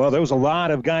extra yards. Well, there was a lot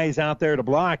of guys out there to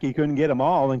block. He couldn't get them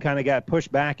all and kind of got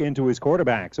pushed back into his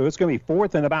quarterback. So it's going to be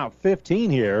 4th and about 15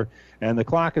 here, and the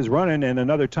clock is running, and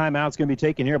another timeout's going to be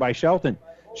taken here by Shelton.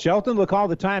 Shelton will call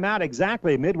the timeout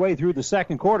exactly midway through the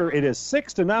second quarter. It is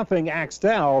 6-0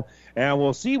 Axtell, and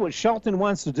we'll see what Shelton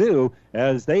wants to do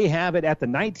as they have it at the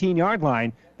 19-yard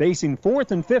line, facing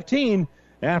 4th and 15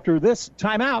 after this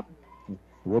timeout.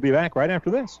 We'll be back right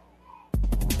after this.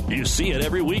 You see it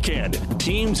every weekend.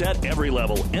 Teams at every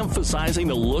level emphasizing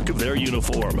the look of their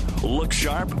uniform. Look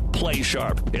sharp, play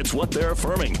sharp. It's what they're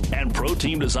affirming. And Pro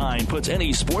Team Design puts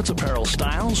any sports apparel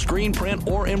style, screen print,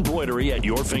 or embroidery at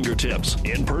your fingertips.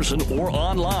 In person or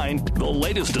online, the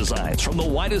latest designs from the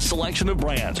widest selection of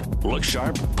brands. Look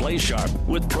sharp, play sharp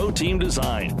with Pro Team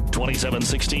Design.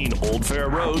 2716 Old Fair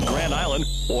Road, Grand Island,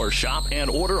 or shop and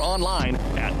order online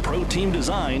at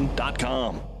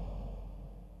ProTeamDesign.com.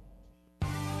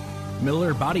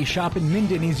 Miller Body Shop in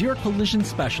Minden is your collision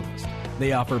specialist.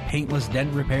 They offer paintless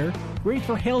dent repair, great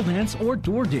for hail dents or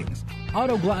door dings,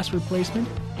 auto glass replacement,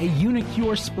 a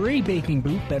Unicure spray baking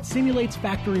booth that simulates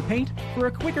factory paint for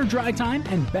a quicker dry time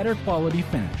and better quality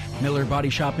finish. Miller Body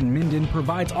Shop in Minden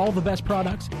provides all the best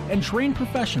products and trained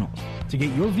professionals to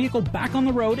get your vehicle back on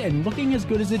the road and looking as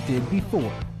good as it did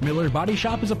before. Miller Body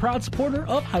Shop is a proud supporter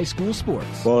of high school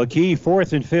sports. Well, a key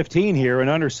 4th and 15 here, and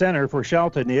under center for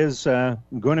Shelton is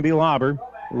going to be Lauber.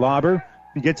 Lauber,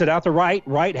 he gets it out the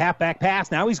right halfback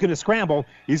pass. Now he's going to scramble.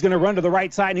 He's going to run to the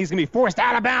right side, and he's going to be forced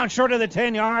out of bounds short of the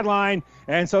 10-yard line,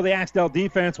 and so the Axtell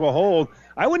defense will hold.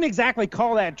 I wouldn't exactly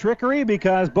call that trickery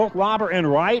because both Lauber and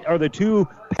Wright are the two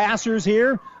passers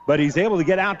here, but he's able to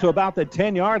get out to about the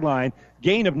 10-yard line.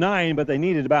 Gain of 9, but they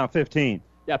needed about 15.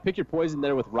 Yeah, pick your poison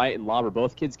there with Wright and Lauber.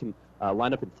 Both kids can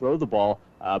line up and throw the ball.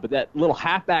 But that little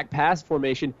halfback pass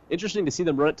formation, interesting to see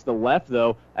them run it to the left,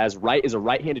 though, as Wright is a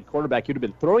right-handed quarterback. He would have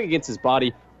been throwing against his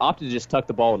body, opted to just tuck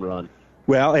the ball and run.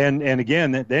 Well, and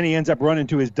again, then he ends up running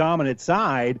to his dominant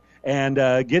side, and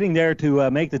getting there to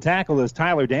make the tackle is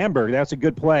Tyler Danberg. That's a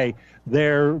good play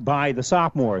there by the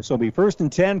sophomore. So it'll be 1st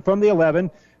and 10 from the 11.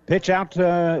 Pitch out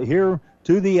here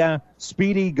to the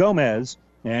speedy Gomez.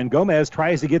 And Gomez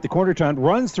tries to get the corner turn,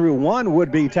 runs through one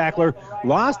would-be tackler,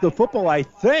 lost the football, I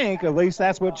think. At least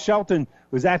that's what Shelton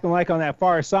was acting like on that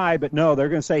far side. But no, they're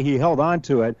going to say he held on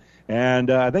to it. And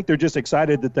I think they're just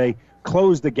excited that they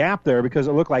closed the gap there because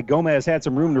it looked like Gomez had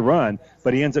some room to run,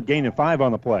 but he ends up gaining 5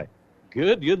 on the play.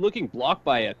 Good-looking block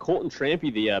by Colton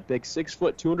Trampy, the big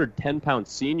 6-foot, 210-pound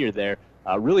senior there.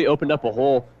 Really opened up a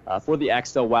hole for the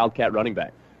Axtell Wildcat running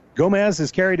back. Gomez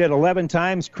has carried it 11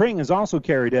 times. Kring has also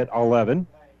carried it 11.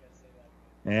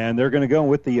 And they're going to go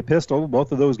with the pistol,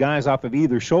 both of those guys off of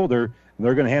either shoulder. And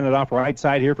they're going to hand it off right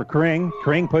side here for Kring.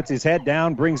 Kring puts his head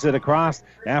down, brings it across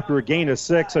after a gain of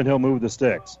 6, and he'll move the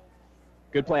sticks.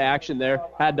 Good play action there.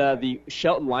 Had the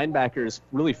Shelton linebackers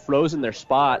really frozen their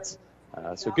spots.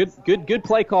 So good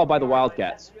play call by the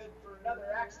Wildcats.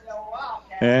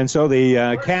 And so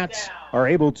the Cats are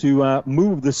able to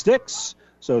move the sticks.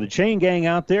 So the chain gang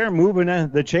out there moving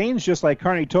the chains just like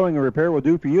Kearney Towing and Repair will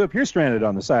do for you if you're stranded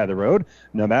on the side of the road.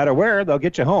 No matter where, they'll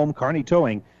get you home, Kearney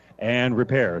Towing and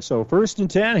Repair. So 1st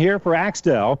and 10 here for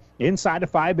Axtell. Inside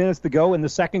of 5 minutes to go in the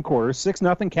second quarter.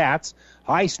 6-0 Cats.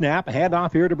 High snap, hand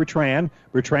off here to Bertrand.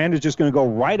 Bertrand is just going to go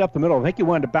right up the middle. I think he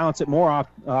wanted to bounce it more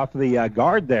off the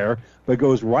guard there, but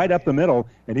goes right up the middle,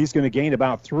 and he's going to gain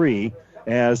about 3.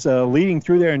 As leading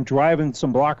through there and driving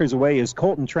some blockers away is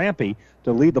Colton Trampy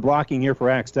to lead the blocking here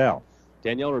for Axtell.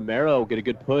 Danielle Romero get a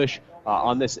good push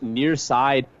on this near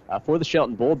side for the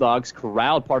Shelton Bulldogs,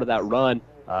 corralled part of that run,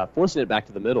 forcing it back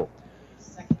to the middle.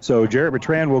 So Jarrett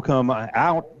Bertrand will come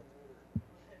out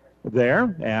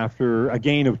there after a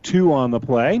gain of 2 on the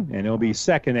play, and it'll be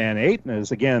 2nd and 8.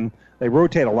 As again, they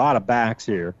rotate a lot of backs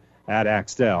here at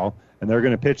Axtell. And they're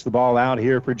going to pitch the ball out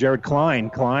here for Jared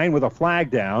Klein. Klein with a flag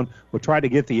down will try to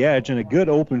get the edge and a good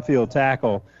open field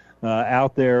tackle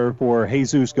out there for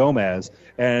Jesus Gomez.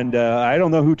 And I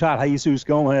don't know who taught Jesus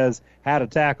Gomez how to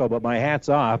tackle, but my hat's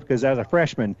off because as a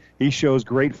freshman, he shows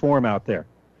great form out there.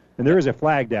 And there is a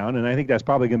flag down, and I think that's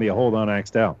probably going to be a hold on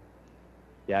Axtell.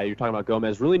 Yeah, you're talking about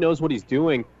Gomez. Really knows what he's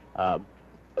doing.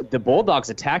 The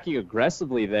Bulldogs attacking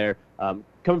aggressively there.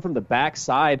 Coming from the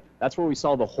backside, that's where we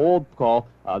saw the hold call.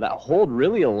 That hold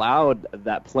really allowed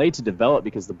that play to develop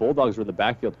because the Bulldogs were in the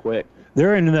backfield quick.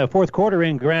 They're in the fourth quarter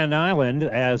in Grand Island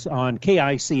as on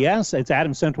KICS. It's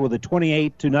Adams Central with a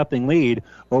 28-0 lead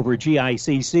over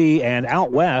GICC. And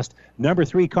out west, number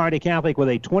 3 Kearney Catholic with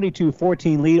a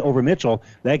 22-14 lead over Mitchell.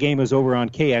 That game is over on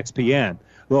KXPN.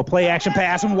 Little play action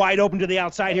pass and wide open to the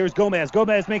outside. Here's Gomez.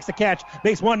 Gomez makes the catch,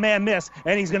 makes one man miss,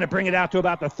 and he's going to bring it out to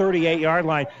about the 38-yard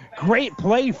line. Great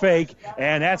play fake,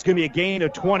 and that's going to be a gain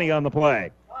of 20 on the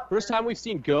play. First time we've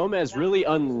seen Gomez really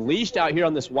unleashed out here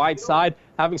on this wide side,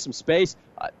 having some space.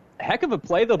 Heck of a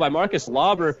play, though, by Marcus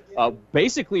Lauber,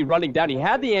 basically running down. He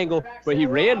had the angle, but he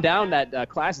ran down that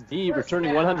Class D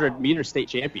returning 100-meter state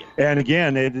champion. And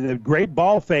again, a great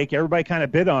ball fake. Everybody kind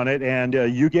of bid on it, and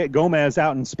you get Gomez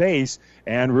out in space.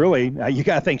 And really, you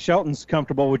got to think Shelton's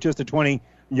comfortable with just a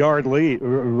 20-yard lead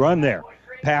run there.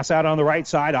 Pass out on the right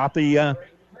side, off the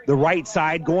right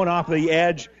side, going off the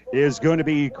edge is going to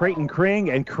be Creighton Kring.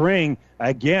 And Kring,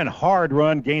 again, hard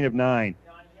run, gain of 9.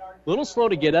 A little slow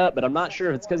to get up, but I'm not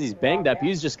sure if it's because he's banged up.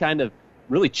 He's just kind of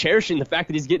really cherishing the fact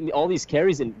that he's getting all these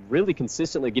carries and really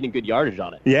consistently getting good yardage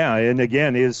on it. Yeah, and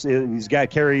again, he's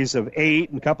got carries of 8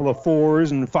 and a couple of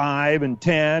 4s and 5 and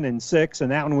 10 and 6,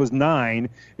 and that one was 9.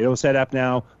 It'll set up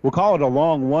now. We'll call it a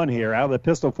long one here out of the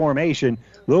pistol formation.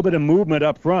 A little bit of movement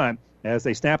up front as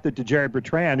they snapped it to Jared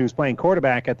Bertrand, who's playing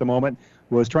quarterback at the moment,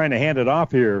 was trying to hand it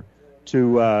off here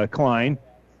to Klein,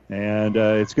 and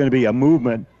it's going to be a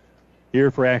movement here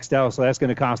for Axtell, so that's going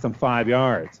to cost them 5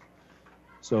 yards.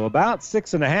 So about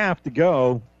 6.5 to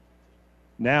go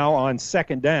now on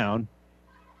second down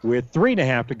with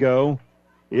 3.5 to go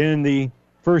in the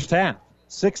first half.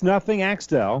 6-0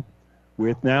 Axtell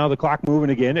with now the clock moving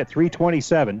again at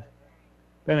 3:27.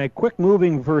 Been a quick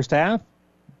moving first half.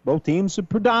 Both teams have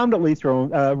predominantly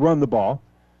run the ball.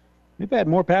 We've had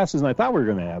more passes than I thought we were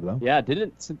going to have, though. Yeah,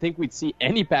 didn't think we'd see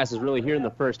any passes really here in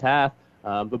the first half.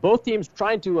 But both teams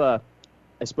trying to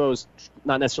I suppose,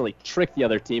 not necessarily trick the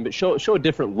other team, but show a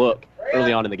different look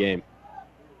early on in the game.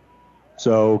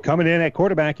 So coming in at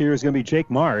quarterback here is going to be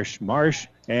Jake Marsh.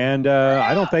 And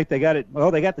I don't think they got it. Oh,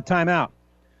 they got the timeout.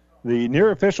 The near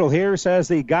official here says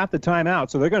they got the timeout,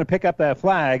 so they're going to pick up that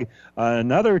flag.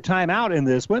 Another timeout in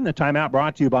this one. The timeout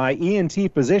brought to you by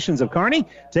ENT Physicians of Kearney,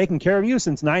 taking care of you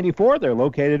since '94. They're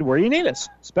located where you need us,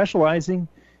 specializing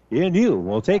in you.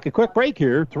 We'll take a quick break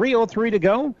here. 3:03 to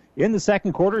go in the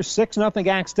second quarter. 6-0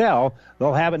 Axtell.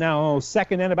 They'll have it now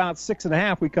second and about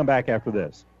 6.5. We come back after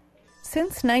this.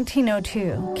 Since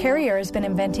 1902, Carrier has been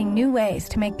inventing new ways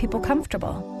to make people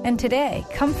comfortable. And today,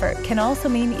 comfort can also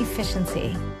mean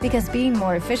efficiency. Because being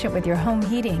more efficient with your home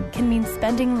heating can mean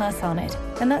spending less on it.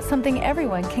 And that's something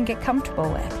everyone can get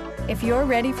comfortable with. If you're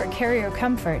ready for Carrier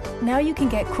Comfort, now you can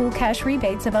get cool cash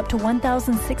rebates of up to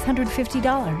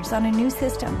 $1,650 on a new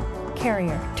system.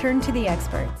 Carrier, turn to the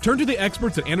experts. Turn to the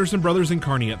experts at Anderson Brothers in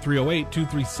Kearney at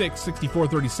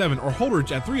 308-236-6437 or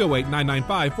Holdridge at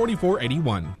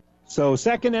 308-995-4481. So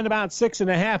second and about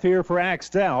 6.5 here for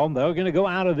Axtell. They're going to go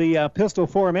out of the pistol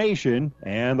formation,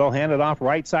 and they'll hand it off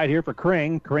right side here for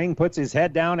Kring. Kring puts his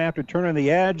head down after turning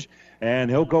the edge, and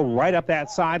he'll go right up that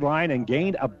sideline and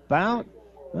gained about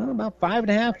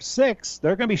 5.5, 6.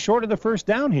 They're going to be short of the first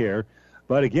down here.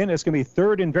 But again, it's going to be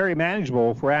third and very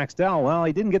manageable for Axtell. Well,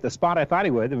 he didn't get the spot I thought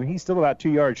he would. I mean, he's still about 2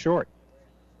 yards short.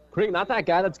 Kring, not that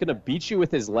guy that's going to beat you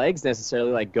with his legs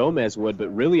necessarily like Gomez would, but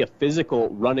really a physical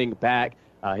running back.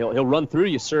 He'll run through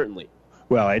you, certainly.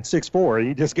 Well, at 6'4",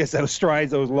 he just gets those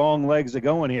strides, those long legs to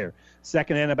going here.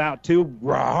 Second and about 2,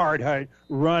 hard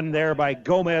run there by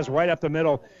Gomez right up the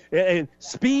middle. And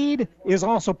speed is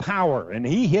also power, and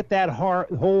he hit that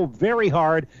hole very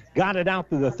hard, got it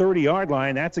out to the 30-yard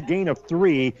line. That's a gain of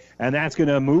 3, and that's going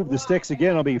to move the sticks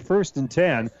again. It'll be 1st and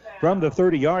 10 from the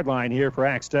 30-yard line here for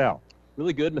Axtell.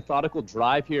 Really good methodical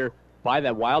drive here by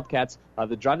that Wildcats.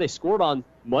 The drive they scored on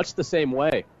much the same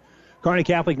way. Kearney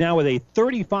Catholic now with a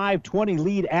 35-20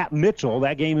 lead at Mitchell.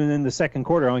 That game is in the second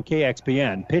quarter on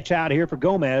KXPN. Pitch out here for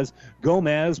Gomez.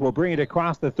 Gomez will bring it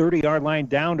across the 30-yard line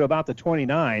down to about the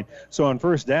 29. So on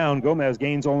first down, Gomez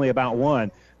gains only about 1.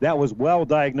 That was well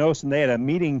diagnosed, and they had a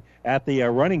meeting at the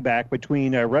running back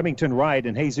between Remington Wright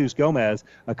and Jesus Gomez,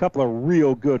 a couple of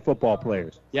real good football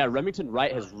players. Yeah, Remington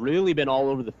Wright has really been all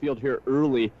over the field here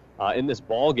early in this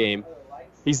ball game.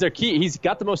 He's their key. He's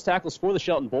got the most tackles for the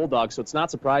Shelton Bulldogs, so it's not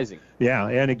surprising. Yeah,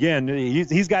 and again,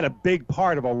 he's got a big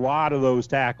part of a lot of those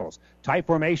tackles. Tight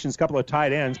formations, couple of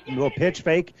tight ends, a little pitch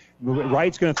fake.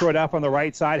 Wright's going to throw it off on the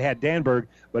right side, had Danberg,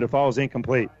 but it falls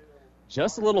incomplete.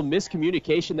 Just a little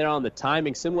miscommunication there on the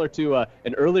timing, similar to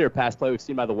an earlier pass play we've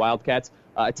seen by the Wildcats.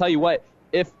 I tell you what,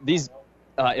 if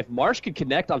Marsh could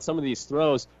connect on some of these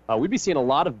throws, we'd be seeing a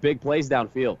lot of big plays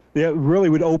downfield. Yeah, it really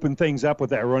would open things up with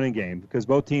that running game because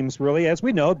both teams really, as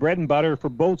we know, bread and butter for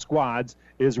both squads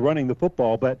is running the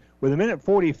football. But with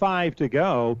 1:45 to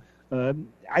go,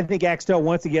 I think Axtell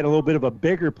wants to get a little bit of a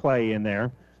bigger play in there.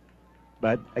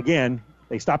 But, again,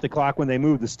 they stopped the clock when they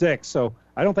moved the sticks. So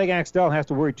I don't think Axtell has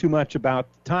to worry too much about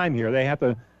time here. They have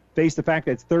to face the fact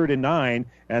that it's 3rd and 9,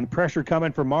 and pressure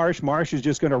coming from Marsh. Marsh is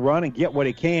just going to run and get what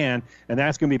he can, and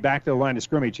that's going to be back to the line of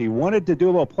scrimmage. He wanted to do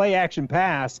a little play-action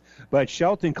pass, but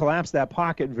Shelton collapsed that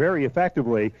pocket very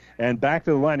effectively, and back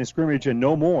to the line of scrimmage, and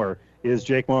no more is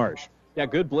Jake Marsh. Yeah,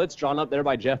 good blitz drawn up there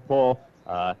by Jeff Pohl.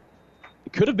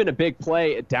 It could have been a big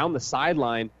play down the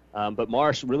sideline, but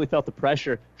Marsh really felt the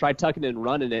pressure, tried tucking it and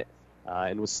running it,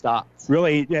 and was stopped.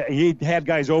 Really, he had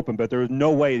guys open, but there was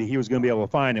no way that he was going to be able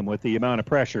to find him with the amount of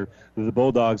pressure that the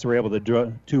Bulldogs were able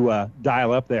to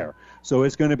dial up there. So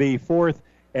it's going to be 4th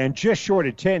and just short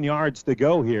of 10 yards to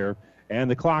go here. And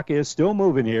the clock is still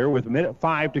moving here with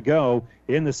 1:05 to go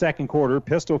in the second quarter.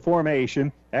 Pistol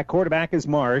formation. At quarterback is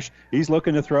Marsh. He's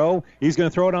looking to throw. He's going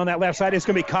to throw it on that left side. It's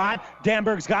going to be caught.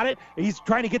 Danberg's got it. He's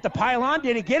trying to get the pylon.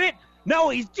 Did he get it? No,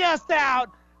 he's just out.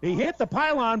 He hit the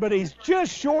pylon, but he's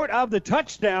just short of the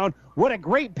touchdown. What a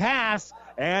great pass,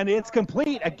 and it's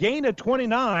complete. A gain of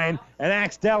 29, and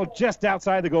Axtell just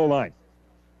outside the goal line.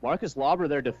 Marcus Lauber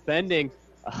there defending.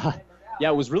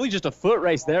 It was really just a foot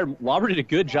race there. Lauber did a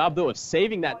good job, though, of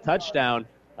saving that touchdown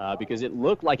because it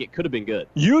looked like it could have been good.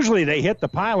 Usually they hit the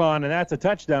pylon, and that's a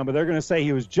touchdown, but they're going to say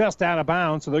he was just out of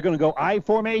bounds, so they're going to go I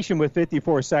formation with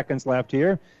 54 seconds left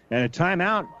here, and a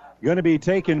timeout going to be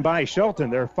taken by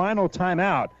Shelton, their final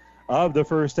timeout of the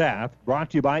first half, brought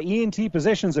to you by E&T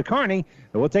Positions of Kearney,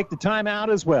 and we'll take the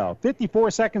timeout as well. 54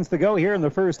 seconds to go here in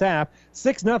the first half.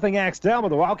 6-0 Axtell, but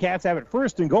the Wildcats have it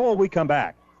 1st and goal. We come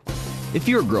back. If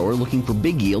you're a grower looking for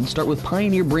big yield, start with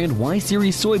Pioneer brand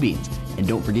Y-Series soybeans. And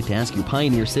don't forget to ask your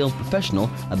Pioneer sales professional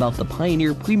about the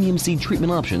Pioneer premium seed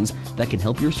treatment options that can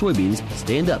help your soybeans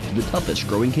stand up to the toughest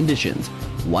growing conditions.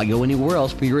 Why go anywhere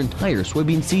else for your entire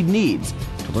soybean seed needs?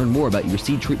 To learn more about your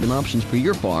seed treatment options for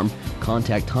your farm,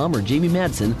 contact Tom or Jamie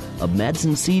Madsen of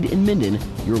Madsen Seed in Minden,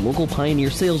 your local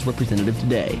Pioneer sales representative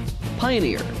today.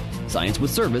 Pioneer, science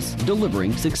with service,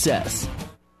 delivering success.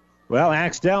 Well,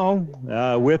 Axtell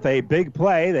with a big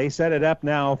play. They set it up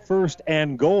now 1st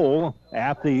and goal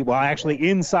at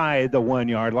inside the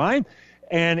 1-yard line.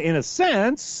 And in a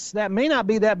sense, that may not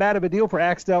be that bad of a deal for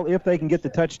Axtell if they can get the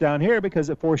touchdown here, because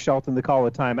it forced Shelton to call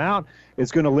a timeout.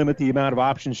 It's going to limit the amount of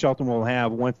options Shelton will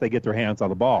have once they get their hands on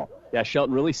the ball. Yeah,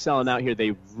 Shelton really selling out here.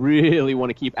 They really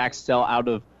want to keep Axtell out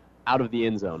of the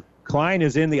end zone. Klein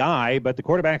is in the eye, but the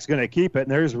quarterback's going to keep it,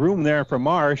 and there's room there for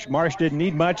Marsh. Marsh didn't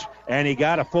need much, and he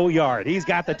got a full yard. He's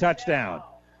got the touchdown.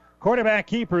 Quarterback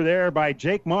keeper there by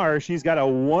Jake Marsh. He's got a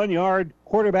 1-yard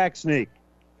quarterback sneak.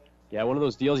 Yeah, one of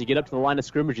those deals. You get up to the line of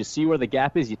scrimmage, you see where the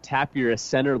gap is, you tap your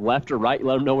center left or right, you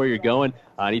let them know where you're going,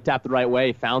 and he tapped the right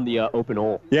way, found the open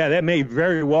hole. Yeah, that may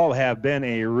very well have been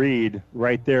a read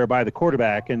right there by the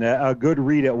quarterback, and a good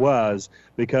read it was,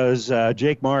 because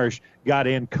Jake Marsh got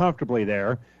in comfortably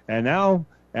there. And now,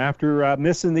 after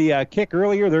missing the kick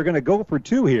earlier, they're going to go for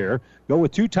 2 here, go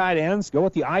with 2 tight ends, go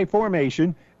with the I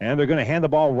formation, and they're going to hand the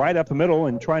ball right up the middle,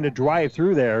 and trying to drive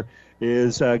through there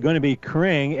is going to be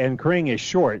Kring, and Kring is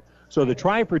short. So the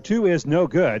try for 2 is no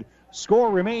good.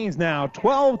 Score remains now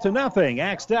 12-0.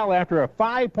 Axtell after a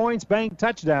 5 Points Bank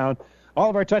touchdown. All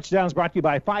of our touchdowns brought to you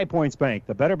by 5 Points Bank,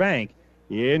 the better bank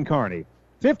in Kearney.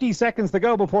 50 seconds to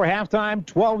go before halftime.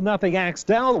 12-0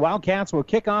 Axtell. The Wildcats will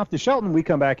kick off to Shelton. We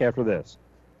come back after this.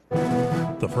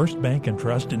 The First Bank and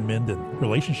Trust in Minden.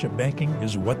 Relationship banking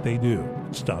is what they do.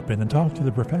 Stop in and talk to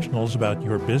the professionals about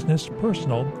your business,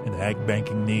 personal, and ag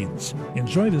banking needs.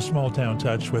 Enjoy the small-town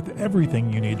touch with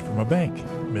everything you need from a bank.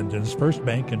 Minden's First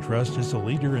Bank and Trust is a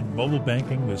leader in mobile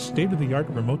banking with state-of-the-art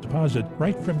remote deposit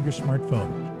right from your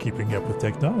smartphone, keeping up with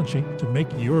technology to make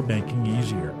your banking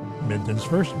easier. Minden's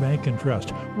First Bank and Trust,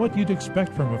 what you'd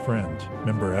expect from a friend.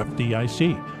 Member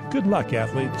FDIC. Good luck,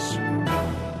 athletes.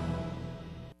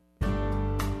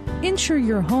 Insure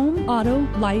your home, auto,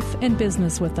 life, and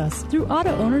business with us through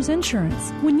Auto Owners Insurance.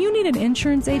 When you need an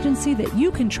insurance agency that you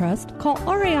can trust, call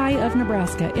RAI of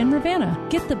Nebraska in Ravenna.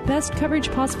 Get the best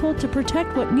coverage possible to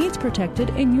protect what needs protected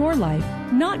in your life.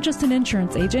 Not just an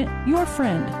insurance agent, your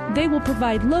friend. They will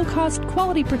provide low-cost,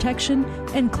 quality protection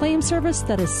and claim service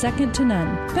that is second to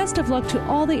none. Best of luck to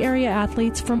all the area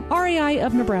athletes from RAI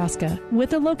of Nebraska,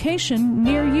 with a location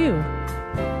near you.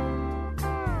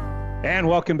 And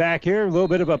welcome back here. A little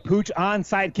bit of a pooch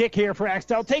onside kick here for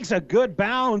Axtell. Takes a good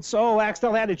bounce. Oh,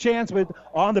 Axtell had a chance, but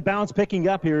on the bounce picking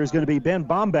up here is going to be Ben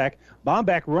Bombeck.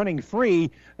 Bombeck running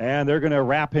free, and they're going to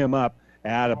wrap him up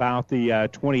at about the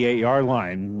 28-yard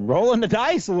line. Rolling the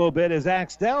dice a little bit is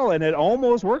Axtell, and it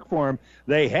almost worked for him.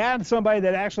 They had somebody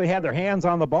that actually had their hands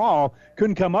on the ball,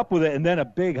 couldn't come up with it, and then a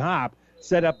big hop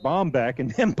set up Bombeck,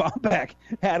 and then Bombeck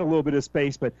had a little bit of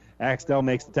space, but Axtell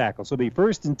makes the tackle. So it'll be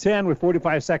 1st and 10 with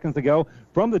 45 seconds to go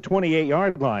from the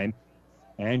 28-yard line.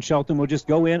 And Shelton will just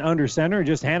go in under center and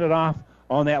just hand it off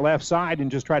on that left side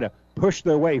and just try to push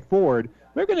their way forward.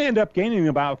 They're going to end up gaining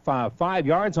about 5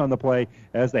 yards on the play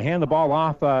as they hand the ball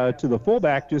off to the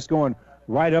fullback, just going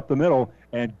right up the middle.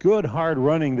 And good hard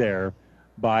running there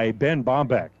by Ben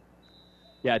Bombeck.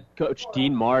 Yeah, Coach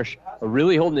Dean Marsh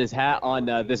really holding his hat on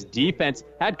this defense.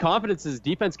 Had confidence his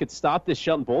defense could stop this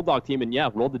Shelton Bulldog team, and,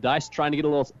 rolled the dice trying to get a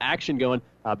little action going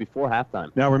before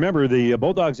halftime. Now, remember, the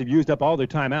Bulldogs have used up all their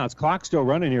timeouts. Clock's still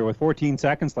running here with 14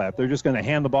 seconds left. They're just going to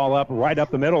hand the ball up right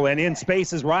up the middle, and in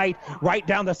space is right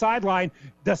down the sideline.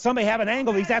 Does somebody have an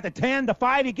angle? He's at the 10, the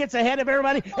 5. He gets ahead of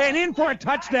everybody, and in for a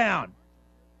touchdown.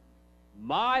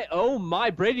 My, oh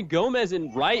my, Braden Gomez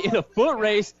and Wright in a foot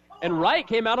race, and Wright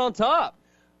came out on top.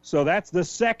 So that's the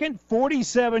second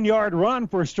 47-yard run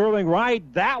for Sterling Wright.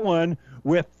 That one,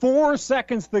 with 4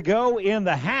 seconds to go in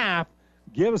the half,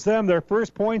 gives them their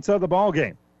first points of the ball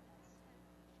game.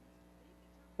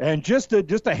 And just a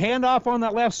handoff on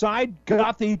that left side,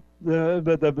 got the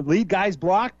lead guy's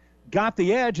block, got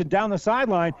the edge and down the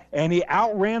sideline, and he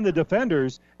outran the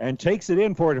defenders and takes it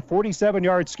in for a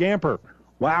 47-yard scamper.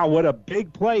 Wow, what a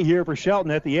big play here for Shelton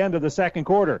at the end of the second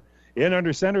quarter. In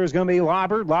under center is going to be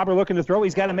Lauber. Lauber looking to throw.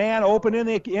 He's got a man open in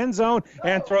the end zone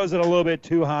and throws it a little bit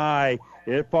too high.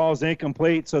 It falls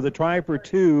incomplete, so the try for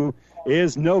 2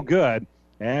 is no good.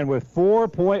 And with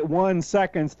 4.1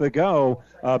 seconds to go,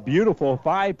 a beautiful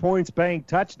 5 points bank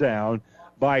touchdown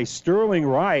by Sterling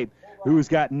Wright, who's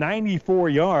got 94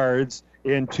 yards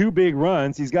in 2 big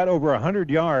runs. He's got over 100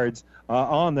 yards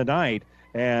on the night.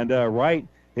 And Wright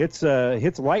hits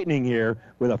lightning here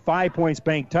with a 5 points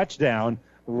bank touchdown.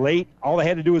 Late, all they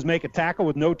had to do was make a tackle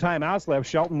with no timeouts left.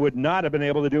 Shelton would not have been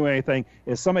able to do anything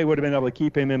if somebody would have been able to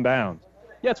keep him in bounds.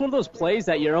 Yeah, it's one of those plays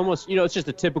that you're almost, it's just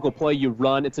a typical play you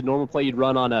run. It's a normal play you'd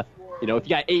run on a, if you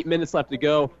got 8 minutes left to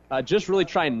go, just really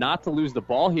trying not to lose the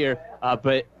ball here.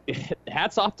 But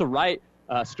hats off to Wright,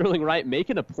 Sterling Wright,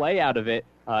 making a play out of it.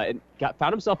 And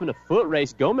found himself in a foot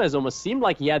race. Gomez almost seemed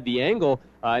like he had the angle,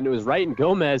 and it was Wright and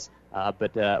Gomez.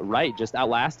 But Wright just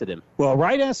outlasted him. Well,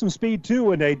 Wright has some speed,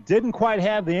 too, and they didn't quite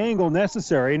have the angle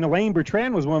necessary. And Elaine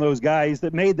Bertrand was one of those guys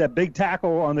that made that big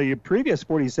tackle on the previous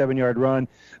 47-yard run,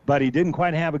 but he didn't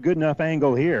quite have a good enough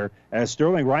angle here as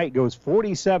Sterling Wright goes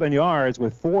 47 yards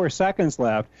with 4 seconds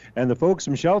left. And the folks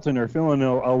from Shelton are feeling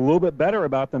a little bit better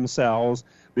about themselves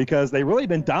because they've really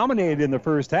been dominated in the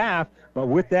first half. But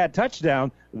with that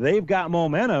touchdown, they've got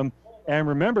momentum. And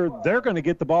remember, they're going to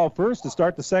get the ball first to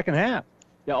start the second half.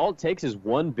 Yeah, all it takes is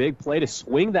one big play to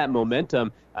swing that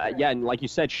momentum. And like you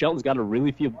said, Shelton's got to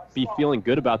really be feeling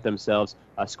good about themselves,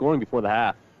 scoring before the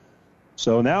half.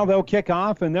 So now they'll kick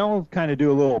off, and they'll kind of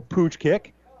do a little pooch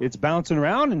kick. It's bouncing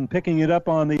around, and picking it up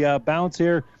on the bounce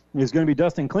here is going to be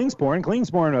Dustin Klingsporn.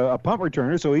 Klingsporn, a punt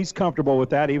returner, so he's comfortable with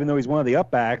that, even though he's one of the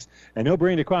upbacks. And he'll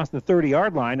bring it across the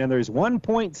 30-yard line, and there's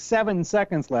 1.7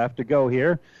 seconds left to go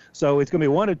here. So it's going to be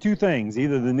one of two things,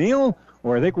 either the kneel,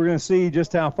 or I think we're going to see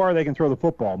just how far they can throw the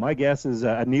football. My guess is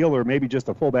a kneel or maybe just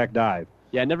a fullback dive.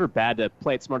 Yeah, never bad to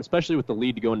play it smart, especially with the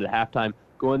lead to go into halftime.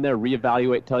 Go in there,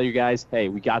 reevaluate, tell your guys, hey,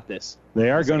 we got this.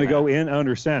 They are going to go in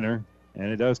under center,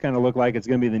 and it does kind of look like it's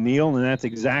going to be the kneel, and that's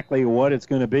exactly what it's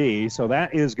going to be. So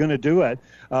that is going to do it.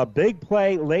 A big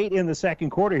play late in the second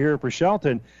quarter here for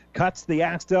Shelton cuts the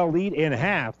Axtell lead in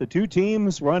half. The two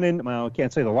teams run in, well, I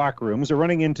can't say the locker rooms, they're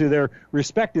running into their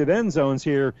respective end zones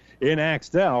here in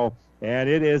Axtell. And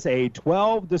it is a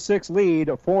 12-6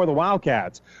 lead for the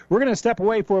Wildcats. We're going to step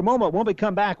away for a moment. When we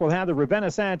come back, we'll have the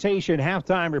Ravenna Sanitation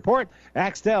halftime report.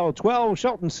 Axtell 12,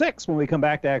 Shelton 6 when we come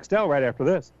back to Axtell right after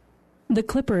this. The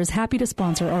Clipper is happy to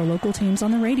sponsor our local teams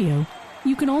on the radio.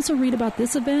 You can also read about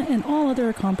this event and all other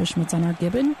accomplishments on our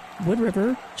Gibbon, Wood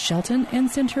River, Shelton,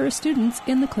 and Centura students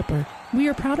in the Clipper. We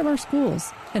are proud of our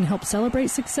schools and help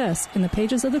celebrate success in the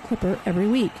pages of the Clipper every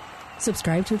week.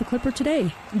 Subscribe to the Clipper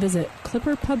today. Visit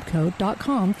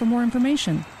clipperpubco.com for more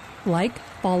information. Like,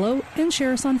 follow, and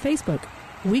share us on Facebook.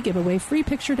 We give away free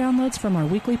picture downloads from our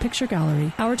weekly picture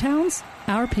gallery. Our towns,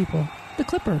 our people. The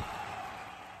Clipper.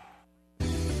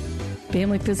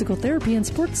 Family Physical Therapy and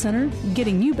Sports Center,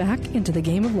 getting you back into the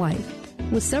game of life.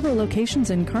 With several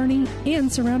locations in Kearney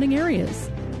and surrounding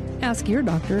areas. Ask your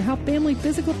doctor how Family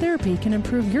Physical Therapy can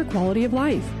improve your quality of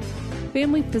life.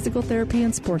 Family Physical Therapy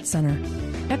and Sports Center.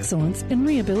 Excellence in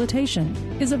Rehabilitation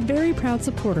is a very proud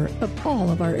supporter of all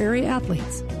of our area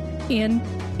athletes, in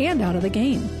and out of the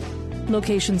game.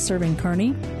 Locations serving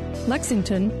Kearney,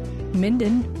 Lexington,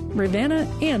 Minden, Ravenna,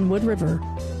 and Wood River.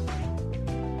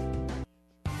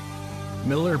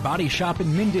 Miller Body Shop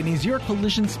in Minden is your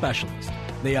collision specialist.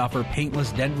 They offer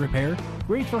paintless dent repair,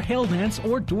 great for hail dents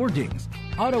or door dings,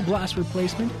 auto glass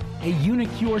replacement, a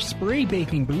Unicure spray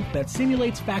baking booth that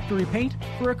simulates factory paint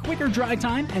for a quicker dry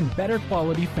time and better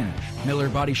quality finish. Miller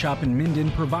Body Shop in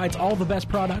Minden provides all the best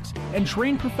products and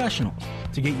trained professionals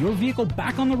to get your vehicle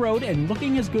back on the road and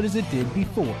looking as good as it did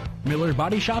before. Miller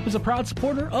Body Shop is a proud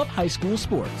supporter of high school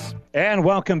sports. And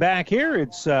welcome back here.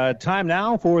 It's time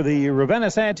now for the Ravenna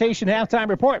Sanitation Halftime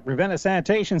Report. Ravenna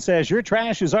Sanitation says your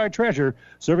trash is our treasure,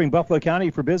 serving Buffalo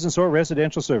County for business or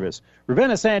residential service.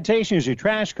 Ravenna Sanitation is your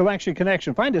trash collection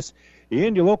connection. Find us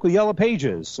in your local Yellow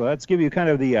Pages. So let's give you kind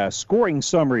of the scoring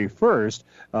summary first.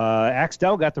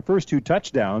 Axtell got the first 2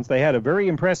 touchdowns. They had a very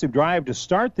impressive drive to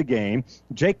start the game.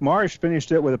 Jake Marsh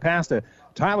finished it with a pass to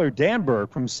Tyler Danberg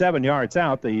from 7 yards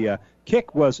out. The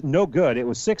kick was no good. It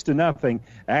was 6-0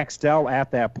 Axtell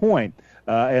at that point.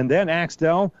 And then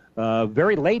Axtell,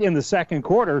 very late in the second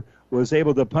quarter, was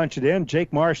able to punch it in.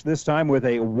 Jake Marsh this time with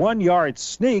a 1-yard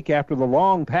sneak after the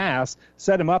long pass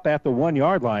set him up at the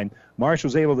 1-yard line. Marsh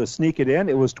was able to sneak it in.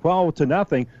 It was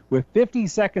 12-0 with 50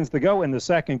 seconds to go in the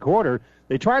second quarter.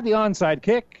 They tried the onside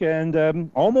kick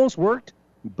and almost worked,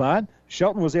 but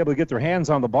Shelton was able to get their hands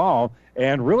on the ball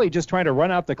and really just trying to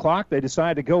run out the clock. They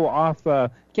decided to go off,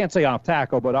 can't say off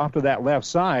tackle, but off to that left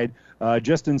side,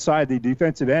 just inside the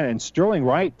defensive end. And Sterling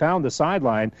Wright found the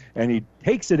sideline, and he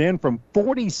takes it in from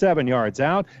 47 yards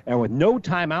out. And with no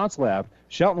timeouts left,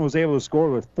 Shelton was able to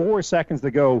score with 4 seconds to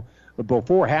go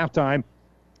before halftime.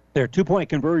 Their 2-point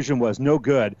conversion was no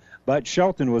good, but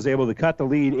Shelton was able to cut the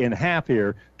lead in half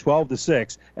here,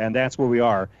 12-6, and that's where we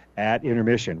are at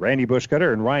intermission. Randy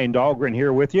Bushcutter and Ryan Dahlgren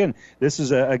here with you, and this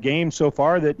is a game so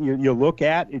far that you look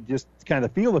at, it just kind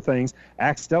of feel the things.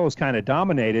 Axtell is kind of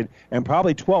dominated, and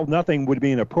probably 12-0 would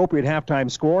be an appropriate halftime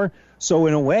score. So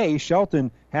in a way,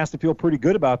 Shelton has to feel pretty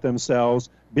good about themselves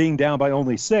being down by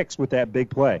only 6 with that big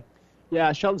play.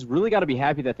 Yeah, Shelton's really got to be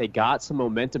happy that they got some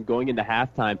momentum going into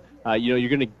halftime. You're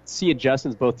going to see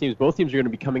adjustments both teams. Both teams are going to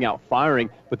be coming out firing,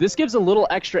 but this gives a little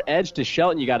extra edge to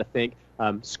Shelton, you got to think.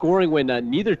 Scoring when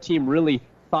neither team really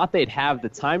thought they'd have the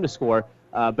time to score.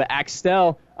 But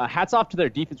Axtell, hats off to their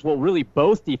defense. Well, really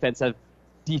both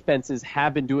defenses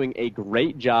have been doing a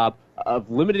great job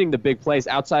of limiting the big plays.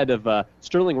 Outside of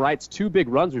Sterling Wright's 2 big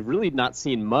runs, we've really not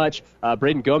seen much.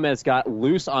 Braden Gomez got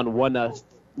loose on one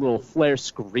little flare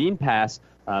screen pass.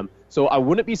 So I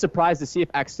wouldn't be surprised to see if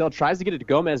Axtell tries to get it to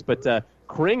Gomez, but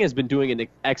Kring has been doing an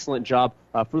excellent job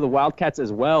for the Wildcats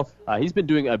as well. He's been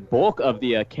doing a bulk of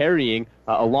the carrying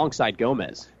alongside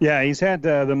Gomez. Yeah, he's had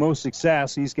the most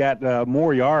success. He's got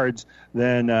more yards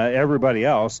than everybody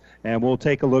else, and we'll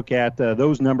take a look at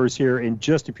those numbers here in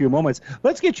just a few moments.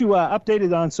 Let's get you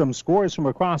updated on some scores from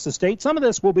across the state. Some of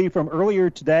this will be from earlier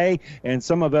today, and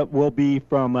some of it will be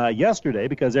from yesterday,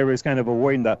 because everybody's kind of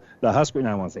avoiding the Husker. And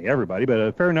I won't say everybody, but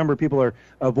a fair number of people are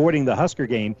avoiding the Husker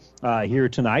game here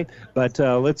tonight. But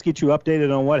let's get you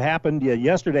updated on what happened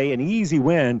yesterday. An easy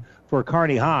win for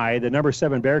Kearney High. The number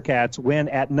 7 Bearcats win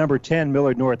at number 10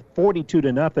 Millard North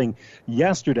 42-0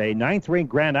 yesterday. 9th-ranked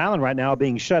Grand Island right now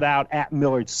being shut out at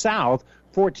Millard South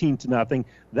 14-0.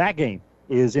 That game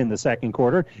is in the second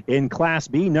quarter. In Class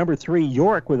B, number 3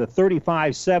 York with a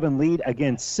 35-7 lead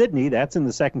against Sydney. That's in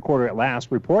the second quarter at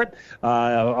last report.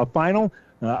 A final.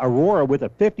 Aurora with a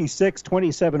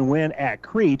 56-27 win at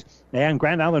Crete, and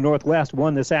Grand Island Northwest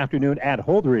won this afternoon at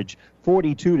Holdridge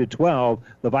 42-12.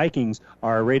 The Vikings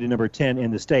are rated number 10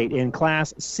 in the state. In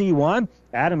Class C1,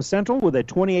 Adams Central with a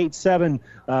 28-7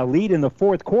 lead in the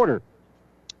fourth quarter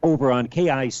over on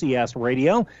KICS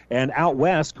radio. And out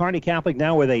west, Kearney Catholic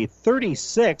now with a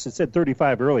 36. It said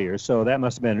 35 earlier, so that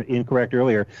must have been incorrect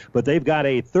earlier. But they've got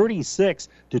a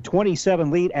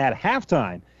 36-27 lead at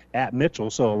halftime at Mitchell.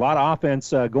 So a lot of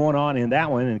offense going on in that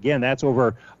one. And again, that's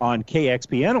over on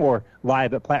KXPN or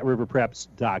live at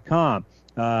PlatteRiverPreps.com.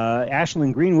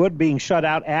 Ashland Greenwood being shut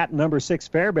out at number 6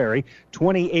 Fairbury,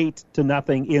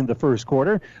 28-0 in the first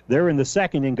quarter. They're in the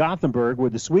second in Gothenburg,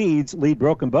 with the Swedes lead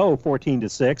Broken Bow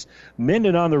 14-6.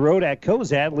 Minden on the road at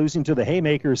Cozad, losing to the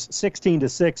Haymakers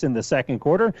 16-6 in the second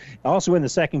quarter. Also in the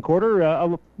second quarter,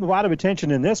 a lot of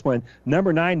attention in this one.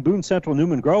 Number 9 Boone Central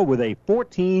Newman Grove with a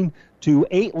 14-8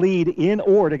 lead in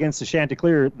Ord against the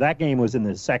Chanticleer. That game was in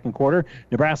the second quarter.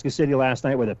 Nebraska City last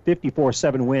night with a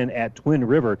 54-7 win at Twin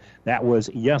River. That was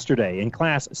yesterday. In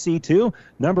Class C2,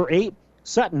 number 8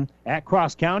 Sutton at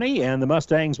Cross County, and the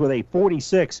Mustangs with a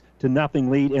 46-10 0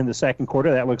 lead in the second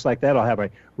quarter. That looks like that'll have a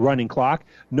running clock.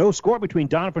 No score between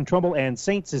Donovan Trumbull and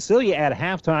St. Cecilia at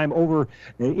halftime over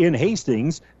in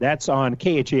Hastings. That's on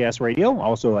KHAS Radio,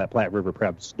 also at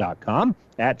PlatteRiverPreps.com.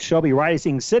 At Shelby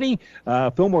Rising City,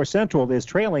 Fillmore Central is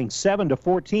trailing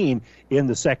 7-14 in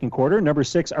the second quarter. Number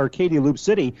 6, Arcadia Loop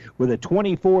City with a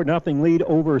 24-0 lead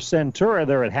over Centura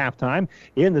there at halftime.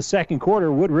 In the second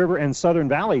quarter, Wood River and Southern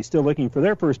Valley still looking for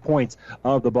their first points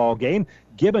of the ball game.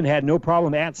 Gibbon had no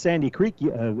problem at Sandy Creek,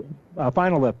 a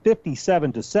final of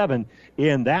 57-7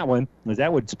 in that one, as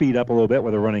that would speed up a little bit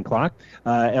with a running clock.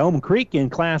 Elm Creek in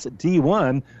Class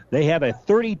D1, they have a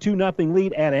 32-0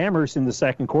 lead at Amherst in the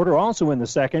second quarter. Also in the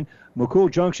second, McCool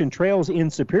Junction trails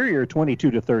in Superior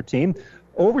 22-13.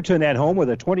 Overton at home with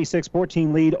a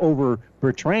 26-14 lead over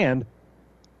Bertrand.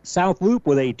 South Loop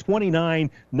with a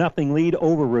 29-0 lead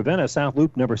over Ravenna. South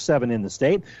Loop, number 7 in the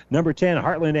state. Number 10,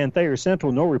 Heartland and Thayer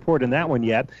Central. No report in that one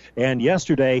yet. And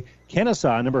yesterday,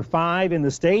 Kennesaw, number 5 in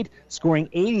the state, scoring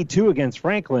 82 against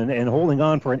Franklin and holding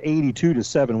on for an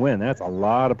 82-7 win. That's a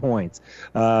lot of points.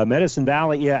 Medicine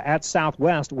Valley at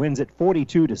Southwest wins at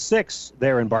 42-6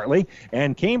 there in Bartley.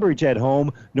 And Cambridge at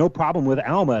home, no problem with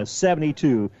Alma,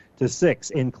 72-6.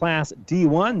 In Class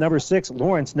D1, number 6,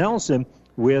 Lawrence Nelson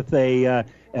with a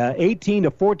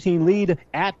 18-14 lead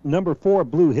at number 4,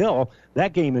 Blue Hill.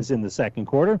 That game is in the second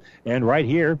quarter. And right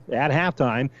here at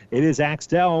halftime, it is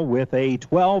Axtell with a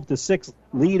 12-6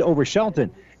 lead over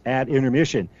Shelton at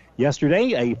intermission.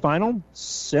 Yesterday, a final,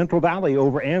 Central Valley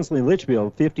over Ansley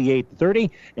Litchfield, 58-30.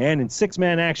 And in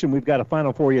six-man action, we've got a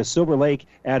final for you, Silver Lake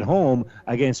at home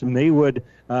against Maywood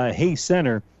Hayes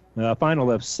Center, a final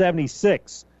of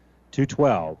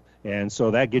 76-12. And so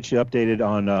that gets you updated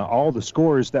on all the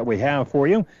scores that we have for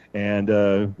you. And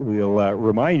we'll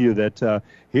remind you that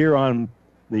here on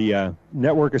the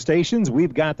network of stations,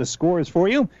 we've got the scores for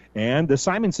you. And the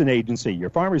Simonson Agency, your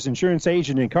farmer's insurance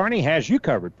agent in Kearney, has you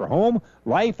covered for home,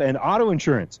 life, and auto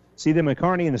insurance. See them in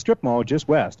Kearney in the strip mall just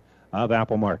west of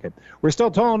Apple Market. We're still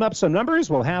totaling up some numbers.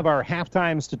 We'll have our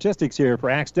halftime statistics here for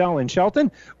Axtell and Shelton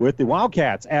with the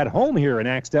Wildcats at home here in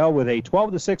Axtell with a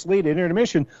 12-6 lead in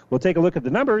intermission. We'll take a look at the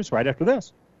numbers right after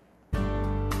this.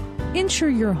 Insure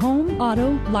your home,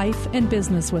 auto, life, and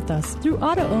business with us through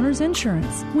Auto Owners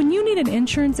Insurance. When you need an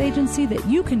insurance agency that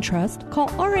you can trust, call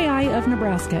RAI of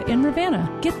Nebraska in Ravenna.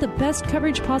 Get the best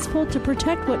coverage possible to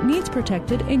protect what needs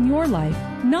protected in your life.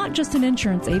 Not just an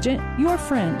insurance agent, your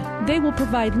friend. They will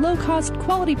provide low-cost,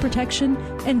 quality protection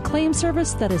and claim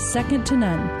service that is second to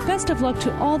none. Best of luck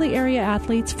to all the area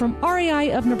athletes from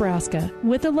RAI of Nebraska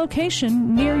with a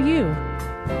location near you.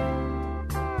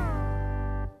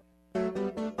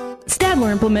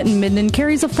 Stadler Implement in Minden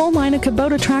carries a full line of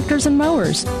Kubota tractors and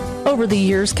mowers. Over the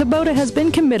years, Kubota has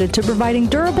been committed to providing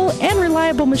durable and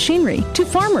reliable machinery to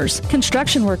farmers,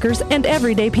 construction workers, and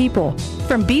everyday people.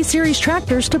 From B-Series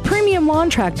tractors to premium lawn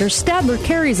tractors, Stadler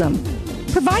carries them.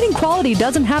 Providing quality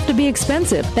doesn't have to be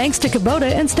expensive thanks to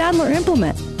Kubota and Stadler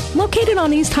Implement. Located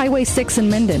on East Highway 6 in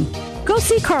Minden. Go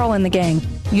see Carl and the gang.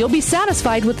 You'll be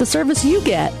satisfied with the service you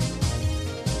get.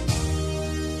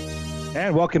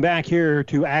 And welcome back here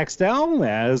to Axtell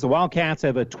as the Wildcats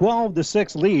have a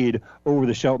 12-6 lead over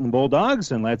the Shelton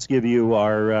Bulldogs. And let's give you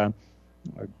our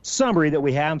summary that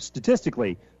we have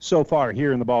statistically so far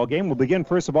here in the ball game. We'll begin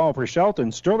first of all for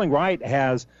Shelton. Sterling Wright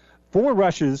has 5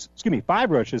 rushes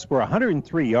for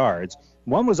 103 yards.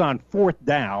 One was on 4th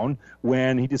down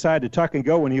when he decided to tuck and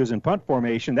go when he was in punt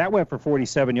formation. That went for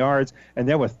 47 yards, and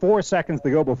then with 4 seconds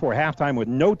to go before halftime with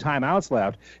no timeouts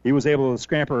left, he was able to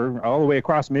scamper all the way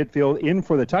across midfield in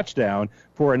for the touchdown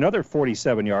for another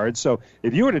 47 yards. So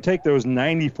if you were to take those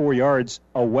 94 yards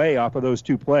away off of those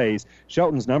 2 plays,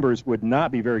 Shelton's numbers would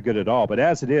not be very good at all. But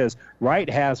as it is, Wright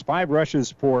has 5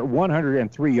 rushes for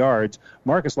 103 yards.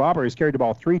 Marcus Lauber has carried the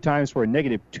ball 3 times for a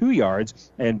 -2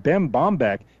 yards, and Ben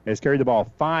Bombeck has carried the ball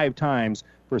 5 times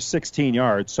for 16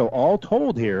 yards. So all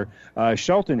told here,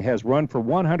 Shelton has run for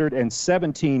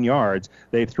 117 yards.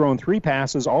 They've thrown 3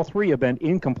 passes. All 3 have been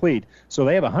incomplete. So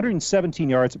they have 117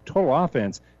 yards of total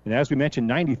offense. And as we mentioned,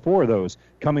 94 of those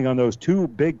coming on those 2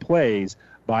 big plays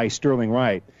by Sterling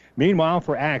Wright. Meanwhile,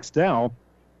 for Axtell,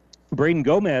 Braden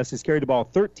Gomez has carried the ball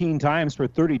 13 times for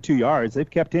 32 yards. They've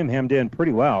kept him hemmed in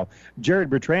pretty well. Jared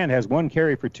Bertrand has 1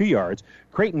 carry for 2 yards.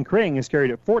 Creighton Kring has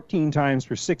carried it 14 times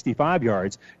for 65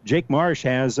 yards. Jake Marsh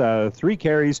has 3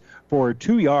 carries for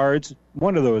 2 yards.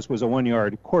 One of those was a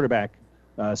 1-yard quarterback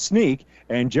sneak.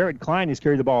 And Jared Klein has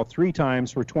carried the ball 3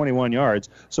 times for 21 yards.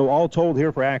 So all told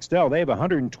here for Axtell, they have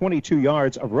 122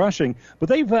 yards of rushing. But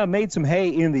they've made some hay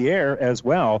in the air as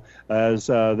well, as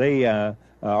they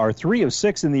are 3 of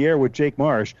 6 in the air with Jake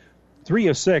Marsh. 3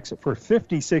 of 6 for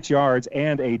 56 yards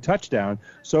and a touchdown.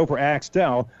 So for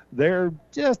Axtell, they're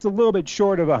just a little bit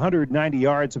short of 190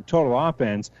 yards of total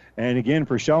offense. And again,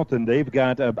 for Shelton, they've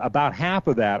got about half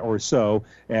of that or so,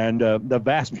 and the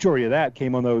vast majority of that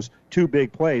came on those 2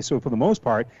 big plays. So for the most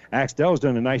part, Axtell's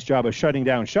done a nice job of shutting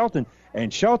down Shelton.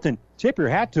 And Shelton, tip your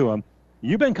hat to them.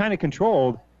 You've been kind of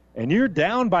controlled, and you're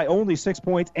down by only 6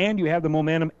 points, and you have the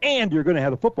momentum, and you're going to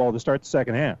have the football to start the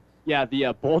second half. Yeah,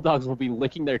 the Bulldogs will be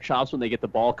licking their chops when they get the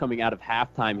ball coming out of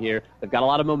halftime here. They've got a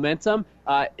lot of momentum.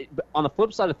 On the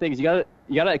flip side of things, you got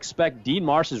to expect Dean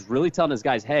Marsh is really telling his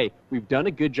guys, hey, we've done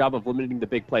a good job of limiting the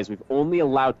big plays. We've only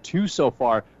allowed 2 so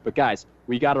far, but guys,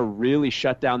 we got to really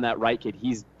shut down that right kid.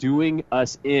 He's doing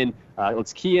us in.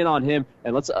 Let's key in on him,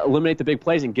 and let's eliminate the big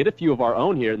plays and get a few of our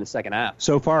own here in the second half.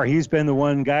 So far, he's been the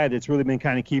one guy that's really been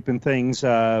kind of keeping things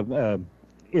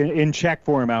in check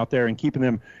for him out there and keeping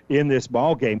them in this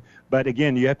ball game. But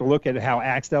again, you have to look at how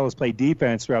Axtell has played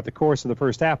defense throughout the course of the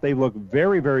first half. They've looked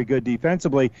very, very good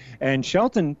defensively. And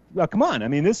Shelton, come on, I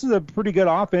mean, this is a pretty good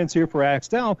offense here for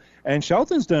Axtell, and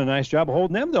Shelton's done a nice job of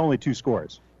holding them to only 2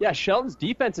 scores. Yeah, Shelton's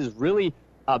defense has really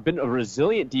been a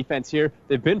resilient defense here.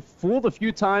 They've been fooled a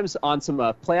few times on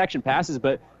some play-action passes,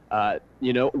 but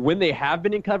when they have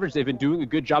been in coverage, they've been doing a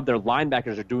good job. Their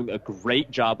linebackers are doing a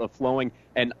great job of flowing,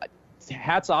 and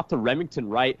hats off to Remington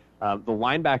Wright, the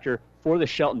linebacker for the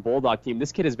Shelton Bulldog team.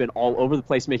 This kid has been all over the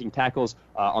place making tackles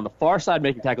on the far side,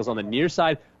 making tackles on the near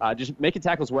side, just making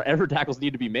tackles wherever tackles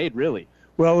need to be made, really.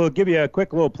 Well, we'll give you a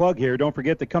quick little plug here. Don't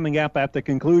forget that coming up at the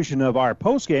conclusion of our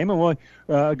postgame, and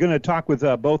we're going to talk with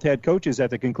both head coaches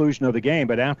at the conclusion of the game,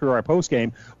 but after our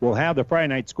postgame, we'll have the Friday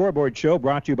Night Scoreboard Show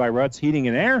brought to you by Rutt's Heating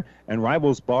and Air and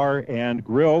Rivals Bar and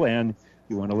Grill. And if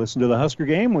you want to listen to the Husker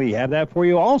game, we have that for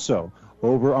you also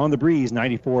over on the Breeze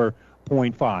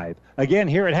 94.5. Again,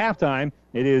 here at halftime,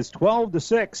 it is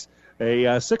 12-6. A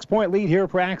 6-point lead here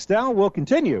for Axtell. We'll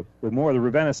continue with more of the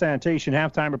Ravenna Sanitation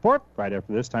Halftime Report right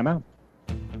after this timeout.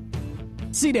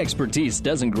 Seed expertise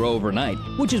doesn't grow overnight,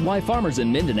 which is why farmers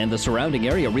in Minden and the surrounding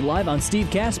area rely on Steve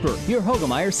Casper, your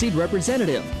Hogemeyer seed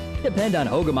representative. Depend on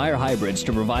Hogemeyer hybrids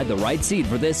to provide the right seed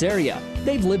for this area.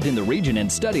 They've lived in the region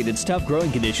and studied its tough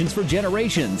growing conditions for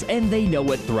generations, and they know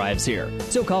what thrives here.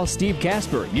 So call Steve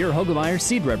Casper, your Hogemeyer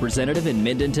seed representative in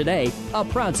Minden today, a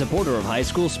proud supporter of high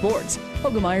school sports.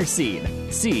 Hogemeyer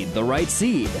Seed. Seed the right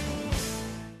seed.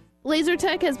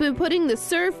 LaserTech has been putting the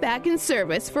surf back in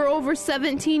service for over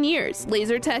 17 years.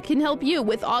 LaserTech can help you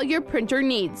with all your printer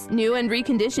needs, new and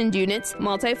reconditioned units,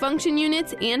 multifunction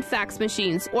units, and fax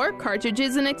machines, or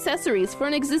cartridges and accessories for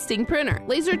an existing printer.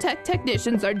 LaserTech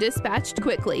technicians are dispatched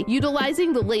quickly,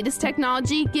 utilizing the latest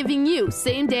technology, giving you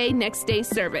same-day, next-day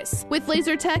service. With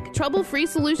LaserTech, trouble-free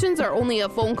solutions are only a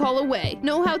phone call away.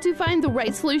 Know how to find the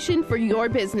right solution for your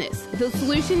business. The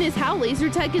solution is how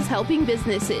LaserTech is helping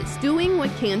businesses, doing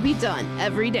what can be done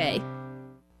every day.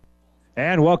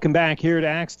 And welcome back here to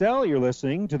Axtell. You're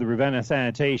listening to the Ravenna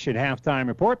Sanitation Halftime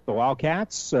Report. The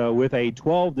Wildcats with a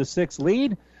 12-6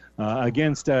 lead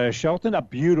against Shelton. A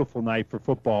beautiful night for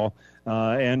football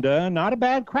and not a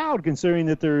bad crowd considering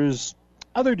that there's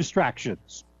other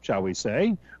distractions, shall we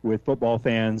say, with football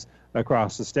fans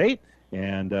across the state.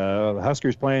 And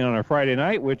Huskers playing on a Friday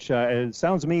night, which it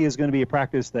sounds to me is going to be a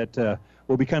practice that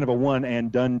will be kind of a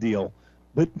one-and-done deal.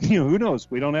 But, who knows?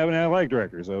 We don't have an athletic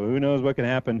director, so who knows what can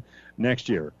happen next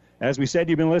year. As we said,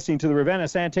 you've been listening to the Ravenna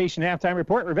Sanitation Halftime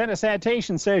Report. Ravenna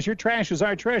Sanitation says your trash is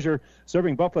our treasure,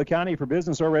 serving Buffalo County for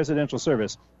business or residential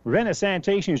service. Ravenna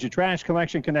Sanitation is your trash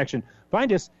collection connection.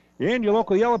 Find us in your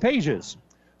local Yellow Pages.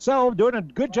 So, doing a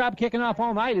good job kicking off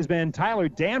all night has been Tyler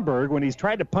Danberg. When he's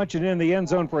tried to punch it in the end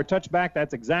zone for a touchback,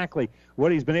 that's exactly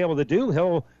what he's been able to do.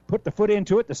 He'll put the foot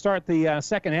into it to start the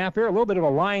second half here. A little bit of a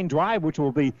line drive, which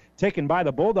will be taken by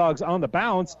the Bulldogs on the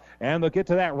bounce, and they'll get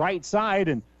to that right side,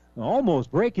 and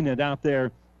almost breaking it out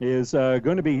there is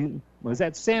going to be, was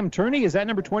that Sam Turney? Is that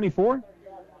number 24?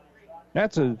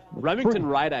 That's a Remington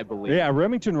Wright, I believe. Yeah,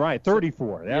 Remington Wright,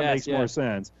 34. That makes more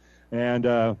sense. And,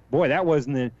 boy, that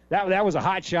wasn't that was a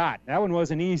hot shot. That one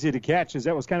wasn't easy to catch as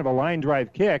that was kind of a line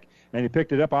drive kick, and he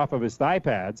picked it up off of his thigh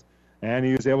pads, and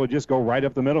he was able to just go right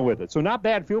up the middle with it. So not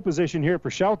bad field position here for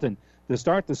Shelton to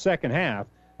start the second half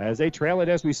as they trail it,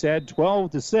 as we said,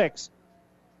 12-6.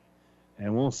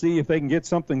 And we'll see if they can get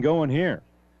something going here.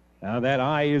 Now that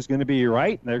eye is going to be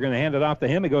right. They're going to hand it off to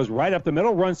him. It goes right up the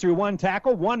middle, runs through one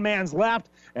tackle, one man's left,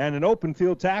 and an open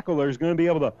field tackler is going to be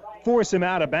able to force him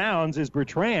out of bounds is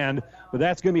Bertrand, but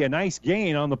that's going to be a nice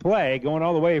gain on the play, going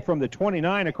all the way from the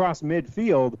 29 across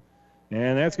midfield,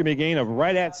 and that's going to be a gain of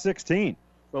right at 16.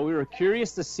 Well, we were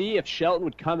curious to see if Shelton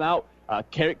would come out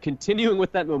continuing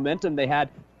with that momentum they had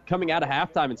coming out of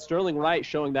halftime, and Sterling Wright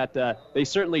showing that they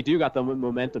certainly do got the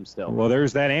momentum still. Well,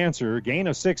 there's that answer. Gain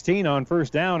of 16 on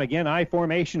first down. Again, I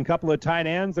formation, couple of tight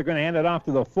ends. They're going to hand it off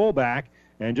to the fullback,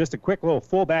 and just a quick little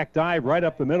fullback dive right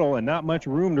up the middle, and not much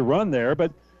room to run there,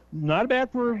 but not a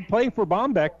bad play for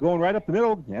Bombeck going right up the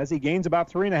middle as he gains about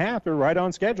 3.5. They're right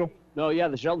on schedule. No, yeah,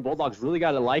 the Shelton Bulldogs really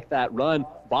got to like that run.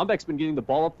 Bombeck's been getting the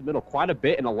ball up the middle quite a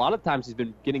bit, and a lot of times he's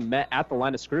been getting met at the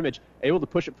line of scrimmage, able to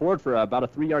push it forward for about a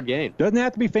 3-yard gain. Doesn't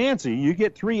have to be fancy. You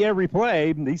get 3 every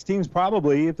play. These teams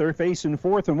probably, if they're facing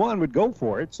 4th and 1, would go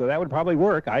for it, so that would probably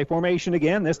work. I formation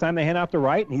again. This time they hand off to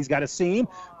Wright, and he's got a seam,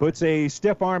 puts a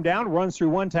stiff arm down, runs through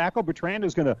one tackle.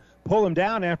 Bertrando's going to pull him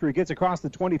down after he gets across the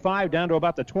 25 down to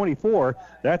about the 24.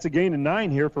 That's a gain of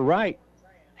 9 here for Wright.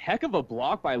 Heck of a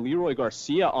block by Leroy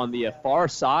Garcia on the far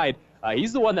side.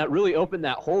 He's the one that really opened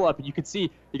that hole up, and you could see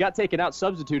he got taken out,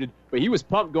 substituted, but he was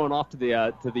pumped going off to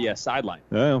the sideline.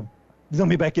 Oh, let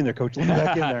me back in there, Coach. Let me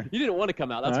back in there. You didn't want to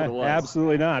come out. That's what it was.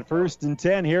 Absolutely not. 1st and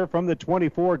 10 here from the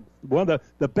 24. One of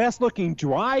the best-looking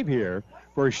drive here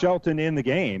for Shelton in the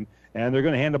game. And they're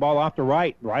going to hand the ball off to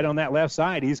Wright on that left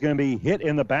side. He's going to be hit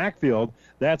in the backfield.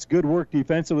 That's good work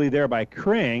defensively there by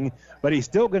Kring, but he's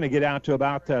still going to get out to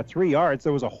about 3 yards.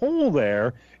 There was a hole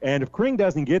there, and if Kring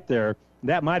doesn't get there,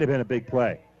 that might have been a big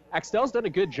play. Axtell's done a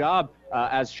good job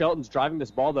as Shelton's driving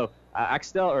this ball, though.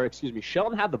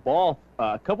 Shelton had the ball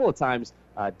a couple of times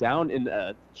down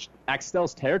in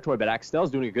Axtell's territory, but Axtell's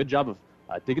doing a good job of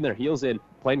digging their heels in,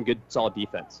 playing good, solid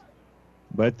defense.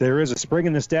 But there is a spring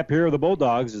in the step here of the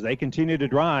Bulldogs as they continue to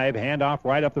drive. Handoff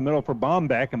right up the middle for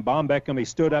Bombeck, and Bombeck going to be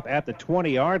stood up at the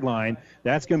 20-yard line.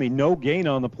 That's going to be no gain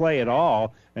on the play at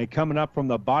all. And coming up from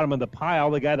the bottom of the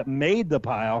pile, the guy that made the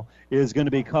pile is going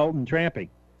to be Colton Trampy.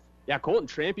 Yeah, Colton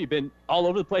Trampy been all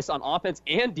over the place on offense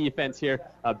and defense here.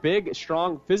 A big,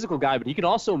 strong, physical guy, but he can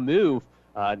also move.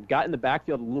 Got in the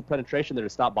backfield, a little penetration there to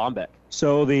stop Bombeck.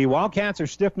 So the Wildcats are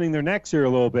stiffening their necks here a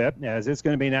little bit, as it's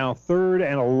going to be now 3rd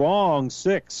and a long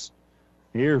 6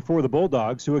 here for the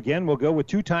Bulldogs, who again will go with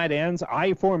 2 tight ends,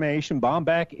 I formation.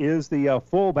 Bombeck is the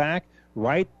fullback,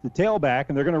 Wright the tailback,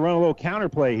 and they're going to run a little counter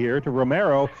play here to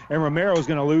Romero, and Romero's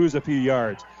going to lose a few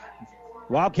yards.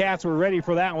 Wildcats were ready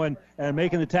for that one, and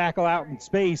making the tackle out in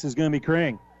space is going to be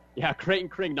Kring. Yeah, Creighton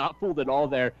Kring not fooled at all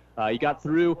there. He got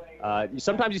through.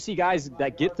 Sometimes you see guys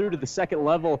that get through to the second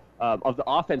level of the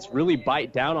offense really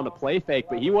bite down on a play fake,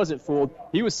 but he wasn't fooled.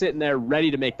 He was sitting there ready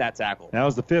to make that tackle. That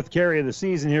was the 5th carry of the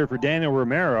season here for Daniel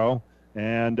Romero,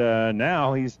 and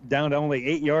now he's down to only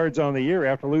 8 yards on the year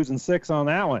after losing 6 on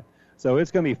that one. So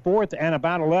it's going to be 4th and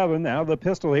about 11. Now the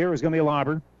pistol here is going to be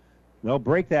Lauber. They'll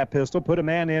break that pistol, put a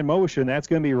man in motion. That's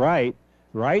going to be Wright.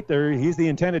 Right there, he's the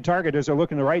intended target as they're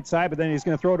looking to the right side, but then he's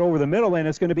going to throw it over the middle, and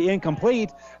it's going to be incomplete.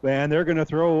 And they're going to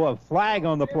throw a flag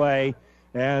on the play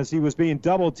as he was being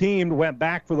double-teamed, went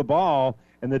back for the ball,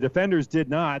 and the defenders did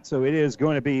not, so it is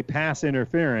going to be pass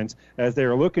interference as they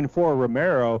were looking for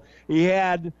Romero. He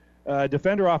had a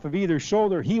defender off of either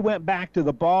shoulder. He went back to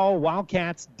the ball.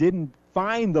 Wildcats didn't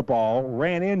find the ball,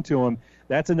 ran into him.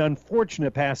 That's an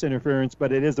unfortunate pass interference,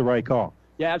 but it is the right call.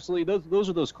 Yeah, absolutely. Those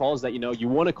are those calls that, you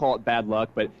want to call it bad luck,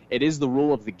 but it is the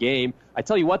rule of the game. I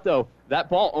tell you what, though,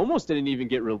 that ball almost didn't even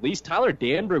get released. Tyler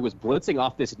Danberg was blitzing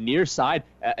off this near side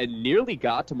and nearly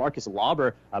got to Marcus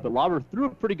Lauber, but Lauber threw a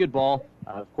pretty good ball.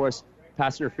 Of course,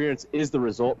 pass interference is the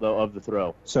result, though, of the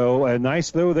throw. So a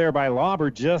nice throw there by Lauber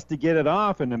just to get it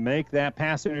off and to make that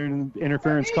pass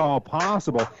interference call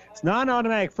possible. It's not an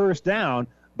automatic first down,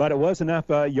 but it was enough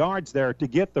yards there to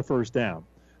get the first down.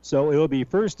 So it'll be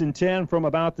 1st and 10 from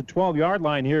about the 12-yard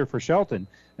line here for Shelton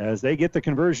as they get the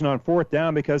conversion on 4th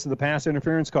down because of the pass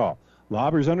interference call.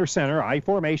 Lauber's under center, I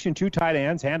formation, 2 tight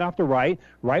ends, hand off to Wright.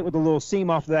 Wright with a little seam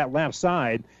off of that left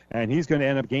side, and he's going to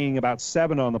end up gaining about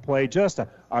 7 on the play. Just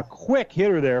a quick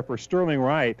hitter there for Sterling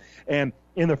Wright. And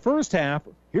in the first half,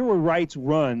 here were Wright's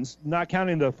runs, not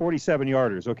counting the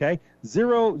 47-yarders, okay?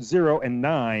 0, 0, and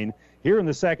 9. Here in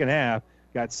the second half,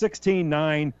 got 16,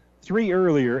 9, 3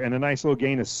 earlier, and a nice little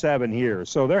gain of 7 here.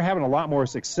 So they're having a lot more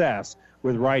success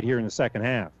with Wright here in the second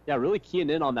half. Yeah, really keying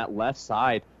in on that left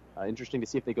side. Interesting to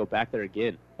see if they go back there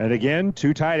again. And again,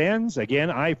 2 tight ends.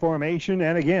 Again, I formation.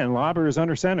 And again, Lauber is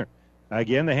under center.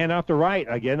 Again, the handoff to Wright.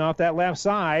 Again, off that left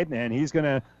side. And he's going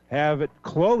to have it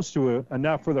close to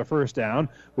enough for the first down.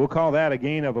 We'll call that a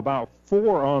gain of about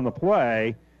 4 on the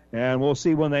play. And we'll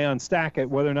see when they unstack it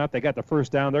whether or not they got the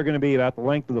first down. They're going to be about the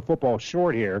length of the football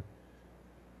short here.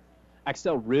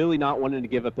 Axtell really not wanting to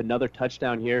give up another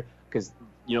touchdown here because,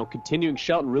 continuing,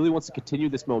 Shelton really wants to continue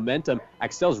this momentum.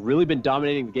 Axtell's really been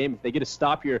dominating the game. If they get a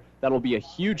stop here, that'll be a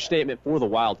huge statement for the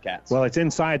Wildcats. Well, it's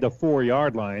inside the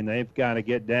 4-yard line. They've got to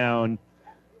get down,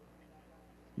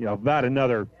 about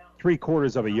another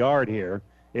 3/4 of a yard here.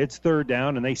 It's third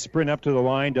down, and they sprint up to the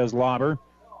line, does Lauber.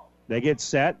 They get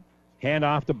set. Hand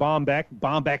off to Bombeck.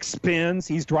 Bombeck spins.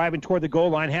 He's driving toward the goal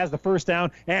line, has the first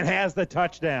down, and has the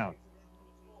touchdown.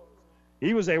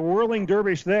 He was a whirling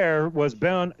dervish there, was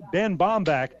Ben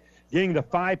Bombeck, getting the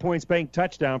 5-point spank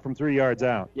touchdown from 3 yards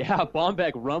out. Yeah,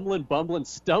 Bombeck rumbling, bumbling,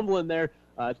 stumbling there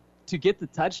to get the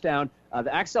touchdown.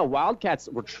 The Axtell Wildcats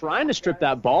were trying to strip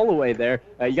that ball away there.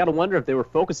 You got to wonder if they were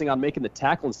focusing on making the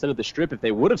tackle instead of the strip, if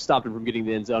they would have stopped him from getting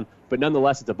the end zone. But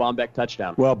nonetheless, it's a Bombeck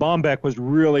touchdown. Well, Bombeck was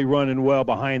really running well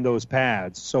behind those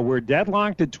pads. So we're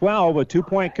deadlocked at 12, a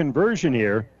 2-point conversion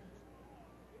here.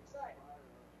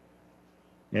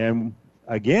 And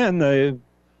again, the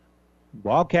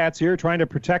Wildcats here trying to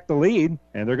protect the lead,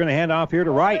 and they're going to hand off here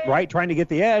to Wright. Wright trying to get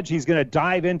the edge. He's going to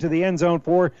dive into the end zone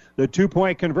for the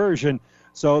 2-point conversion.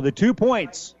 So the 2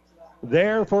 points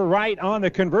there for Wright on the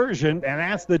conversion, and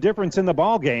that's the difference in the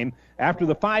ball game. After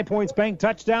the 5-point spank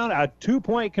touchdown, a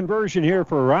 2-point conversion here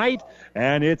for Wright,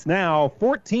 and it's now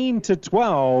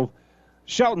 14-12.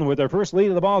 Shelton with their first lead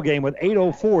of the ball game with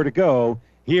 8:04 to go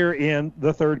here in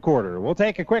the third quarter. We'll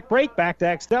take a quick break. Back to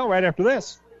Axtell right after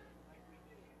this.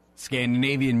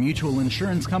 Scandinavian Mutual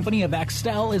Insurance Company of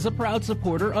Axtell is a proud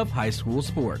supporter of high school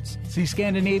sports. See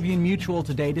Scandinavian Mutual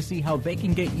today to see how they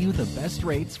can get you the best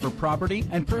rates for property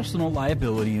and personal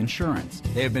liability insurance.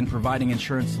 They have been providing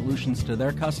insurance solutions to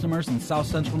their customers in South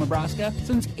Central Nebraska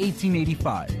since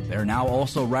 1885. They are now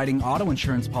also writing auto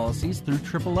insurance policies through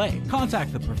AAA.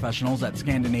 Contact the professionals at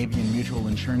Scandinavian Mutual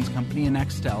Insurance Company in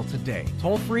Axtell today.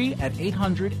 Toll free at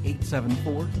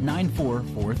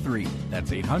 800-874-9443. That's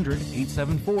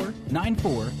 800-874-9443.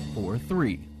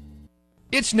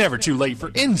 It's never too late for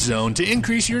EndZone to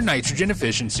increase your nitrogen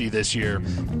efficiency this year.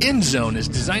 EndZone is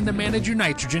designed to manage your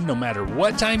nitrogen no matter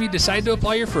what time you decide to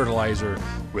apply your fertilizer.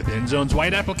 With EndZone's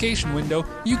wide application window,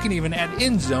 you can even add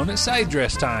EndZone at side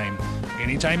dress time.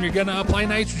 Anytime you're going to apply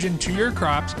nitrogen to your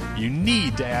crops, you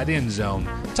need to add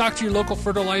EndZone. Talk to your local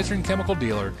fertilizer and chemical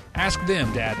dealer. Ask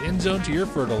them to add EndZone to your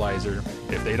fertilizer.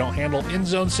 If they don't handle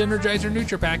EndZone Synergizer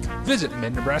NutriPack, visit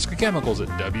Mid-Nebraska Chemicals at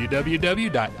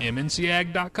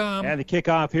www.mncag.com. And the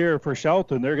kickoff here for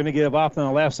Shelton. They're going to give off on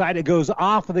the left side. It goes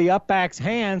off of the upback's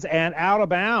hands and out of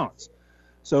bounds.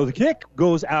 So the kick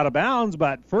goes out of bounds,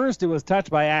 but first it was touched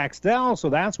by Axtell, so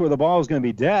that's where the ball is going to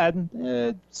be dead.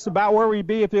 It's about where we'd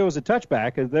be if it was a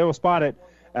touchback, as they will spot it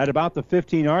at about the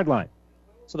 15-yard line.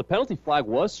 So the penalty flag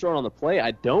was thrown on the play. I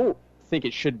don't think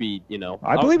it should be,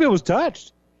 I believe it was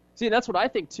touched. See, that's what I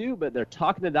think too, but they're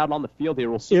talking it out on the field here.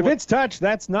 We'll see. If it's touched,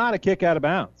 that's not a kick out of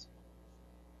bounds.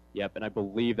 Yep, and I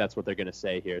believe that's what they're going to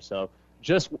say here. So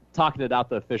just talking it out,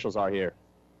 the officials are here.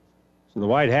 So the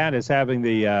White Hat is having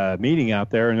the meeting out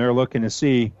there, and they're looking to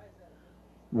see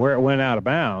where it went out of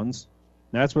bounds.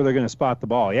 That's where they're going to spot the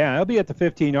ball. Yeah, it'll be at the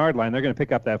 15-yard line. They're going to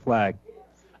pick up that flag.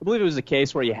 I believe it was a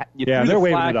case where you threw they're the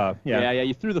waving flag. it off. Yeah,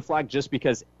 you threw the flag just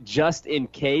in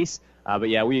case. But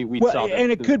yeah, we saw that.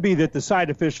 And it could be that the side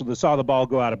official that saw the ball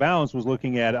go out of bounds was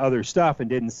looking at other stuff and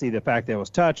didn't see the fact that it was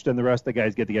touched, and the rest of the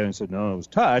guys get together and said, no, it was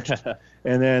touched,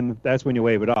 and then that's when you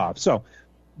wave it off. So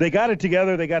they got it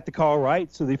together. They got the call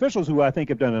right. So the officials, who I think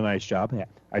have done a nice job,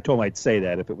 I told them I'd say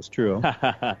that if it was true,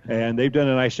 and they've done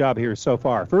a nice job here so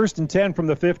far. 1st and 10 from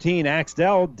the 15.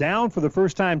 Axtell down for the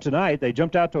first time tonight. They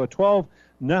jumped out to a 12-0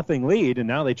 lead, and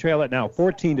now they trail it now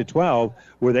 14-12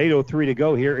 with 8:03 to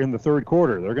go here in the third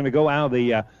quarter. They're going to go out of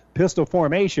the pistol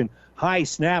formation. High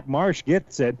snap. Marsh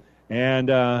gets it, and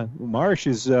Marsh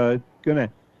is going to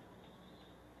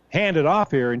hand it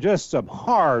off here, and just some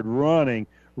hard running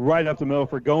right up the middle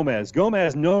for Gomez.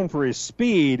 Gomez known for his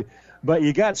speed, but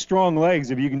you got strong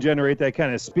legs if you can generate that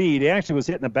kind of speed. He actually was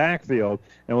hitting the backfield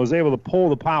and was able to pull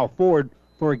the pile forward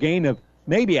for a gain of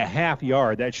maybe a half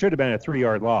yard. That should have been a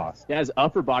 3-yard loss. Yeah, his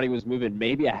upper body was moving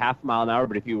maybe a half mile an hour,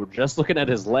 but if you were just looking at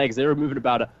his legs, they were moving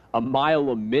about a mile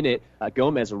a minute.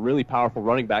 Gomez, a really powerful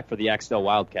running back for the Axtell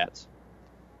Wildcats.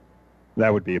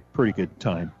 That would be a pretty good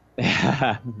time.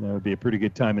 That would be a pretty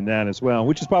good time in that as well,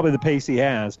 which is probably the pace he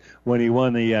has when he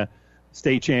won the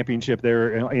state championship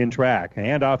there in track.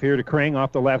 Handoff here to Kring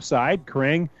off the left side.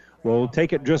 Kring will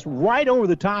take it just right over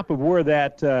the top of where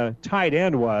that tight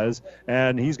end was,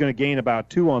 and he's going to gain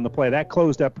about 2 on the play. That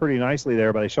closed up pretty nicely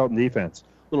there by the Shelton defense.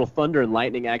 Little thunder and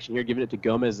lightning action here, giving it to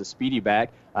Gomez, the speedy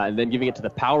back, and then giving it to the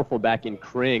powerful back in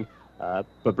Kring.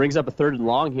 But brings up a 3rd and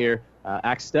long here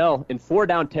Axtell in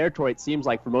 4-down territory, it seems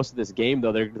like, for most of this game,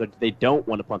 though, they don't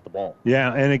want to punt the ball.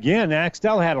 Yeah, and again,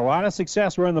 Axtell had a lot of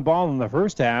success running the ball in the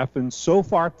first half, and so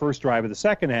far, first drive of the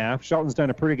second half, Shelton's done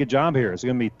a pretty good job here. It's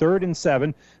going to be 3rd and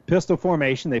 7, pistol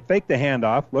formation. They fake the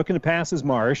handoff, looking to pass is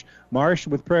Marsh. Marsh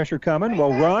with pressure coming,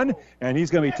 will run, and he's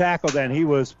going to be tackled, and he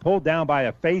was pulled down by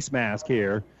a face mask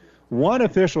here. One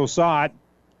official saw it.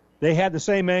 They had the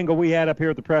same angle we had up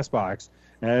here at the press box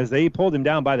as they pulled him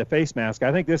down by the face mask.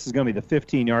 I think this is going to be the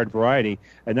 15-yard variety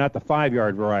and not the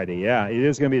 5-yard variety. Yeah, it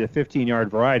is going to be the 15-yard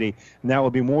variety, and that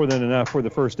will be more than enough for the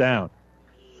first down.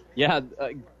 Yeah,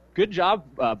 good job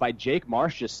by Jake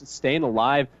Marsh just staying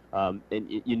alive.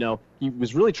 He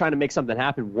was really trying to make something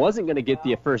happen. Wasn't going to get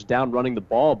the first down running the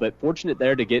ball, but fortunate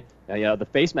there to get the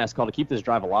face mask call to keep this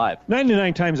drive alive.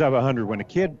 99 times out of 100, when a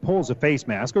kid pulls a face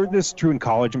mask, or this is true in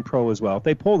college and pro as well, if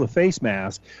they pull the face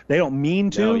mask, they don't mean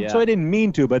to. No, yeah. So they didn't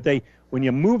mean to, but when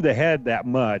you move the head that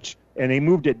much, and they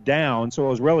moved it down so it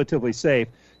was relatively safe,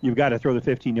 you've got to throw the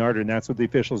 15-yarder, and that's what the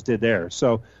officials did there.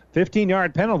 So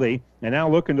 15-yard penalty, and now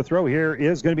looking to throw here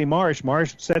is going to be Marsh.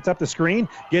 Marsh sets up the screen,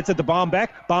 gets it to Bombeck.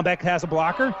 Bombeck has a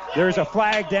blocker. There's a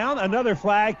flag down, another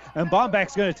flag, and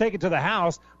Bombeck's going to take it to the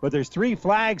house, but there's 3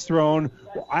 flags thrown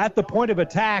at the point of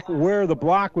attack where the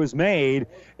block was made,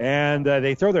 and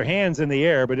they throw their hands in the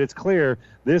air, but it's clear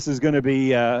this is going to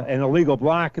be an illegal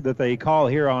block that they call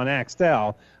here on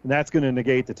Axtell, and that's going to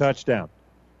negate the touchdown.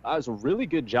 That was a really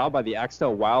good job by the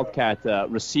Axtell Wildcat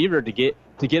receiver to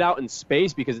get out in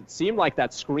space, because it seemed like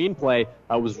that screenplay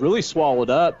was really swallowed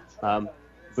up,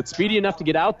 but speedy enough to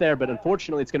get out there, but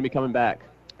unfortunately it's going to be coming back.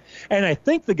 And I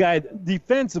think the guy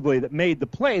defensively that made the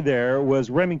play there was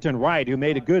Remington Wright, who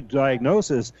made a good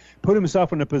diagnosis, put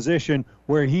himself in a position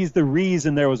where he's the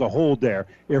reason there was a hold there.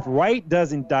 If Wright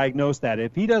doesn't diagnose that,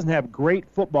 if he doesn't have great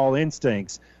football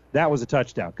instincts, that was a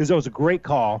touchdown, because it was a great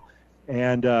call.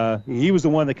 And he was the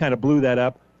one that kind of blew that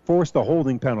up, forced the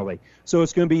holding penalty. So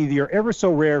it's going to be your ever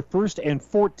so rare 1st and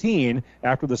 14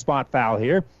 after the spot foul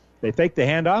here. They fake the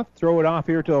handoff, throw it off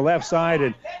here to the left side,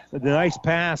 and the nice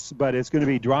pass, but it's going to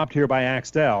be dropped here by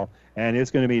Axtell, and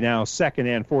it's going to be now 2nd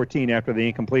and 14 after the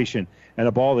incompletion and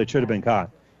a ball that should have been caught.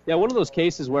 Yeah, one of those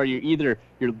cases where you're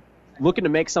looking to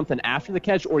make something after the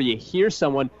catch, or you hear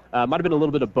someone. Might have been a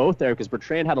little bit of both there, because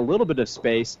Bertrand had a little bit of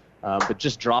space, but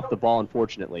just dropped the ball,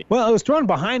 unfortunately. Well, it was thrown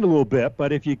behind a little bit,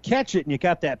 but if you catch it and you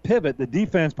got that pivot, the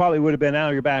defense probably would have been out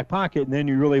of your back pocket, and then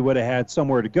you really would have had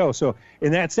somewhere to go. So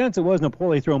in that sense, it wasn't a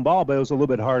poorly thrown ball, but it was a little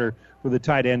bit harder for the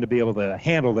tight end to be able to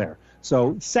handle there.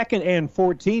 So 2nd and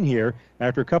 14 here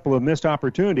after a couple of missed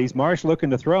opportunities. Marsh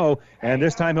looking to throw, and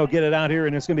this time he'll get it out here,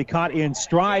 and it's going to be caught in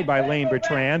stride by Lane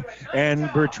Bertrand.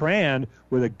 And Bertrand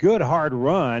with a good hard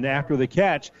run after the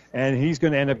catch, and he's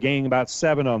going to end up gaining about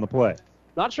 7 on the play.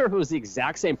 Not sure if it was the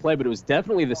exact same play, but it was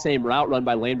definitely the same route run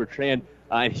by Lane Bertrand,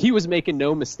 and he was making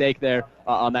no mistake there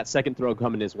on that second throw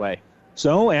coming his way.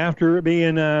 So after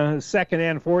being 2nd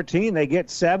and 14, they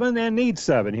get 7 and need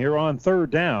 7 here on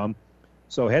 3rd down.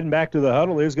 So heading back to the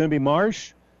huddle is going to be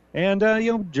Marsh. And,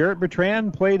 Jarrett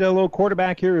Bertrand played a little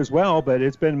quarterback here as well, but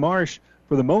it's been Marsh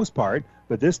for the most part.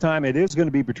 But this time it is going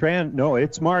to be Bertrand. No,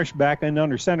 it's Marsh back in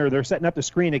under center. They're setting up the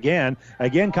screen again.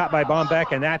 Again caught by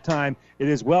Bombeck, and that time it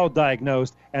is well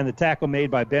diagnosed, and the tackle made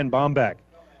by Ben Bombeck.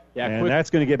 Yeah, and that's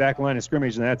going to get back line of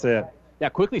scrimmage, and that's it. Yeah,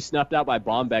 quickly snuffed out by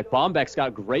Bombeck. Bombeck's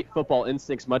got great football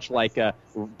instincts, much like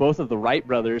both of the Wright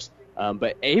brothers,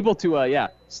 but able to,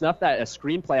 snuff that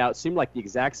screenplay out. Seemed like the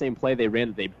exact same play they ran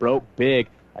that they broke big.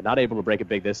 Not able to break it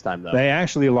big this time, though. They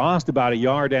actually lost about 1.5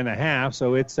 yards,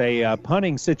 so it's a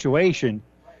punting situation.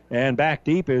 And back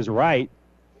deep is Wright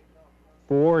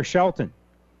for Shelton.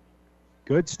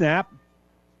 Good snap.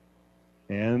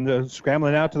 And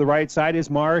scrambling out to the right side is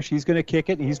Marsh. He's going to kick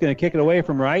it. He's going to kick it away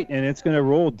from Wright, and it's going to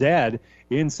roll dead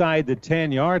inside the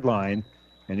 10-yard line.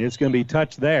 And it's going to be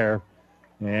touched there.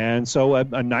 And so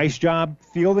a nice job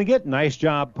fielding it, nice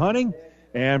job punting.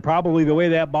 And probably the way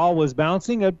that ball was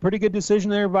bouncing, a pretty good decision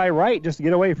there by Wright just to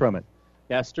get away from it.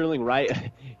 Yeah, Sterling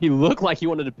Wright, he looked like he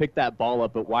wanted to pick that ball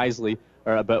up, but wise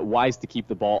to keep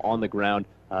the ball on the ground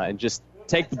and just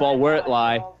take the ball where it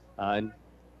lie. And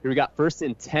here we got 1st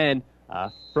and 10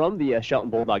 from the Shelton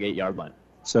Bulldog 8-yard line.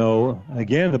 So,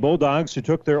 again, the Bulldogs who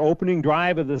took their opening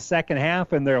drive of the second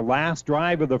half and their last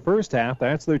drive of the first half,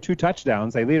 that's their 2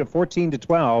 touchdowns. They lead at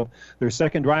 14-12. Their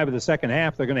second drive of the second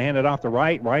half, they're going to hand it off to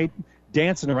Wright. Wright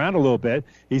dancing around a little bit.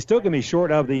 He's still going to be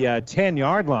short of the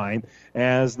 10-yard line,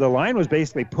 as the line was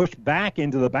basically pushed back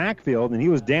into the backfield, and he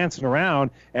was dancing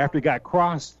around after he got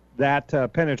crossed that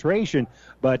penetration,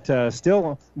 but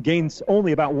still gains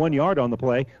only about 1 yard on the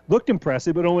play. Looked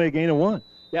impressive, but only a gain of 1.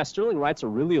 Yeah, Sterling Wright's a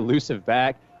really elusive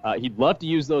back. He'd love to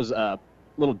use those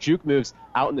little juke moves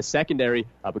out in the secondary,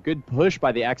 but good push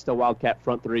by the Axtell Wildcat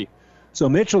front three. So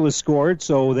Mitchell has scored,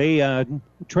 so they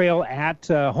trail at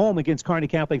home against Kearney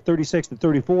Catholic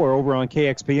 36-34 over on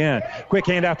KXPN. Quick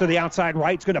handoff to the outside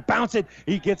right. He's going to bounce it.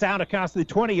 He gets out across the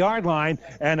 20-yard line,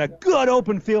 and a good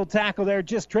open field tackle there.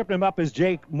 Just tripping him up is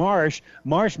Jake Marsh.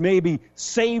 Marsh maybe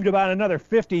saved about another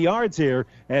 50 yards here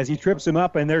as he trips him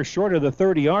up, and they're short of the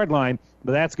 30-yard line,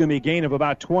 but that's going to be a gain of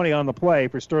about 20 on the play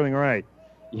for Sterling Wright.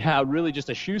 Yeah, really just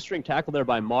a shoestring tackle there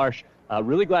by Marsh.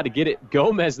 Really glad to get it.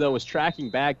 Gomez, though, was tracking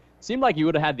back. Seemed like he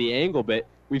would have had the angle, but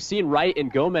we've seen Wright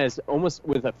and Gomez almost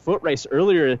with a foot race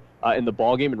earlier in the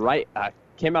ballgame, and Wright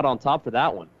came out on top for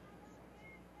that one.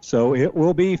 So it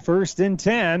will be 1st and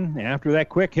 10 after that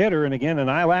quick hitter. And again, an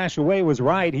eyelash away was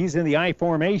Wright. He's in the I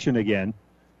formation again.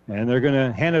 And they're going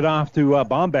to hand it off to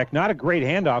Bombeck. Not a great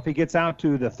handoff. He gets out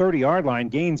to the 30-yard line,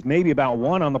 gains maybe about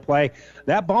 1 on the play.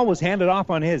 That ball was handed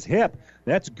off on his hip.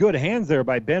 That's good hands there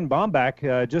by Ben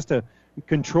Bombeck just to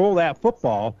control that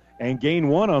football and gain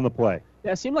 1 on the play.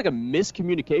 Yeah, it seemed like a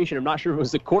miscommunication. I'm not sure if it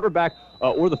was the quarterback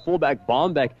or the fullback,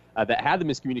 Bombeck, that had the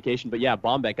miscommunication. But, yeah,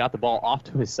 Bombeck got the ball off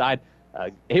to his side,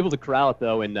 able to corral it,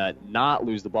 though, and not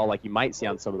lose the ball like you might see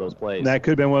on some of those plays. That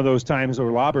could have been one of those times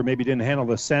where Lauber maybe didn't handle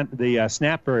the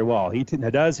snap very well. He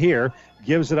does here,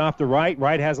 gives it off to Wright.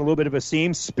 Wright has a little bit of a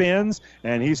seam, spins,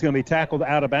 and he's going to be tackled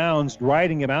out of bounds.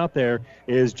 Riding him out there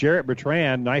is Jarrett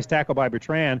Bertrand. Nice tackle by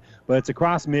Bertrand, but it's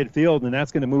across midfield, and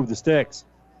that's going to move the sticks.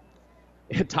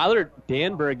 Tyler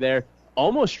Danberg there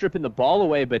almost stripping the ball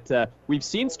away, but we've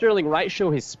seen Sterling Wright show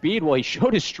his speed. Well, he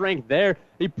showed his strength there.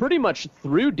 He pretty much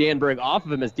threw Danberg off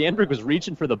of him as Danberg was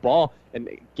reaching for the ball and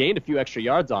gained a few extra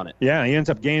yards on it. Yeah, he ends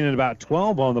up gaining about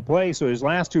 12 on the play, so his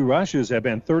last 2 rushes have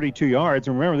been 32 yards.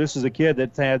 And remember, this is a kid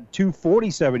that's had 2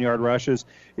 47-yard rushes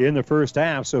in the first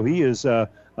half, so he is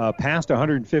past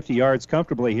 150 yards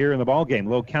comfortably here in the ballgame.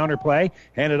 Low counter play,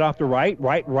 handed off to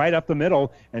Wright up the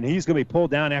middle, and he's going to be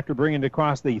pulled down after bringing it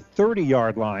across the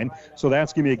 30-yard line, so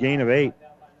that's going to be a gain of 8.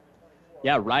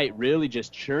 Yeah, Wright really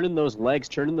just churning those legs.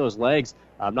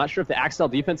 I'm not sure if the Axtell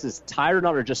defense is tired or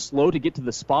not or just slow to get to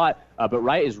the spot, but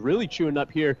Wright is really chewing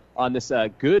up here on this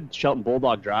good Shelton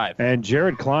Bulldog drive. And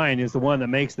Jared Klein is the one that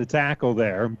makes the tackle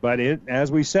there, but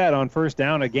as we said, on first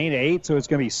down, a gain of 8, so it's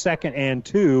going to be 2nd and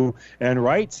 2, and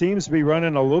Wright seems to be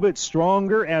running a little bit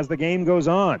stronger as the game goes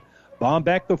on.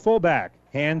 Bombeck, the fullback,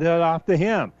 hand it off to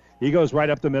him. He goes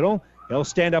right up the middle. He'll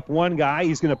stand up one guy.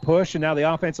 He's going to push, and now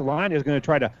the offensive line is going to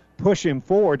try to push him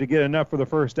forward to get enough for the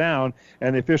first down,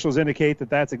 and the officials indicate that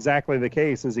that's exactly the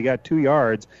case as he got 2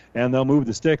 yards, and they'll move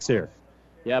the sticks here.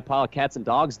 Yeah, a pile of cats and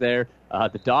dogs there.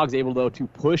 The dogs able, though, to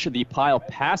push the pile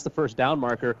past the first down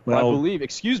marker. Well, I believe, they're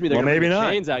going to bring the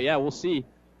chains out. Yeah, we'll see.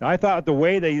 I thought the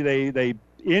way they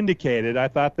indicated, I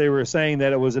thought they were saying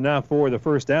that it was enough for the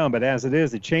first down, but as it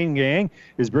is, the chain gang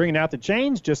is bringing out the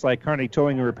chains, just like Kearney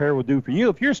Towing and Repair will do for you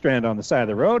if you're stranded on the side of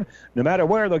the road. No matter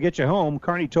where, they'll get you home.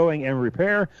 Kearney Towing and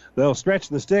Repair, they'll stretch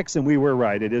the sticks, and we were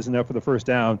right. It is enough for the first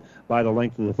down by the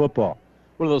length of the football.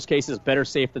 One of those cases, better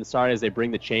safe than sorry, as they bring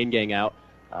the chain gang out.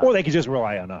 Or they could just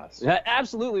rely on us.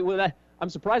 Absolutely. Well, I'm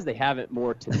surprised they haven't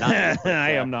more tonight.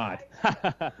 I am not.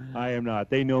 I am not.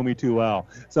 They know me too well.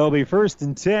 So it'll be 1st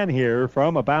and 10 here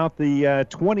from about the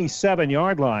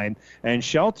 27-yard line. And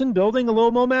Shelton building a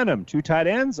little momentum. 2 tight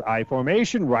ends, I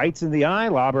formation, Wright's in the I,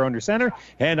 Lauber under center.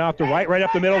 Hand off to Wright right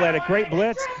up the middle. They had a great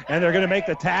blitz, and they're going to make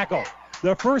the tackle.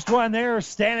 The first one there,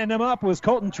 standing him up, was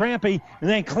Colton Trampy, and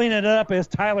then cleaning it up is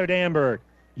Tyler Danberg.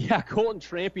 Yeah, Colton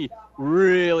Trampy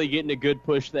really getting a good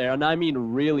push there. And I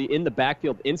mean really in the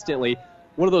backfield instantly.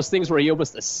 One of those things where he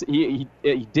almost he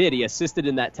assisted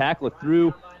in that tackle,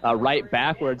 threw right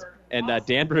backwards, and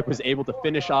Danberg was able to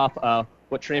finish off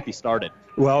what Trampy started.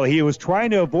 Well, he was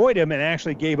trying to avoid him and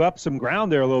actually gave up some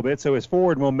ground there a little bit, so his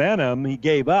forward momentum he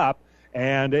gave up,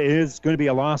 and it is going to be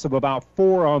a loss of about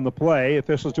 4 on the play.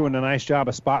 Officials doing a nice job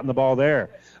of spotting the ball there.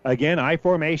 Again, I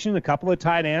formation, a couple of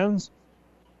tight ends.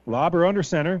 Lauber under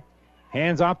center,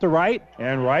 hands off to Wright,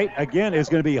 and Wright, again, is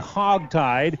going to be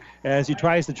hog-tied as he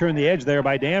tries to turn the edge there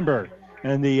by Danberg.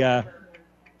 And the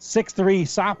 6'3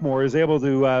 sophomore is able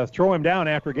to throw him down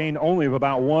after a gain only of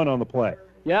about 1 on the play.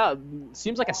 Yeah,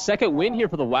 seems like a second win here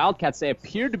for the Wildcats. They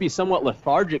appeared to be somewhat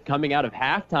lethargic coming out of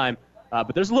halftime,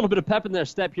 but there's a little bit of pep in their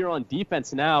step here on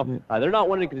defense now. They're not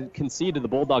wanting to concede to the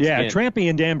Bulldogs again. Yeah, Trampy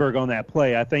and Danberg on that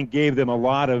play, I think, gave them a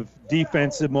lot of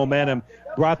defensive momentum,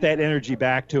 brought that energy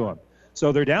back to them.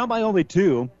 So they're down by only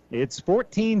 2. It's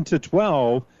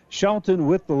 14-12. Shelton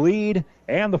with the lead,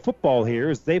 and the football here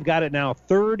is they've got it now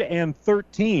 3rd and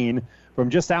 13 from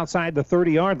just outside the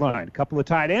 30-yard line. A couple of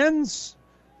tight ends.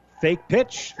 Fake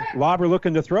pitch. Lauber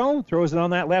looking to throw. Throws it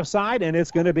on that left side, and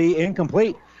it's going to be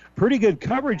incomplete. Pretty good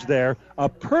coverage there. A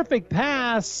perfect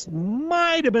pass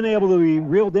might have been able to be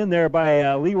reeled in there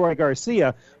by Leroy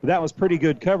Garcia, but that was pretty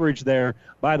good coverage there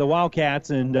by the Wildcats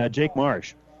and Jake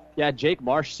Marsh. Yeah, Jake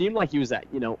Marsh seemed like he was a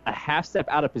half step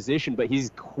out of position, but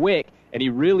he's quick, and he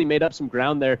really made up some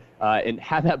ground there. And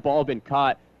had that ball been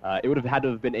caught, it would have had to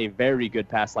have been a very good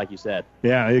pass, like you said.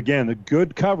 Yeah, again, the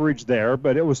good coverage there,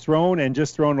 but it was thrown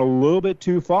a little bit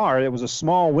too far. It was a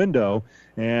small window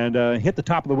and hit the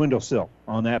top of the windowsill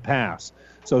on that pass.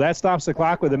 So that stops the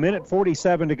clock with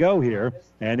 1:47 to go here,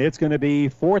 and it's going to be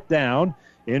 4th down.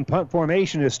 In punt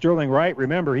formation is Sterling Wright.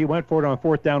 Remember, he went for it on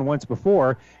 4th down once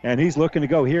before, and he's looking to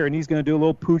go here, and he's going to do a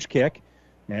little pooch kick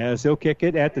as he'll kick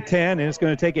it at the 10, and it's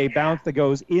going to take a bounce that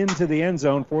goes into the end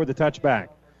zone for the touchback.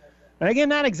 And again,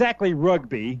 not exactly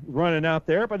rugby running out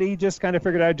there, but he just kind of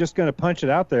figured out just going to punch it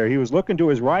out there. He was looking to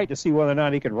his right to see whether or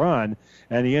not he could run,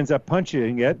 and he ends up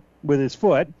punching it with his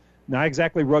foot. Not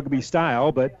exactly rugby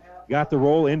style, but got the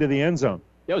roll into the end zone.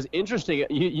 It was interesting.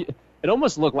 It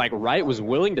almost looked like Wright was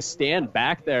willing to stand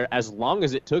back there as long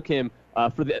as it took him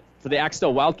for the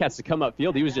Axtell Wildcats to come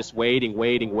upfield. He was just waiting,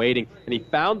 and he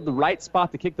found the right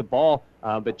spot to kick the ball,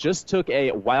 but just took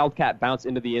a Wildcat bounce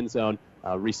into the end zone,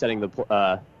 resetting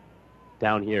the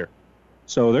down here.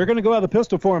 So they're going to go out of the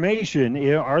pistol formation,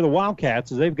 are the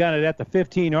Wildcats, as they've got it at the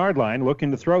 15-yard line. Looking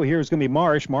to throw here is going to be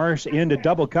Marsh. Marsh into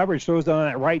double coverage, throws on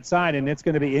that right side, and it's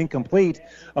going to be incomplete.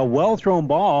 A well-thrown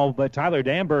ball, but Tyler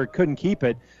Danberg couldn't keep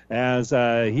it as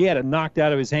he had it knocked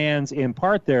out of his hands in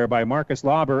part there by Marcus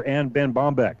Lauber and Ben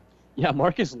Bombeck. Yeah,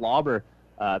 Marcus Lauber,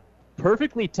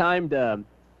 perfectly timed,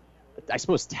 I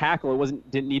suppose, tackle.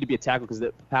 Didn't need to be a tackle because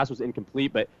the pass was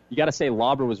incomplete, but you got to say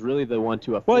Lauber was really the one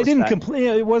to Well,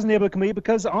 it wasn't able to complete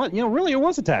because, really it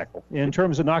was a tackle in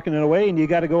terms of knocking it away, and you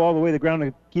got to go all the way to the ground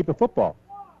to keep a football.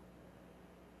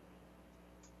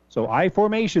 So I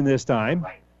formation this time,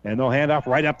 and they'll hand off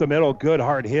right up the middle. Good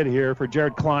hard hit here for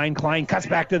Jared Klein. Klein cuts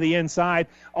back to the inside,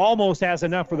 almost has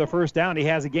enough for the first down. He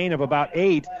has a gain of about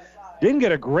 8. Didn't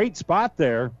get a great spot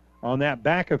there on that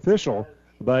back official,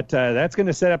 but that's going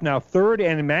to set up now 3rd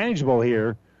and manageable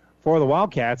here for the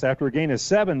Wildcats after a gain of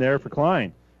 7 there for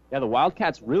Klein. Yeah, the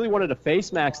Wildcats really wanted a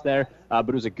face mask there, but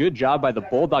it was a good job by the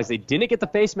Bulldogs. They didn't get the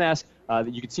face mask.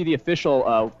 You could see the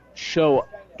official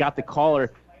got the collar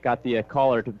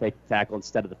to make the tackle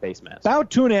instead of the face mask. About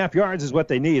 2.5 yards is what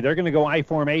they need. They're going to go I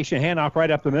formation, handoff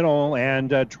right up the middle,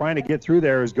 and trying to get through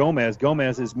there is Gomez.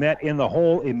 Gomez is met in the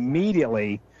hole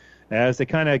immediately as they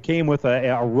kind of came with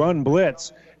a run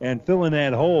blitz, and filling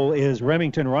that hole is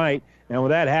Remington Wright. And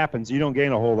when that happens, you don't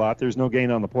gain a whole lot. There's no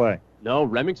gain on the play. No,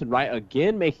 Remington Wright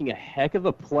again making a heck of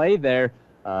a play there.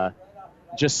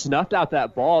 Just snuffed out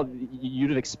that ball. You'd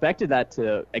have expected that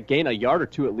to gain a yard or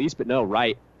 2 at least, but no,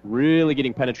 Wright really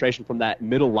getting penetration from that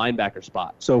middle linebacker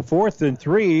spot. So 4th and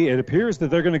 3, it appears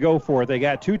that they're going to go for it. They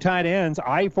got 2 tight ends,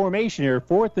 I formation here,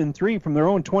 4th and 3 from their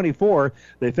own 24.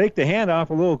 They fake the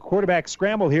handoff, a little quarterback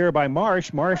scramble here by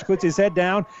Marsh. Marsh puts his head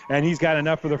down, and he's got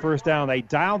enough for the first down. They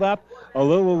dialed up a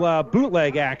little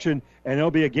bootleg action, and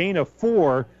it'll be a gain of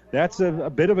 4. That's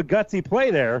a bit of a gutsy play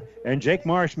there, and Jake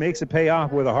Marsh makes it pay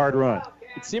off with a hard run.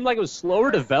 It seemed like it was slower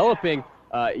developing.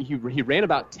 He ran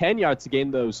about 10 yards to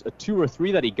gain those 2 or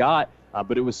 3 that he got,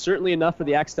 but it was certainly enough for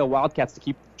the Axtell Wildcats to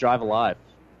keep the drive alive.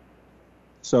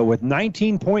 So with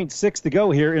 19.6 to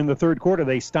go here in the 3rd quarter,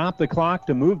 they stop the clock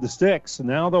to move the sticks.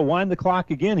 Now they'll wind the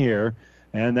clock again here,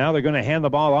 and now they're going to hand the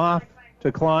ball off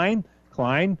to Klein.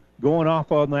 Klein going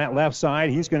off on that left side.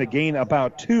 He's going to gain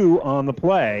about 2 on the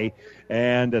play,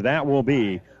 and that will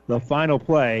be the final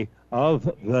play of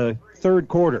the 3rd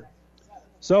quarter.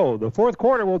 So the 4th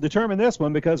quarter will determine this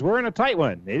one because we're in a tight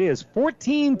one. It is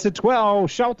 14-12.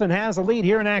 Shelton has a lead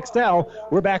here in Axtell.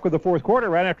 We're back with the 4th quarter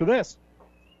right after this.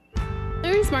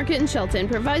 Larry's Market in Shelton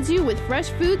provides you with fresh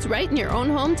foods right in your own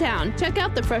hometown. Check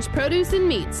out the fresh produce and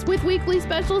meats. With weekly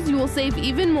specials, you will save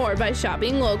even more by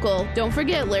shopping local. Don't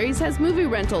forget, Larry's has movie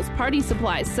rentals, party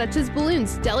supplies such as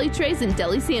balloons, deli trays, and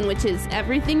deli sandwiches.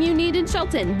 Everything you need in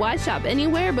Shelton. Why shop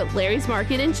anywhere but Larry's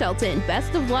Market in Shelton?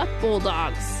 Best of luck,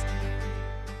 Bulldogs.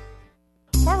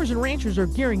 Farmers and ranchers are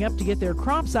gearing up to get their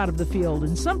crops out of the field,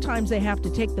 and sometimes they have to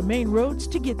take the main roads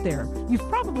to get there. You've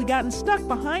probably gotten stuck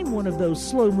behind one of those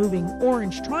slow-moving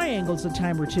orange triangles a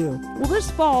time or two. Well, this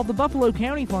fall, the Buffalo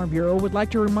County Farm Bureau would like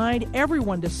to remind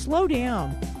everyone to slow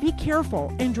down. Be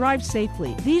careful and drive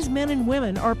safely. These men and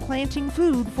women are planting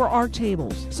food for our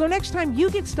tables. So next time you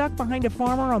get stuck behind a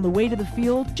farmer on the way to the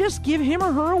field, just give him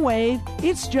or her a wave.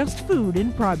 It's just food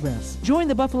in progress. Join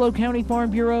the Buffalo County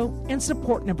Farm Bureau and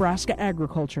support Nebraska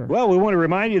agriculture. Well, we want to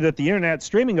remind you that the internet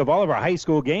streaming of all of our high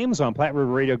school games on Platte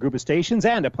River Radio Group of Stations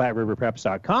and at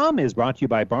PlatteRiverPreps.com is brought to you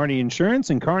by Barney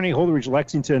Insurance in Kearney, Holdridge,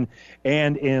 Lexington,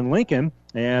 and in Lincoln.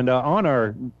 And on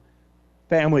our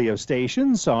family of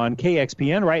stations on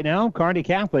KXPN right now, Kearney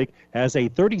Catholic has a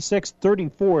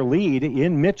 36-34 lead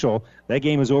in Mitchell. That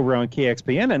game is over on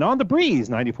KXPN. And on the Breeze,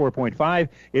 94.5,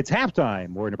 it's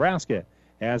halftime, where Nebraska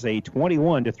has a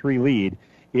 21-3 lead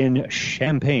in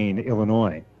Champaign,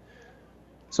 Illinois.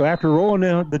 So after rolling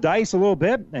the dice a little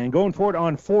bit and going for it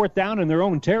on fourth down in their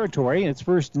own territory, it's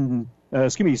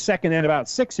second and about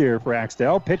 6 here for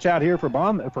Axtell. Pitch out here for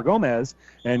Gomez,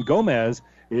 and Gomez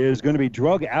is going to be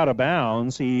drug out of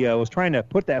bounds. He was trying to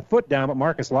put that foot down, but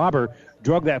Marcus Lauber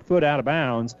drug that foot out of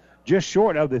bounds just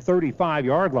short of the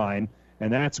 35-yard line,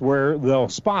 and that's where they'll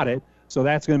spot it. So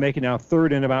that's going to make it now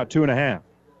third and about 2.5.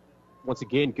 Once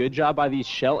again, good job by these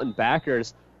Shelton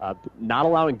backers, not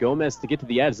allowing Gomez to get to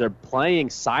the edge. They're playing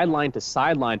sideline to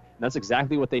sideline, and that's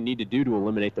exactly what they need to do to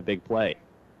eliminate the big play.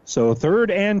 So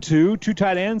third and two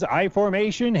tight ends, I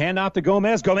formation, hand off to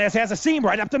Gomez. Gomez has a seam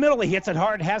right up the middle. He hits it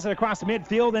hard, has it across the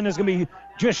midfield, and is going to be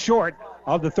just short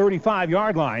of the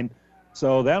 35-yard line.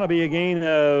 So that'll be a gain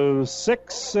of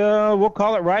 6. We'll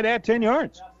call it right at 10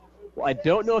 yards. Well, I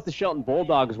don't know if the Shelton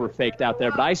Bulldogs were faked out there,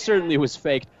 but I certainly was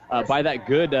faked by that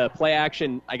good play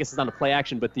action. I guess it's not a play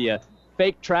action, but the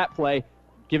fake trap play,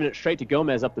 giving it straight to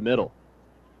Gomez up the middle.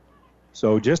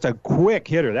 So just a quick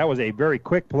hitter. That was a very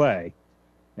quick play.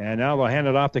 And now they'll hand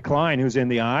it off to Klein, who's in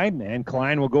the eye, and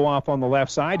Klein will go off on the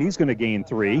left side. He's going to gain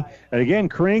 3. And again,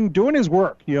 Kring doing his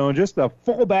work, just a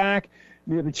fullback.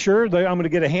 Sure, I'm going to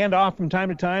get a handoff from time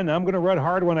to time, and I'm going to run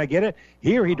hard when I get it.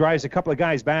 Here he drives a couple of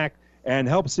guys back and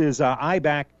helps his eye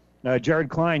back, Jared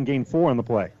Klein, gain 4 on the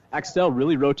play. Axtell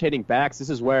really rotating backs. This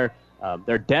is where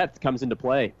their depth comes into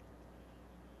play.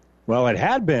 Well,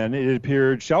 it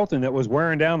appeared, Shelton that was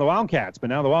wearing down the Wildcats, but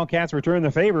now the Wildcats return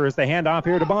the favor as they hand off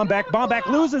here to Bombeck. Bombeck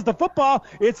loses the football.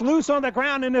 It's loose on the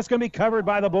ground, and it's going to be covered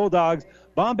by the Bulldogs.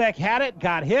 Bombeck had it,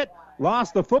 got hit,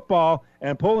 lost the football,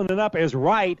 and pulling it up is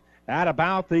right at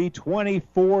about the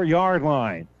 24-yard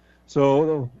line.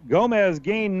 So Gomez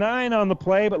gained 9 on the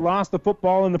play, but lost the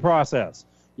football in the process.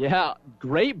 Yeah,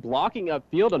 great blocking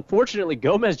upfield. Unfortunately,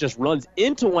 Gomez just runs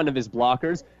into one of his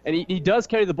blockers, and he does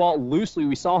carry the ball loosely.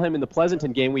 We saw him in the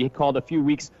Pleasanton game we called a few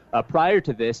weeks prior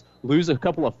to this, lose a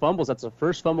couple of fumbles. That's the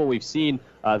first fumble we've seen.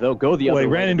 They'll go the other way.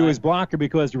 Well, he ran into his blocker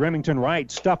because Remington Wright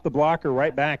stuffed the blocker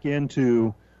right back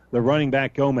into the running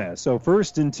back Gomez. So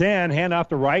 1st and 10, hand off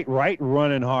to Wright. Wright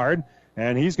running hard,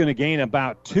 and he's going to gain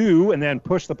about 2 and then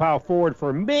push the pile forward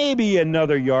for maybe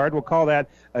another yard. We'll call that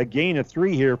a gain of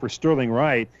 3 here for Sterling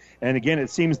Wright. And again, it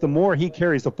seems the more he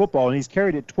carries the football, and he's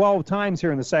carried it 12 times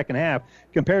here in the second half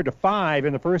compared to 5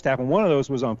 in the first half, and one of those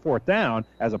was on fourth down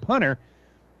as a punter.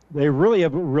 They really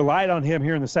have relied on him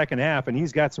here in the second half, and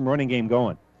he's got some running game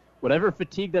going. Whatever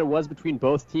fatigue there was between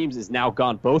both teams is now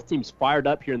gone. Both teams fired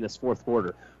up here in this fourth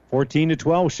quarter.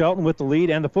 14-12, Shelton with the lead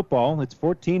and the football. It's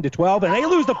 14-12, and they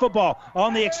lose the football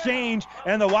on the exchange,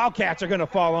 and the Wildcats are going to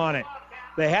fall on it.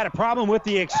 They had a problem with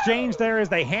the exchange there as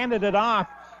they handed it off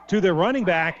to their running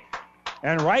back,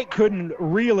 and Wright couldn't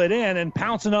reel it in, and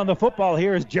pouncing on the football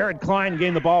here is Jared Klein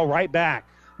getting the ball right back.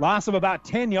 Loss of about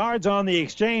 10 yards on the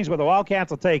exchange, but the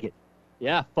Wildcats will take it.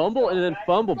 Yeah, fumble and then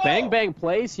fumble. Bang, bang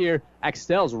plays here.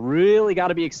 Axtell's really got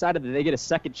to be excited that they get a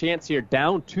second chance here,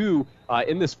 down 2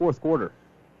 in this fourth quarter.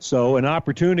 So an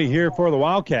opportunity here for the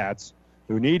Wildcats,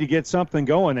 who need to get something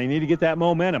going. They need to get that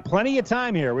momentum. Plenty of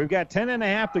time here. We've got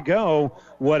 10.5 to go.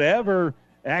 Whatever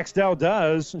Axtell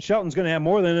does, Shelton's going to have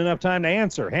more than enough time to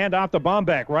answer. Hand off to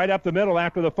Bombeck right up the middle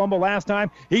after the fumble last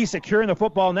time. He's securing the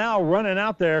football now, running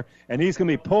out there, and he's going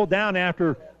to be pulled down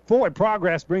after forward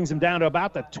progress brings him down to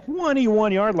about the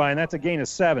 21-yard line. That's a gain of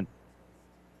 7.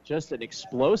 Just an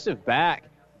explosive back.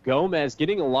 Gomez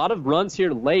getting a lot of runs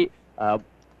here late.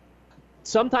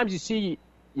 Sometimes you see,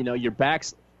 your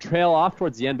backs trail off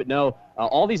towards the end, but no,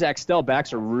 all these Axtell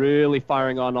backs are really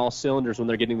firing on all cylinders when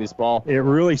they're getting this ball. It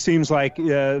really seems like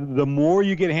the more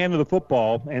you get handed the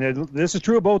football, and this is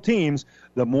true of both teams,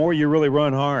 the more you really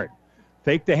run hard.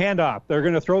 Fake the handoff. They're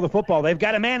going to throw the football. They've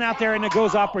got a man out there, and it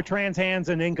goes off Bertrand's hands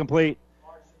and incomplete.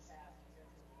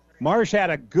 Marsh had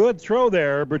a good throw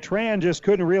there. Bertrand just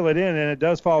couldn't reel it in, and it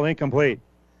does fall incomplete.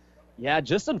 Yeah,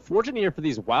 just unfortunate here for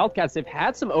these Wildcats. They've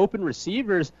had some open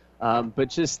receivers, but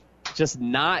just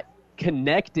not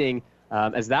connecting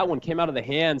as that one came out of the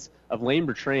hands of Lane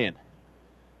Bertrand.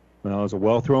 Well, it was a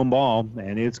well-thrown ball,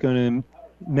 and it's going to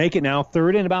make it now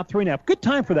 3rd and about 3.5. Good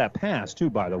time for that pass, too,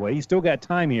 by the way. He's still got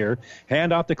time here.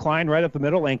 Hand off to Klein right up the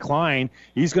middle, and Klein,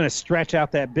 he's going to stretch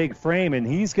out that big frame, and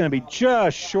he's going to be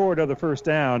just short of the first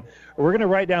down. We're going to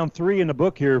write down 3 in the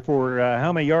book here for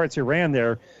how many yards he ran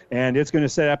there, and it's going to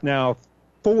set up now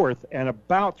 4th and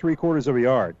about 3/4 of a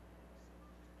yard.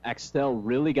 Axtell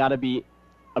really got to be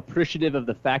appreciative of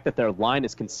the fact that their line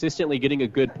is consistently getting a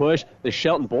good push. The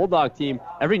Shelton Bulldog team,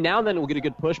 every now and then will get a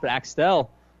good push, but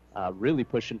Axtell really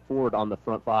pushing forward on the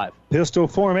front 5. Pistol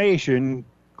formation,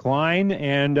 Klein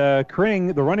and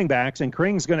Kring, the running backs, and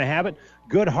Kring's going to have it.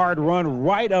 Good hard run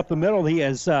right up the middle. He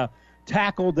is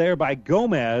tackled there by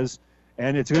Gomez,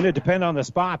 and it's going to depend on the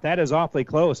spot. That is awfully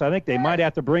close. I think they might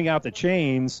have to bring out the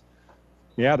chains.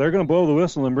 Yeah, they're going to blow the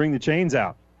whistle and bring the chains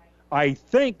out. I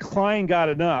think Klein got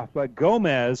enough, but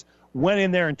Gomez went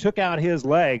in there and took out his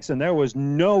legs, and there was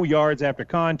no yards after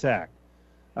contact.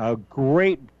 A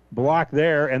great block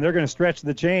there, and they're going to stretch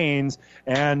the chains,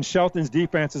 and Shelton's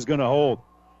defense is going to hold.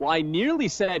 Well, I nearly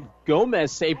said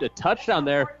Gomez saved a touchdown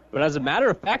there, but as a matter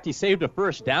of fact, he saved a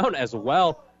first down as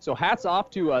well. So hats off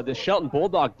to the Shelton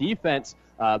Bulldog defense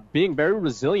being very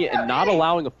resilient and not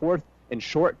allowing a 4th and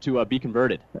short to be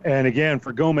converted. And again,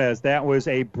 for Gomez, that was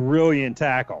a brilliant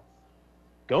tackle.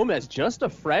 Gomez, just a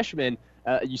freshman.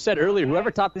 You said earlier,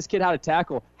 whoever taught this kid how to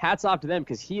tackle, hats off to them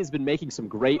because he has been making some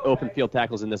great open field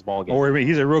tackles in this ball game. Oh,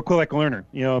 he's a real quick learner.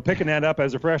 You know, picking that up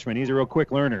as a freshman, he's a real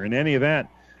quick learner. In any event,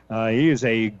 he is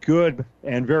a good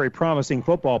and very promising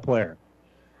football player.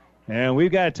 And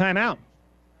we've got a timeout.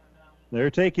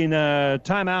 They're taking a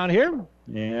timeout here.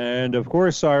 And, of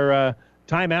course, our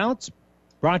timeouts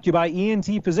brought to you by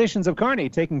ENT Physicians of Kearney,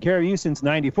 taking care of you since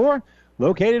 '94.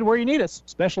 Located where you need us,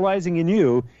 specializing in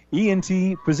you, ENT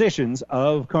Physicians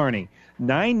of Kearney.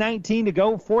 9:19 to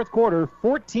go, 4th quarter,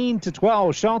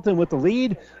 14-12. Shelton with the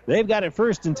lead. They've got it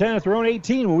 1st and 10 at their own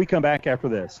 18 when we come back after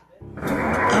this. Oh,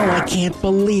 I can't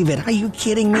believe it. Are you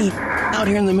kidding me? Out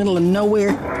here in the middle of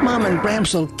nowhere? Mom and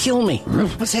Bramps will kill me.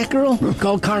 What's that, girl?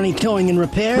 Call Kearney Towing and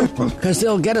Repair? Because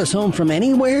they'll get us home from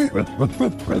anywhere?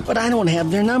 But I don't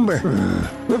have their number.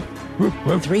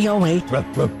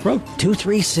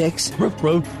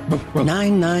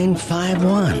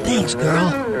 308-236-9951. Thanks,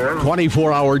 girl.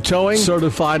 24-hour towing,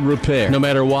 certified repair. No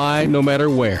matter why, no matter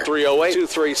where.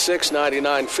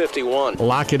 308-236-9951.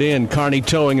 Lock it in, Kearney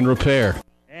Towing and Repair.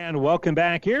 And welcome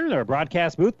back here to our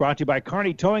broadcast booth, brought to you by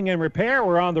Kearney Towing and Repair.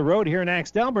 We're on the road here in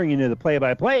Axtell, bringing you the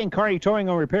play-by-play, and Kearney Towing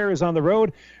and Repair is on the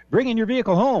road, bringing your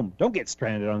vehicle home. Don't get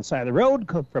stranded on the side of the road.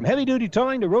 From heavy-duty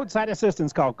towing to roadside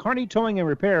assistance, call Kearney Towing and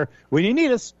Repair. When you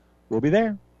need us, we'll be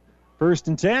there. 1st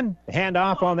and 10,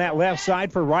 handoff on that left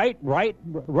side for Wright. Wright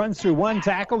runs through one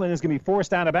tackle and is going to be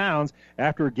forced out of bounds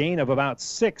after a gain of about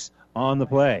 6 on the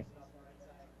play.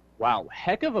 Wow,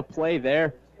 heck of a play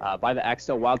there by the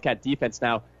Axtell Wildcat defense.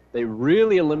 Now, they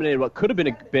really eliminated what could have been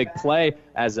a big play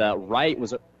as Wright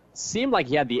seemed like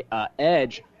he had the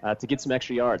edge to get some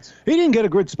extra yards. He didn't get a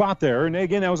good spot there, and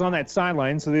again, that was on that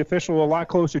sideline, so the official was a lot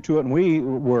closer to it than we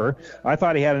were. I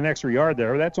thought he had an extra yard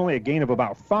there. That's only a gain of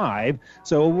about 5,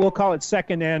 so we'll call it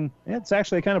 2nd, and it's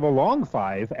actually kind of a long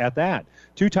 5 at that.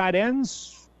 2 tight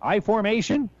ends, I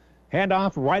formation,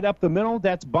 handoff right up the middle.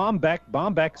 That's Bombeck.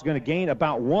 Bombeck's going to gain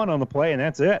about 1 on the play, and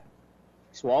that's it.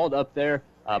 Swallowed up there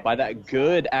by that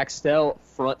good Axtell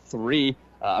front 3.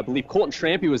 I believe Colton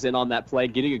Trampy was in on that play,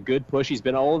 getting a good push. He's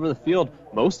been all over the field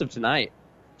most of tonight.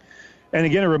 And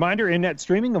again, a reminder, in-net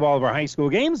streaming of all of our high school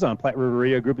games on Platte River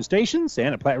Radio Group of Stations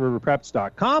and at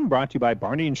PlatteRiverPreps.com, brought to you by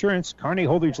Barney Insurance, Kearney,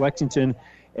 Holdridge, Lexington,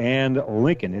 and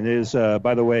Lincoln. It is,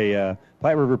 by the way,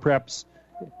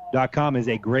 PlatteRiverPreps.com is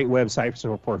a great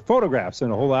website for photographs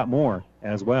and a whole lot more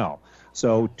as well.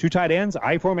 So 2 tight ends,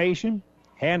 I formation,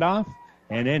 handoff.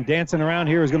 And then dancing around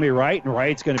here is going to be Wright, and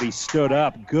Wright's going to be stood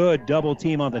up. Good double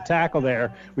team on the tackle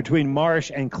there between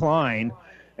Marsh and Klein,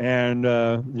 and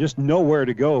just nowhere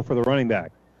to go for the running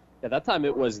back. Yeah, that time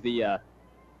it was the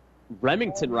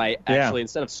Remington Wright, actually,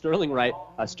 instead of Sterling Wright.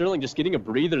 Sterling just getting a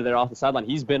breather there off the sideline.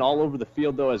 He's been all over the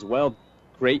field, though, as well.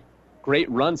 Great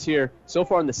runs here so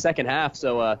far in the second half,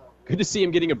 so good to see him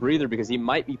getting a breather because he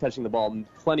might be touching the ball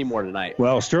plenty more tonight.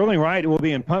 Well, Sterling Wright will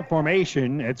be in punt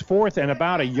formation. It's 4th and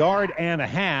about 1.5 yards,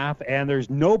 and there's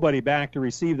nobody back to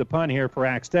receive the punt here for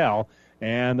Axtell.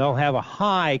 And they'll have a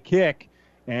high kick,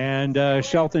 and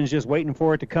Shelton's just waiting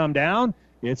for it to come down.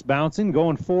 It's bouncing,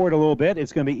 going forward a little bit.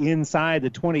 It's going to be inside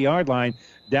the 20-yard line,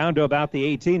 down to about the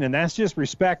 18, and that's just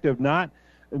respect of not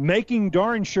making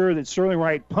darn sure that Sterling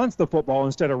Wright punts the football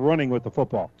instead of running with the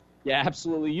football. Yeah,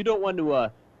 absolutely. You don't want to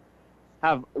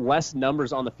have less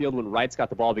numbers on the field when Wright's got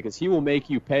the ball, because he will make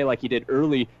you pay like he did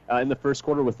early in the first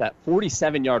quarter with that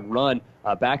 47-yard run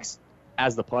back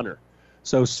as the punter.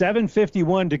 So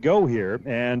 7:51 to go here,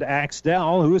 and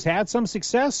Axtell, who has had some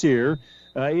success here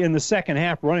in the second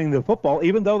half running the football,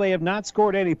 even though they have not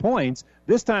scored any points,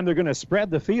 this time they're going to spread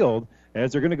the field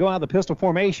as they're going to go out of the pistol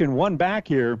formation, one back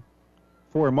here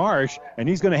for Marsh, and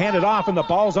he's going to hand it off, and the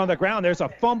ball's on the ground. There's a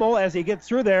fumble as he gets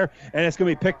through there, and it's going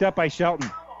to be picked up by Shelton.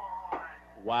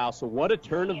 Wow, so what a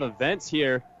turn of events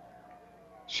here.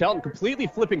 Shelton completely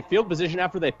flipping field position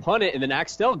after they punt it, and then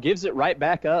Axtell gives it right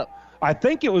back up. I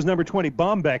think it was number 20,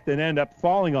 Bombeck, that ended up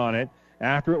falling on it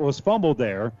after it was fumbled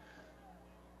there.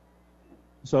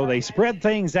 So they spread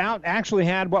things out, actually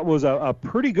had what was a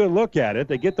pretty good look at it.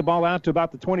 They get the ball out to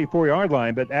about the 24-yard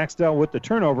line, but Axtell with the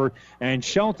turnover, and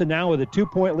Shelton now with a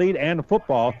 2-point lead and a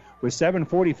football with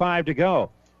 7:45 to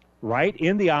go. Right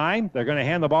in the eye, they're going to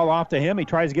hand the ball off to him. He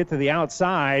tries to get to the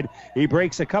outside. He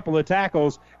breaks a couple of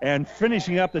tackles, and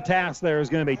finishing up the task there is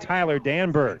going to be Tyler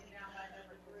Danberg.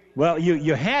 Well,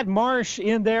 you had Marsh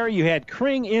in there, you had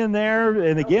Kring in there,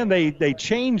 and again, they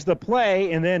changed the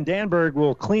play, and then Danberg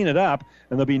will clean it up,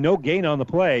 and there'll be no gain on the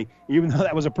play, even though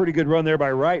that was a pretty good run there by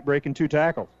Wright, breaking 2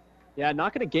 tackles. Yeah,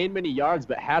 not going to gain many yards,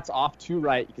 but hats off to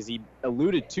Wright, because he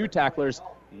eluded 2 tacklers,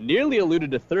 nearly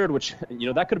eluded a third, which,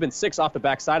 that could have been 6 off the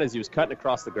backside as he was cutting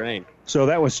across the grain. So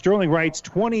that was Sterling Wright's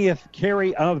 20th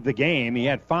carry of the game. He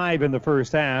had 5 in the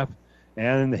first half.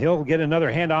 And he'll get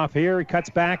another handoff here. He cuts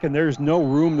back, and there's no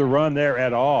room to run there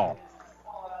at all.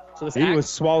 So he was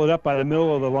swallowed up by the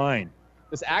middle of the line.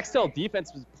 This Axtell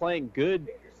defense was playing good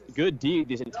D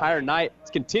this entire night. It's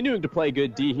continuing to play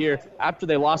good D here after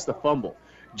they lost the fumble.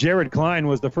 Jared Klein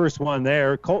was the first one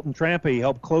there. Colton Trampy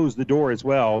helped close the door as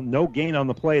well. No gain on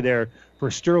the play there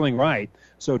for Sterling Wright.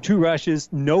 So 2 rushes,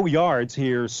 no yards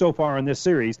here so far in this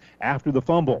series after the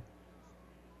fumble.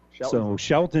 So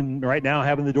Shelton right now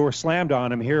having the door slammed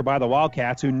on him here by the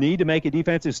Wildcats, who need to make a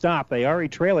defensive stop. They already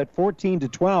trail it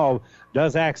 14-12,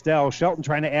 does Axtell. Shelton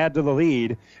trying to add to the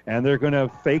lead, and they're going to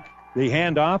fake the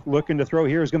handoff. Looking to throw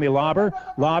here is going to be Lauber.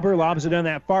 Lauber lobs it on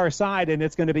that far side, and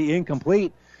it's going to be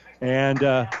incomplete. And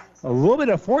a little bit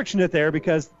unfortunate there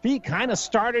because feet kind of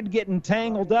started getting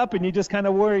tangled up, and you just kind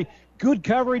of worry. Good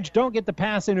coverage, don't get the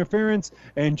pass interference,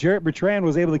 and Jarrett Bertrand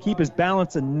was able to keep his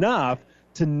balance enough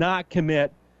to not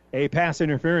commit a pass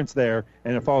interference there,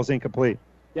 and it falls incomplete.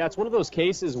 Yeah, it's one of those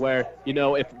cases where,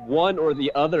 if one or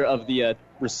the other of the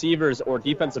receivers or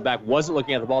defensive back wasn't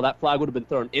looking at the ball, that flag would have been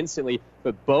thrown instantly.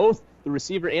 But both the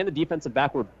receiver and the defensive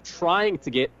back were trying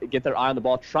to get their eye on the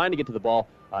ball, trying to get to the ball.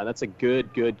 That's a good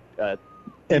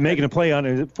and making a play on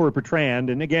it for Bertrand.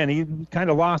 And, again, he kind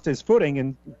of lost his footing,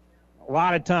 and a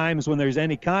lot of times when there's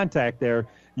any contact there,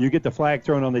 you get the flag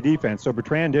thrown on the defense. So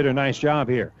Bertrand did a nice job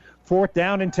here. 4th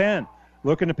down and 10.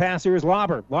 Looking to pass here is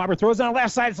Lauber. Lauber throws on the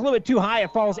left side. It's a little bit too high.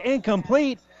 It falls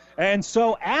incomplete. And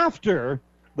so after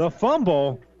the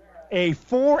fumble, a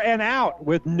 4-and-out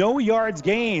with no yards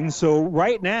gained. So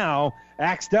right now,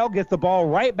 Axtell gets the ball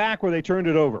right back where they turned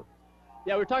it over.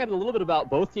 Yeah, we were talking a little bit about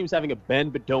both teams having a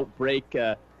bend but don't break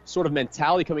sort of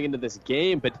mentality coming into this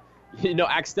game. But,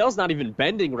 Axtell's not even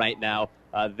bending right now.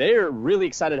 They're really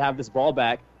excited to have this ball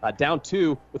back, down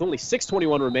 2 with only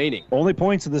 6:21 remaining. Only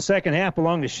points in the second half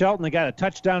belong to Shelton. They got a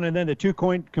touchdown and then a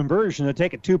 2-point conversion to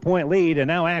take a 2-point lead, and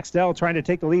now Axtell trying to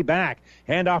take the lead back.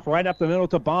 Handoff right up the middle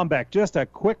to Bombeck. Just a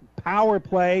quick power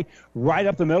play right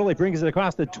up the middle. He brings it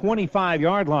across the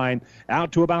 25-yard line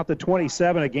out to about the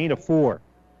 27, a gain of 4.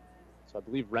 So I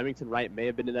believe Remington Wright may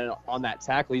have been in there on that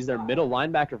tackle. He's their middle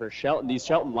linebacker for Shelton. These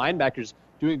Shelton linebackers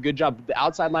doing a good job. The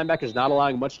outside linebackers not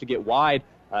allowing much to get wide.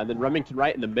 And then Remington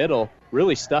Wright in the middle,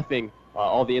 really stuffing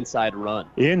all the inside run.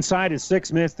 Inside is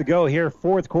 6 minutes to go here,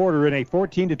 4th quarter in a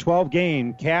 14-12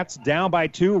 game. Cats down by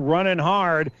 2, running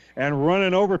hard and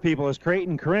running over people as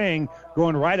Creighton Kring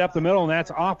going right up the middle, and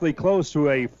that's awfully close to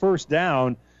a first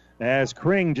down as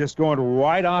Kring just going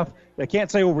right off. I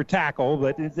can't say over tackle,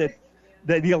 but the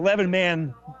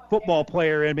 11-man football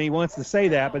player in me wants to say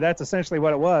that, but that's essentially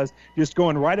what it was, just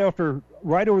going right over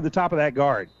the top of that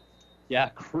guard. Yeah,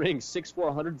 Kring, 6'4",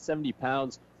 170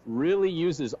 pounds, really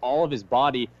uses all of his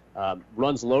body,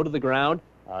 runs low to the ground,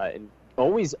 and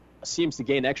always seems to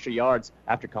gain extra yards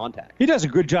after contact. He does a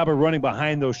good job of running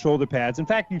behind those shoulder pads. In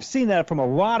fact, you've seen that from a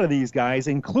lot of these guys,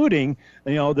 including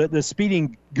the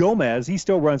speeding Gomez. He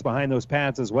still runs behind those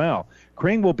pads as well.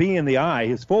 Kring will be in the eye.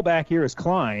 His fullback here is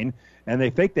Klein, and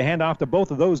they fake the handoff to both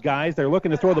of those guys. They're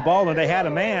looking to throw the ball, and they had a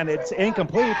man. It's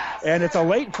incomplete, and it's a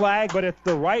late flag, but it's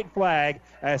the right flag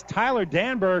as Tyler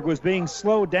Danberg was being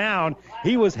slowed down.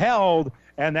 He was held,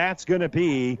 and that's going to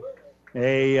be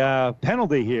a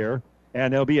penalty here.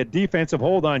 and there'll be a defensive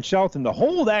hold on Shelton. The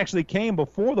hold actually came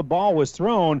before the ball was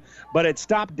thrown, but it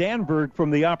stopped Danberg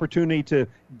from the opportunity to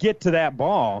get to that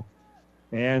ball.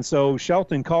 And so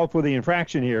Shelton called for the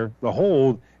infraction here, the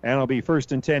hold, and it'll be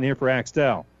 1st and 10 here for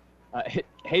Axtell.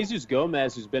 Jesus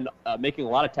Gomez, who's been making a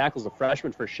lot of tackles, a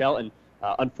freshman for Shelton,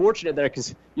 unfortunate there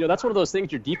because, that's one of those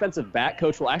things your defensive back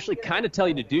coach will actually kind of tell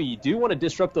you to do. You do want to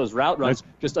disrupt those route runs.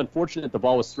 Just unfortunate the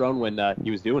ball was thrown when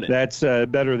he was doing it. That's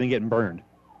better than getting burned.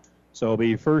 So it'll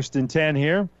be 1st and 10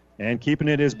 here. And keeping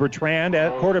it is Bertrand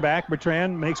at quarterback.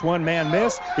 Bertrand makes one man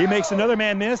miss. He makes another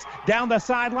man miss. Down the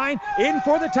sideline, in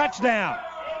for the touchdown.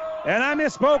 And I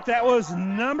misspoke. That was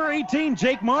number 18,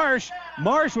 Jake Marsh.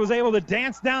 Marsh was able to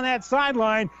dance down that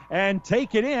sideline and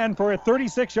take it in for a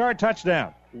 36-yard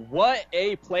touchdown. What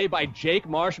a play by Jake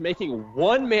Marsh, making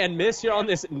one man miss here on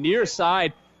this near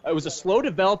side. It was a slow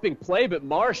developing play, but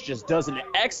Marsh just does an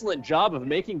excellent job of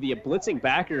making the blitzing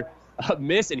backer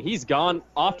miss, and he's gone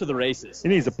off to the races. He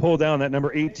needs to pull down that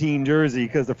number 18 jersey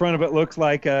because the front of it looks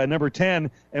like number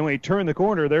 10, and when he turned the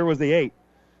corner, there was the 8.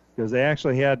 Because they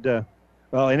actually had, in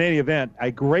any event, a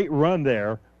great run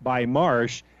there by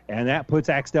Marsh, and that puts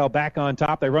Axtell back on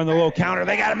top. They run the little counter.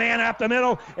 They got a man up the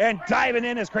middle, and diving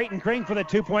in is Creighton Kring for the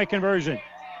 2-point conversion.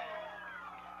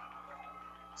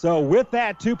 So with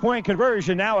that 2-point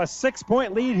conversion, now a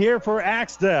 6-point lead here for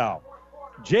Axtell.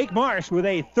 Jake Marsh with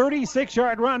a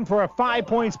 36-yard run for a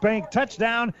 5-point spank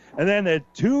touchdown, and then the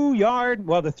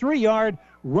 3-yard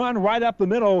run right up the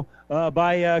middle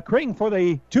by Kring for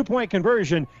the 2-point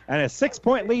conversion, and a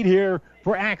 6-point lead here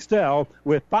for Axtell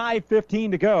with 5:15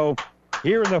 to go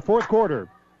here in the fourth quarter.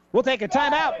 We'll take a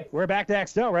timeout. We're back to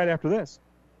Axtell right after this.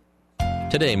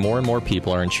 Today, more and more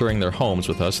people are insuring their homes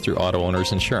with us through Auto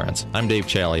Owners Insurance. I'm Dave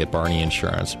Challey at Barney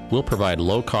Insurance. We'll provide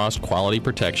low-cost, quality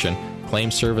protection,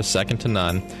 claim service second to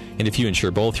none, and if you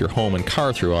insure both your home and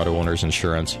car through Auto Owners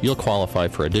Insurance, you'll qualify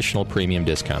for additional premium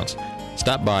discounts.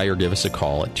 Stop by or give us a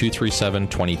call at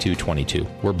 237-2222.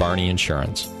 We're Barney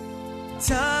Insurance.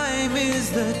 Time is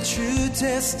the true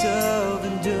test of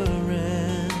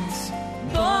endurance.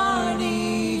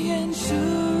 Barney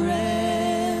Insurance.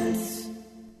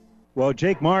 Well,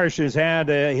 Jake Marsh has had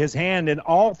his hand in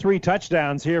all 3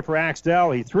 touchdowns here for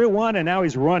Axtell. He threw one, and now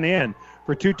he's run in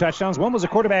for 2 touchdowns. One was a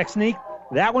quarterback sneak.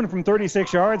 That one from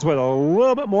 36 yards was a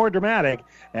little bit more dramatic.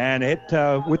 And it,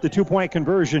 with the 2-point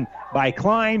conversion by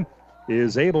Klein,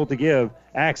 is able to give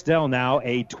Axtell now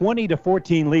a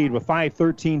 20-14 lead with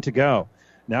 5:13 to go.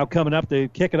 Now coming up to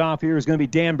kick it off here is going to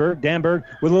be Danberg. Danberg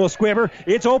with a little squibber.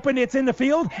 It's open. It's in the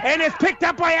field. And it's picked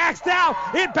up by Axtell.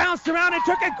 It bounced around and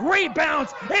took a great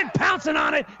bounce. And pouncing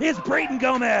on it is Brayden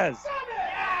Gomez.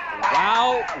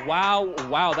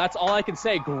 Wow. That's all I can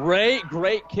say. Great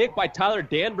kick by Tyler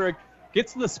Danberg.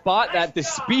 Gets to the spot that the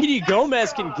speedy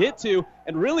Gomez can get to,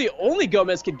 and really only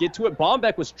Gomez can get to it.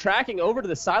 Bombeck was tracking over to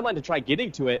the sideline to try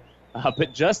getting to it,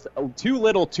 but just too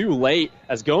little too late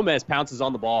as Gomez pounces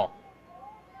on the ball.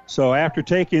 So after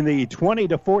taking the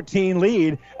 20-14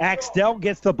 lead, Axtell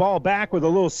gets the ball back with a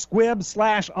little squib /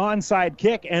 onside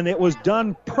kick, and it was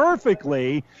done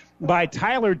perfectly by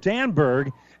Tyler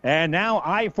Danberg. And now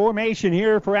I formation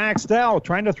here for Axtell,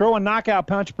 trying to throw a knockout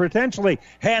punch potentially.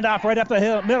 Handoff right up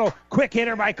the middle. Quick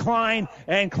hitter by Klein,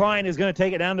 and Klein is going to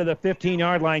take it down to the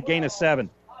 15-yard line, gain of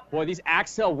 7. Boy, these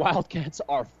Axtell Wildcats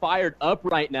are fired up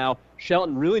right now.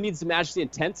 Shelton really needs to match the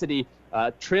intensity,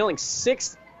 trailing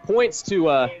 6 points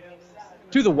to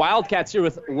the Wildcats here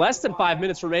with less than 5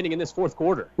 minutes remaining in this fourth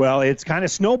quarter. Well, it's kind of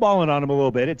snowballing on them a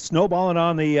little bit. It's snowballing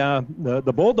on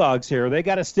the Bulldogs here. They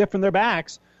got to stiffen their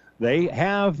backs. They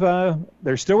have,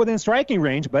 they're still within striking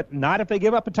range, but not if they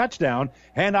give up a touchdown.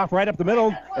 Handoff right up the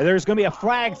middle. There's going to be a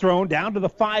flag thrown down to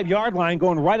the 5-yard line.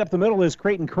 Going right up the middle is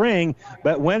Creighton Kring,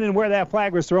 but when and where that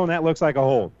flag was thrown, that looks like a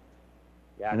hold.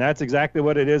 Yeah. And that's exactly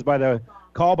what it is by the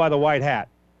call by the white hat.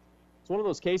 It's one of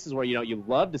those cases where, you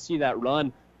love to see that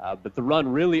run, but the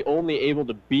run really only able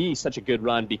to be such a good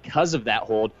run because of that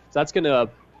hold. So that's going to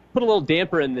put a little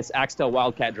damper in this Axtell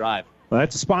Wildcat drive. Well,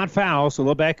 that's a spot foul, so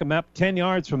they'll back him up 10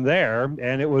 yards from there,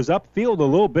 and it was upfield a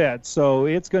little bit, so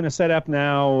it's going to set up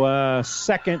now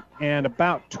second and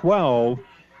about 12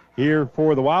 here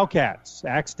for the Wildcats.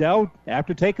 Axtell,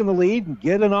 after taking the lead,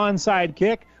 get an onside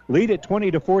kick, lead at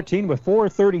 20-14 with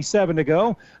 4:37 to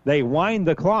go. They wind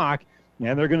the clock,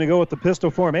 and they're going to go with the pistol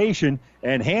formation,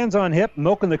 and hands on hip,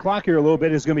 milking the clock here a little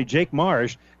bit is going to be Jake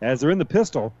Marsh as they're in the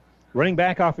pistol. Running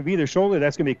back off of either shoulder,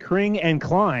 that's going to be Kring and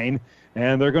Klein.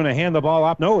 And they're going to hand the ball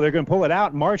off. No, they're going to pull it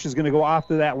out. Marsh is going to go off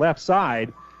to that left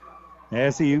side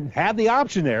as he had the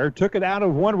option there. Took it out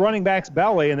of one running back's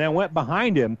belly and then went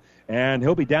behind him. And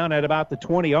he'll be down at about the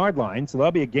 20-yard line. So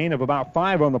that'll be a gain of about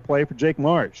 5 on the play for Jake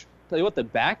Marsh. tell you what, the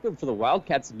backfield for the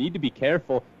Wildcats need to be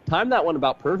careful. Timed that one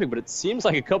about perfect, but it seems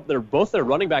like both their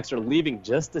running backs are leaving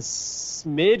just a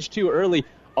smidge too early.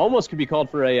 Almost could be called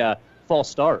for a false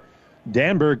start.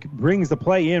 Danberg brings the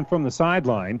play in from the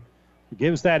sideline,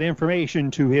 gives that information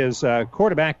to his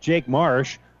quarterback, Jake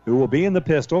Marsh, who will be in the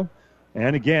pistol.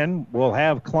 And again, we'll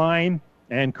have Klein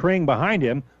and Kring behind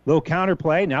him. Little counter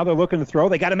play. Now they're looking to throw.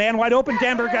 They got a man wide open.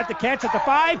 Danberg got the catch at the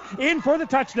 5, in for the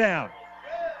touchdown.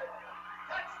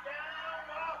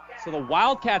 So the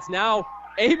Wildcats now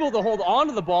able to hold on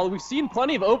to the ball. We've seen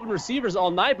plenty of open receivers all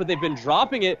night, but they've been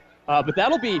dropping it. But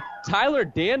that'll be Tyler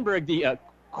Danberg, the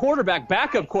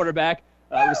backup quarterback,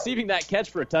 receiving that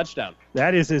catch for a touchdown.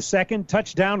 That is his second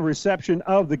touchdown reception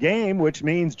of the game, which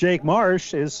means Jake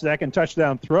Marsh, his second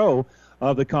touchdown throw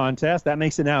of the contest. That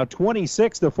makes it now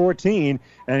 26-14.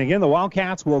 And again, the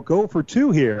Wildcats will go for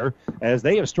 2 here as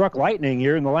they have struck lightning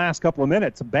here in the last couple of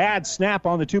minutes. A bad snap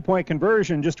on the 2-point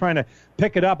conversion, just trying to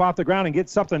pick it up off the ground and get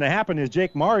something to happen is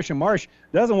Jake Marsh. And Marsh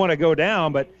doesn't want to go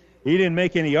down, but he didn't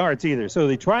make any yards either. So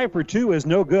the try for 2 is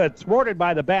no good, thwarted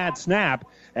by the bad snap.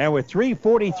 And with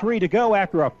 3:43 to go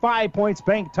after a 5-point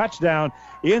bank touchdown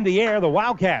in the air, the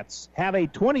Wildcats have a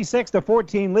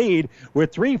 26-14 lead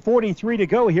with 3:43 to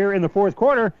go here in the fourth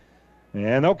quarter.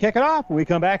 And they'll kick it off when we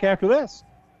come back after this.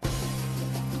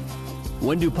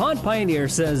 When DuPont Pioneer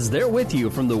says they're with you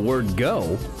from the word go,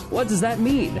 what does that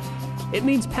mean? It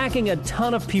means packing a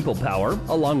ton of people power,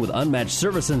 along with unmatched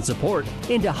service and support,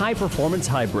 into high-performance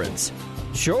hybrids.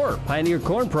 Sure, Pioneer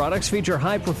Corn products feature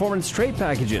high-performance trait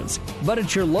packages, but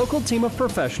it's your local team of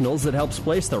professionals that helps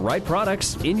place the right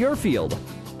products in your field.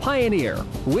 Pioneer,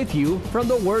 with you from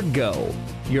the word go.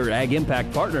 Your Ag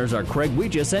Impact partners are Craig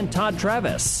Weegis and Todd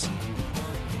Travis.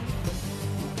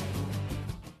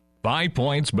 5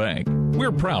 Points Bank.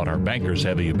 We're proud our bankers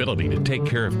have the ability to take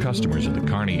care of customers in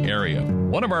the Kearney area.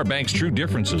 One of our bank's true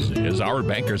differences is our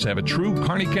bankers have a true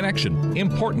Kearney connection,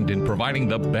 important in providing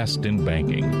the best in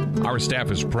banking. Our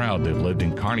staff is proud they've lived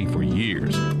in Kearney for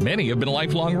years. Many have been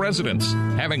lifelong residents.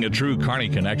 Having a true Kearney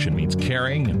connection means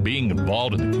caring and being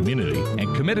involved in the community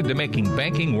and committed to making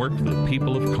banking work for the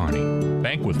people of Kearney.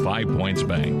 Bank with 5 Points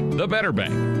Bank. The better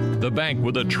bank. The bank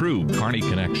with a true Kearney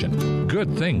connection.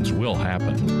 Good things will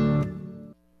happen.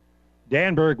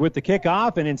 Danberg with the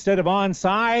kickoff, and instead of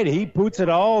onside, he puts it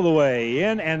all the way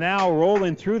in and now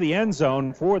rolling through the end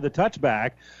zone for the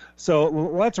touchback. So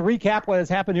let's recap what has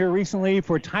happened here recently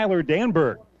for Tyler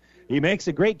Danberg. He makes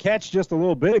a great catch just a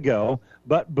little bit ago,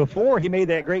 but before he made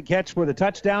that great catch for the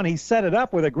touchdown, he set it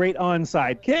up with a great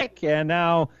onside kick, and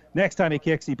now next time he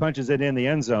kicks, he punches it in the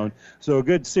end zone. So a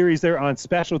good series there on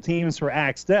special teams for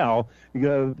Axtell.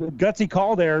 Gutsy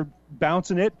call there,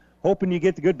 bouncing it, hoping you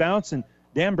get the good bounce, and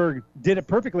Danberg did it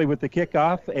perfectly with the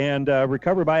kickoff and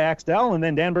recovered by Axtell, and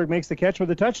then Danberg makes the catch for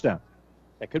the touchdown.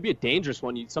 That could be a dangerous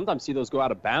one. You sometimes see those go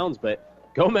out of bounds,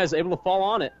 but Gomez able to fall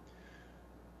on it.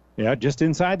 Yeah, just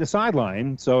inside the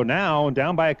sideline. So now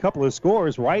down by a couple of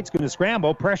scores. Wright's going to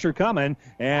scramble, pressure coming,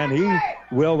 and he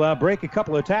will break a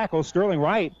couple of tackles. Sterling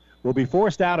Wright will be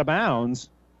forced out of bounds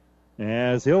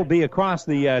as he'll be across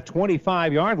the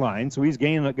 25-yard line, so he's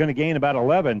going to gain about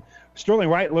 11. Sterling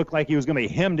Wright looked like he was going to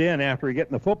be hemmed in after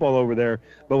getting the football over there,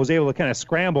 but was able to kind of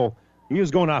scramble. He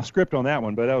was going off script on that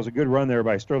one, but that was a good run there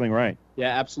by Sterling Wright.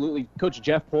 Yeah, absolutely. Coach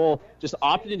Jeff Pohl just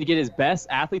opted to get his best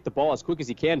athlete the ball as quick as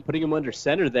he can, putting him under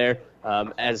center there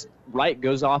as Wright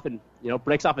goes off and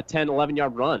breaks off a 10,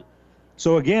 11-yard run.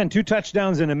 So, again, 2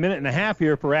 touchdowns in a minute and a half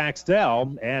here for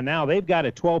Axtell, and now they've got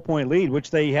a 12-point lead,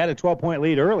 which they had a 12-point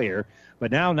lead earlier,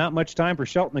 but now not much time for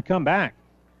Shelton to come back.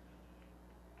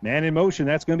 Man in motion,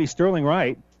 that's going to be Sterling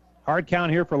Wright. Hard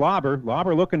count here for Lauber.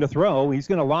 Lauber looking to throw. He's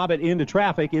going to lob it into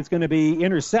traffic. It's going to be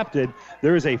intercepted.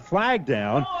 There is a flag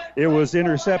down. It was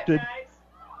intercepted.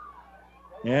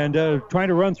 And trying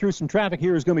to run through some traffic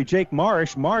here is going to be Jake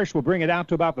Marsh. Marsh will bring it out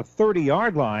to about the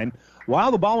 30-yard line.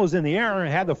 While the ball was in the air, it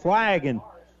had the flag, and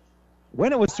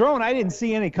when it was thrown, I didn't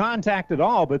see any contact at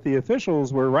all, but the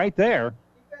officials were right there.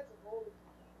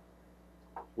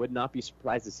 Would not be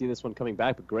surprised to see this one coming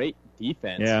back, but great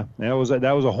defense. Yeah, that was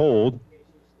a hold,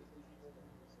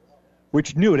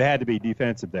 which knew it had to be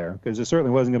defensive there because it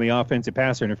certainly wasn't going to be offensive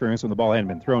pass interference when the ball hadn't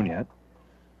been thrown yet.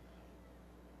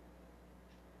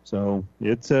 So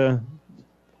it's but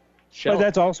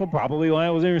that's also probably why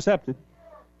it was intercepted.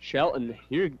 Shelton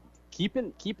here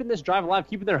keeping this drive alive,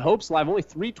 keeping their hopes alive. Only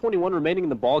 3:21 remaining in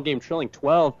the ball game, trailing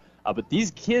 12. But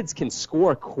these kids can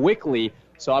score quickly,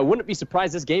 so I wouldn't be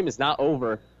surprised this game is not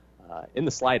over in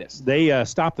the slightest. They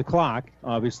stopped the clock,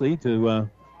 obviously, to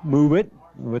move it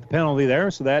with the penalty there,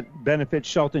 so that benefits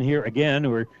Shelton here again,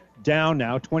 who are down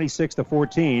now,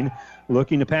 26-14.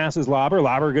 Looking to pass is Lauber.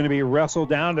 Lauber going to be wrestled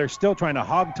down. They're still trying to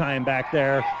hog time back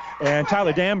there. And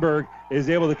Tyler Danberg is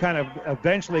able to kind of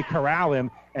eventually corral him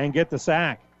and get the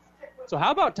sack. So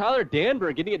how about Tyler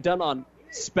Danberg getting it done on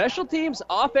special teams,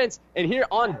 offense, and here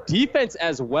on defense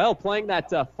as well, playing that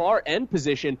far end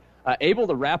position, able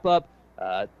to wrap up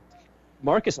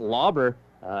Marcus Lauber.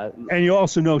 And you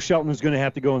also know Shelton is going to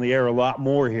have to go in the air a lot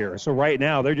more here. So right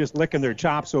now they're just licking their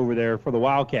chops over there for the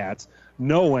Wildcats,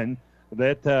 knowing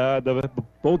that the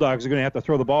Bulldogs are going to have to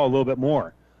throw the ball a little bit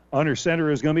more. Under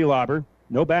center is going to be Lauber.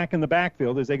 No back in the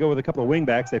backfield as they go with a couple of wing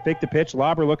backs. They fake the pitch.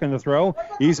 Lauber looking to throw.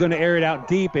 He's going to air it out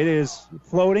deep. It is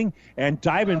floating, and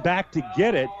diving back to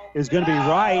get it is going to be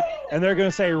Wright, and they're going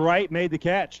to say Wright made the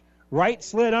catch. Wright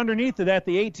slid underneath it at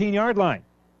the 18-yard line.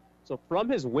 So from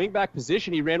his wingback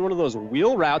position, he ran one of those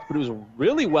wheel routes, but it was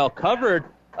really well covered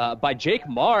by Jake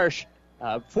Marsh.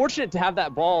 Fortunate to have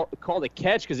that ball called a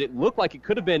catch because it looked like it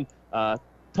could have been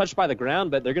touched by the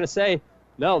ground, but they're going to say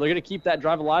no, they're going to keep that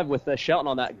drive alive with Shelton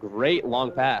on that great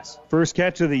long pass. First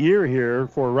catch of the year here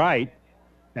for Wright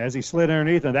as he slid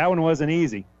underneath, and that one wasn't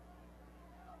easy.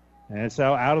 And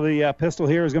so out of the pistol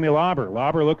here is going to be Lauber.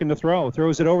 Lauber looking to throw.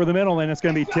 Throws it over the middle, and it's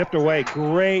going to be tipped away.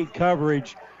 Great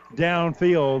coverage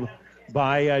downfield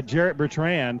by Jarrett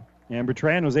Bertrand, and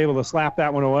Bertrand was able to slap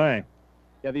that one away.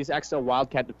 Yeah, these Axtell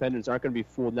Wildcat defenders aren't going to be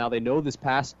fooled now. They know these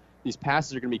passes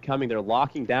are going to be coming. They're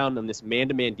locking down on this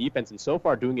man-to-man defense, and so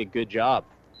far doing a good job.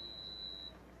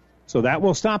 So that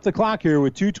will stop the clock here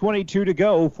with 2:22 to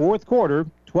go, fourth quarter.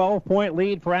 12-point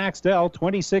lead for Axtell,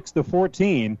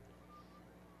 26-14.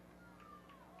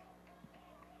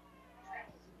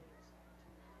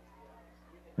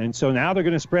 And so now they're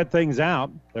going to spread things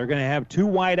out. They're going to have two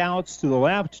wide outs to the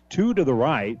left, two to the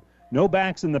right. No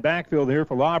backs in the backfield here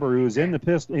for Lauber, who's in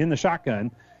the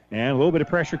shotgun. And a little bit of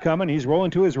pressure coming. He's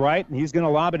rolling to his right, and he's going to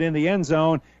lob it in the end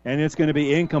zone, and it's going to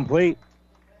be incomplete.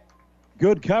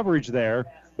 Good coverage there,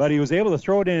 but he was able to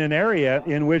throw it in an area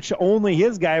in which only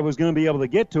his guy was going to be able to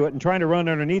get to it, and trying to run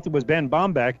underneath it was Ben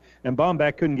Bombeck, and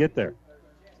Bombeck couldn't get there.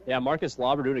 Yeah, Marcus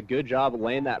Lauber doing a good job of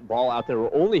laying that ball out there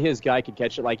where only his guy could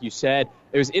catch it, like you said.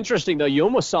 It was interesting, though. You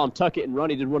almost saw him tuck it and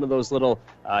run. He did one of those little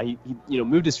he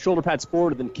moved his shoulder pads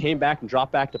forward and then came back and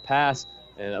dropped back to pass.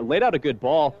 And laid out a good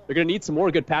ball. They're going to need some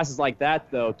more good passes like that,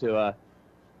 though, to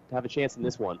have a chance in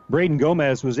this one. Braden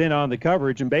Gomez was in on the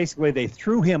coverage, and basically they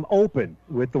threw him open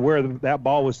with where that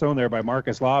ball was thrown there by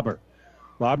Marcus Lauber.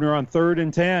 Laubner on 3rd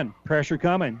and 10. Pressure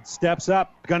coming. Steps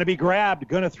up. Going to be grabbed.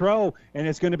 Going to throw, and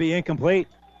it's going to be incomplete.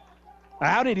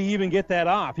 How did he even get that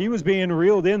off? He was being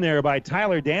reeled in there by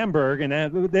Tyler Danberg,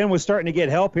 and then was starting to get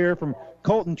help here from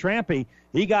Colton Trampy.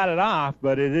 He got it off,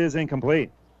 but it is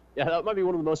incomplete. Yeah, that might be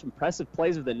one of the most impressive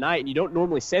plays of the night, and you don't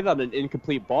normally say that on an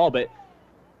incomplete ball, but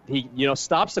he,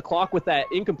 stops the clock with that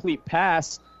incomplete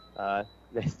pass. The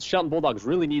Shelton Bulldogs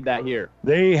really need that here.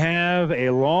 They have a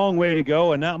long way to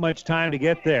go and not much time to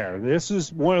get there. This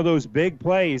is one of those big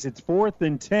plays. It's 4th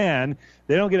and 10.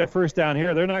 They don't get a first down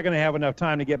here. They're not going to have enough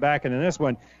time to get back into this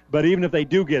one, but even if they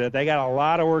do get it, they got a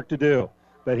lot of work to do.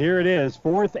 But here it is,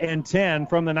 4th and 10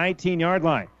 from the 19-yard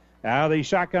line. Now the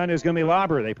shotgun is going to be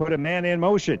Lauber. They put a man in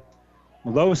motion.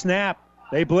 Low snap.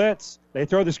 They blitz. They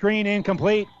throw the screen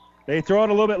incomplete. They throw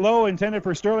it a little bit low, intended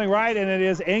for Sterling Wright, and it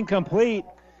is incomplete.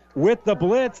 With the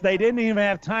blitz, they didn't even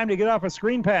have time to get off a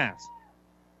screen pass.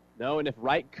 No, and if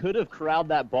Wright could have corralled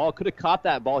that ball, could have caught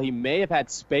that ball, he may have had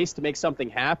space to make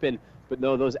something happen. But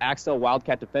no, those Axtell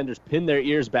Wildcat defenders pinned their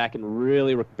ears back and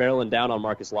really were barreling down on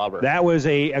Marcus Lauber. That was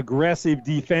a aggressive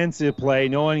defensive play,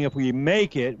 knowing if we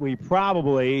make it, we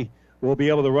probably will be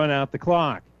able to run out the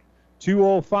clock.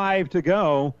 2:05 to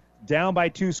go. Down by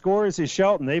 2 scores is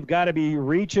Shelton. They've got to be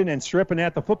reaching and stripping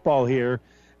at the football here.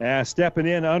 Stepping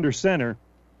in under center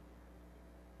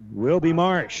will be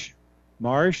Marsh.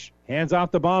 Marsh hands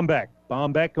off to Bombeck.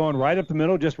 Bombeck going right up the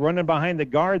middle, just running behind the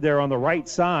guard there on the right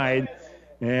side.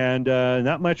 And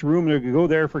not much room to go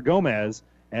there for Gomez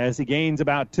as he gains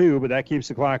about 2, but that keeps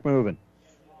the clock moving.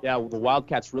 Yeah, well, the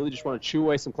Wildcats really just want to chew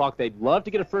away some clock. They'd love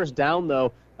to get a first down,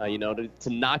 though, to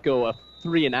not go a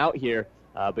 3 and out here.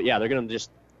 But, yeah, they're going to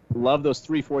just love those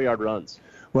 3-4-yard runs.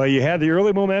 Well, you had the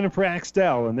early momentum for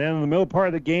Axtell, and then in the middle part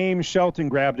of the game, Shelton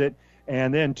grabbed it,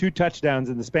 and then 2 touchdowns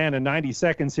in the span of 90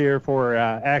 seconds here for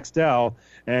Axtell.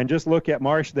 And just look at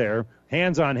Marsh there,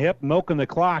 hands on hip, milking the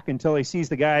clock until he sees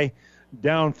the guy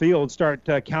downfield start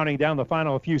counting down the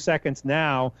final few seconds.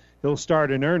 Now he'll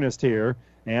start in earnest here,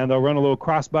 and they'll run a little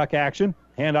cross-buck action.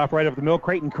 Handoff right up the middle.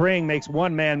 Creighton Kring makes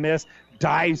one man miss,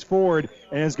 dives forward,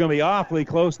 and is going to be awfully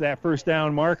close to that first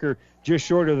down marker, just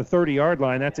short of the 30-yard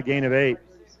line. That's a gain of 8.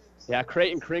 Yeah,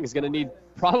 Creighton Kring is going to need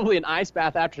probably an ice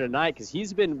bath after tonight because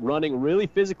he's been running really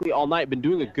physically all night, been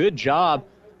doing a good job,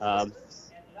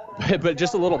 but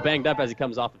just a little banged up as he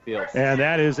comes off the field. And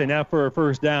that is enough for a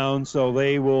first down, so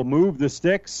they will move the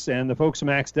sticks, and the folks from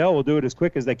Axtell will do it as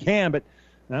quick as they can, but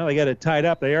now they got it tied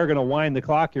up. They are going to wind the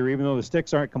clock here, even though the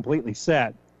sticks aren't completely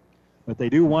set. But they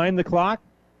do wind the clock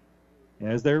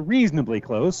as they're reasonably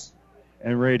close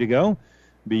and ready to go.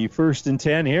 Be 1st and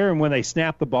 10 here, and when they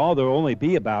snap the ball, there will only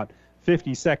be about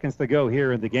 50 seconds to go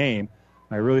here in the game.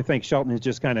 I really think Shelton is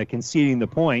just kind of conceding the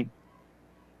point.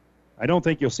 I don't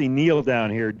think you'll see Neal down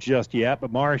here just yet,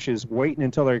 but Marsh is waiting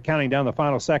until they're counting down the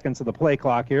final seconds of the play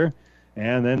clock here.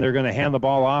 And then they're going to hand the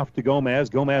ball off to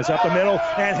Gomez. Gomez up the middle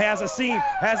and has a seam,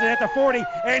 has it at the 40,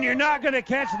 and you're not going to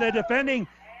catch the defending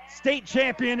state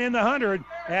champion in the 100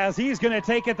 as he's going to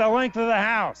take it the length of the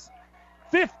house.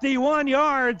 51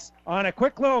 yards on a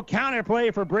quick little counter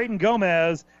play for Braden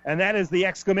Gomez, and that is the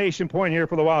exclamation point here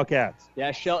for the Wildcats.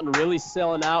 Yeah, Shelton really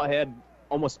selling out, had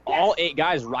almost all 8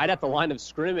 guys right at the line of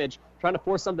scrimmage, trying to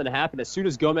force something to happen. As soon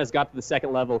as Gomez got to the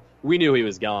second level, we knew he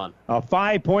was gone. A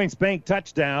 5-point Spank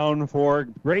touchdown for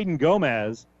Braden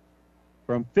Gomez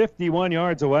from 51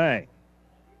 yards away.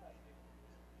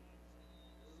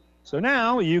 So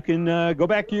now you can go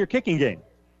back to your kicking game.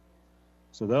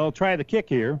 So they'll try the kick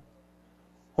here.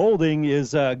 Holding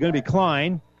is going to be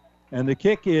Klein, and the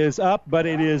kick is up, but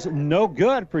it is no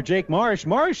good for Jake Marsh.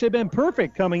 Marsh had been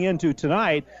perfect coming into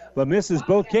tonight, but misses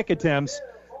both kick attempts.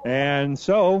 And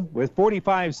so, with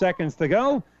 45 seconds to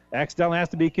go, Axtell has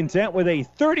to be content with a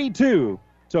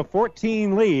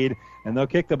 32-14 lead, and they'll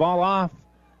kick the ball off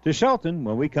to Shelton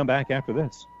when we come back after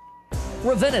this.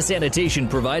 Ravenna Sanitation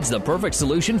provides the perfect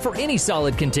solution for any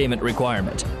solid containment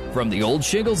requirement. From the old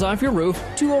shingles off your roof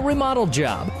to a remodel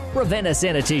job, Ravenna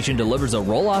Sanitation delivers a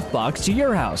roll-off box to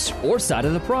your house or side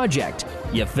of the project.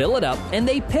 You fill it up and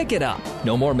they pick it up.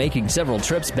 No more making several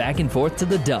trips back and forth to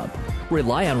the dump.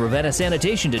 Rely on Ravenna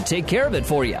Sanitation to take care of it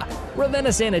for you.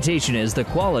 Ravenna Sanitation is the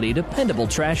quality, dependable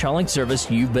trash hauling service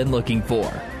you've been looking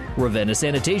for. Ravenna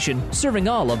Sanitation, serving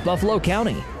all of Buffalo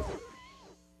County.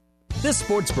 This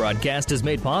sports broadcast is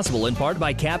made possible in part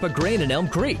by Kappa Grain in Elm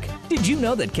Creek. Did you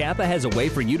know that Kappa has a way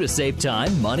for you to save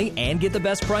time, money, and get the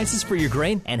best prices for your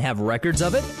grain and have records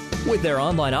of it? With their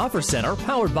online offer center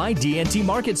powered by DNT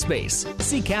Market Space.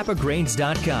 See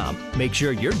kappagrains.com. Make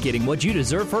sure you're getting what you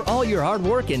deserve for all your hard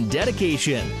work and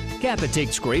dedication. Kappa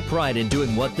takes great pride in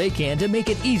doing what they can to make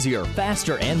it easier,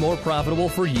 faster, and more profitable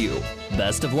for you.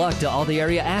 Best of luck to all the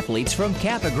area athletes from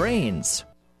Kappa Grains.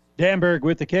 Danberg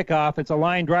with the kickoff. It's a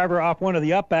line driver off one of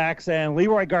the upbacks, and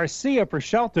Leroy Garcia for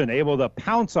Shelton able to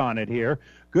pounce on it here.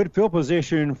 Good field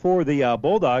position for the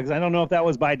Bulldogs. I don't know if that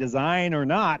was by design or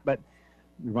not, but it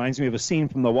reminds me of a scene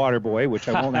from The Waterboy, which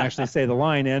I won't actually say the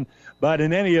line in. But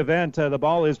in any event, the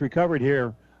ball is recovered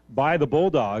here by the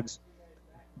Bulldogs.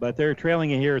 But they're trailing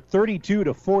it here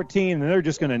 32-14, and they're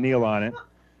just going to kneel on it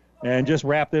and just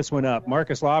wrap this one up.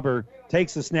 Marcus Lauber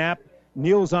takes the snap,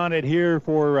 kneels on it here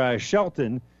for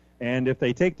Shelton. And if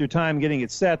they take their time getting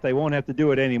it set, they won't have to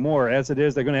do it anymore. As it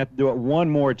is, they're going to have to do it one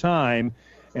more time.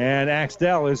 And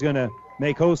Axtell is going to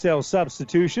make wholesale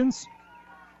substitutions,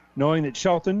 knowing that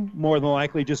Shelton more than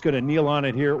likely just going to kneel on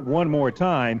it here one more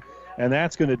time. And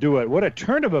that's going to do it. What a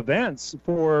turn of events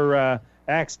for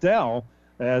Axtell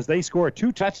as they score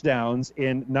 2 touchdowns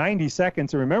in 90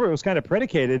 seconds. And remember, it was kind of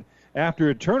predicated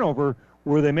after a turnover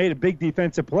where they made a big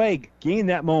defensive play, gained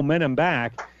that momentum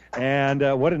back. And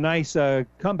what a nice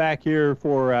comeback here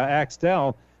for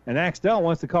Axtell. And Axtell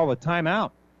wants to call a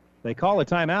timeout. They call a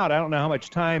timeout. I don't know how much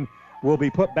time will be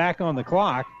put back on the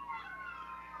clock.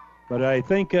 But I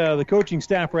think the coaching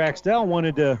staff for Axtell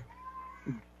wanted to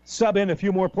sub in a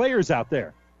few more players out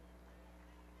there.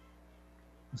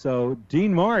 So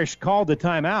Dean Marsh called the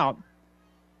timeout.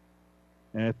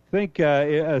 And I think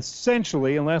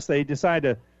essentially, unless they decide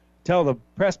to tell the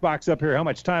press box up here how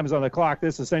much time is on the clock,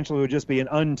 this essentially would just be an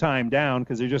untimed down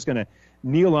because they're just going to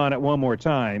kneel on it one more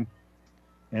time.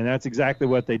 And that's exactly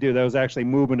what they do. That was actually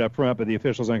movement up front, but the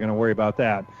officials aren't going to worry about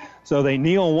that. So they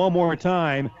kneel one more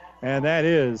time, and that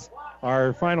is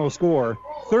our final score,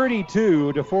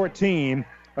 32-14.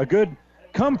 A good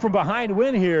come-from-behind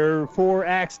win here for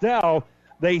Axtell.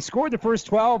 They scored the first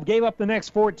 12, gave up the next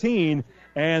 14,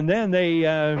 and then they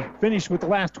finished with the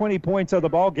last 20 points of the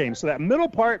ball game. So that middle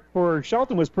part for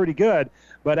Shelton was pretty good,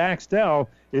 but Axtell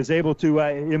is able to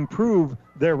improve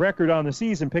their record on the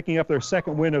season, picking up their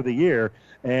second win of the year.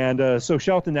 And so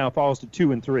Shelton now falls to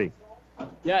 2-3.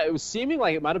 Yeah, it was seeming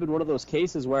like it might have been one of those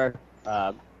cases where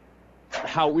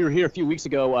how we were here a few weeks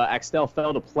ago, Axtell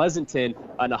fell to Pleasanton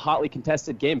in a hotly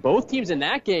contested game. Both teams in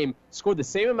that game scored the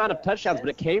same amount of touchdowns, but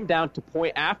it came down to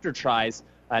point after tries,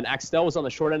 and Axtell was on the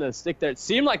short end of the stick there. It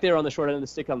seemed like they were on the short end of the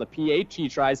stick on the PAT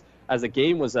tries as the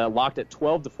game was locked at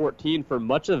 12-14 for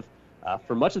much of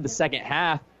the second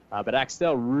half. But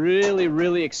Axtell really,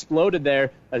 really exploded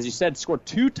there. As you said, scored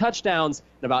 2 touchdowns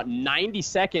in about 90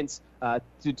 seconds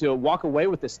to walk away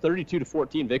with this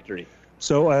 32-14 victory.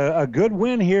 So a good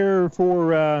win here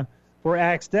for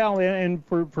Axtell and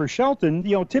for Shelton.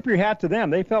 Tip your hat to them.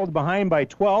 They fell behind by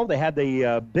 12. They had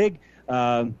the big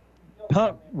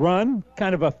punt run,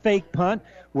 kind of a fake punt,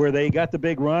 where they got the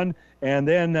big run. And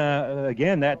then,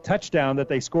 again, that touchdown that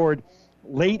they scored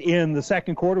late in the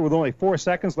second quarter with only 4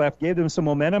 seconds left gave them some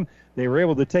momentum. They were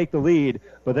able to take the lead,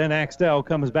 but then Axtell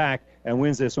comes back and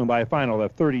wins this one by a final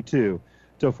of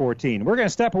 32-14. We're going to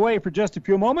step away for just a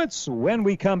few moments. When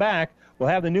we come back, we'll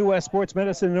have the New West Sports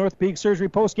Medicine and Orthopedic Surgery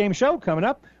post-game show coming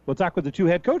up. We'll talk with the 2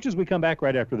 head coaches. We come back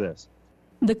right after this.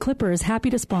 The Clipper is happy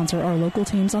to sponsor our local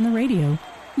teams on the radio.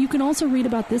 You can also read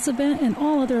about this event and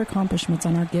all other accomplishments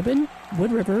on our Gibbon,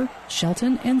 Wood River,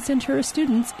 Shelton, and Centura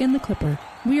students in the Clipper.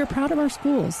 We are proud of our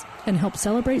schools and help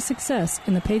celebrate success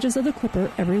in the pages of the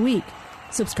Clipper every week.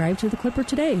 Subscribe to the Clipper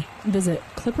today. Visit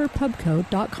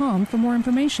clipperpubco.com for more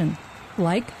information.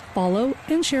 Like, follow,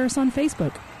 and share us on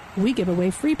Facebook. We give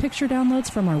away free picture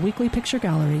downloads from our weekly picture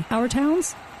gallery. Our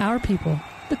towns, our people.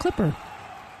 The Clipper.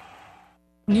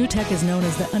 New Tech is known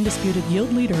as the undisputed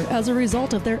yield leader as a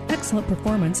result of their excellent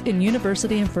performance in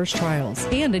university and first trials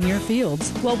and in your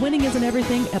fields. While winning isn't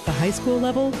everything at the high school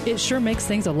level, it sure makes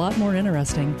things a lot more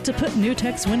interesting. To put New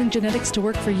Tech's winning genetics to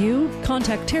work for you,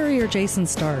 contact Terry or Jason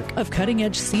Stark of Cutting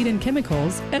Edge Seed and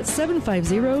Chemicals at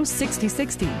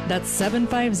 750-6060. That's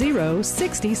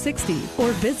 750-6060.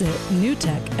 Or visit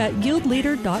newtech at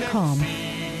yieldleader.com.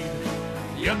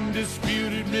 The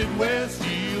undisputed Midwest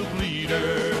yield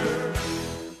leader.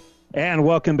 And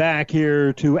welcome back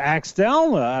here to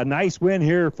Axtell. A nice win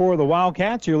here for the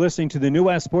Wildcats. You're listening to the New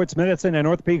West Sports Medicine and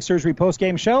Orthopedic Surgery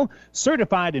postgame show.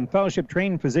 Certified and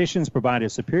fellowship-trained physicians provide a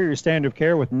superior standard of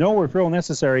care with no referral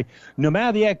necessary. No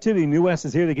matter the activity, New West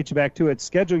is here to get you back to it.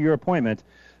 Schedule your appointment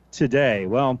today.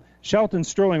 Well, Shelton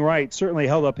Sterling Wright certainly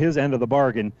held up his end of the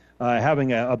bargain,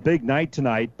 having a big night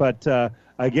tonight. But,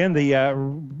 again, the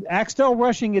Axtell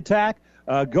rushing attack,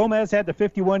 Gomez had the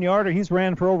 51-yarder. He's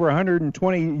ran for over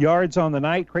 120 yards on the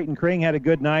night. Creighton Kring had a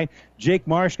good night. Jake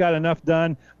Marsh got enough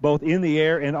done both in the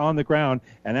air and on the ground.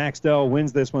 And Axtell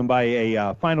wins this one by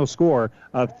a final score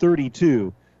of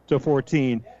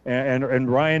 32-14. And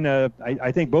Ryan,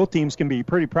 I think both teams can be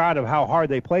pretty proud of how hard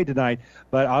they played tonight,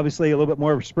 but obviously a little bit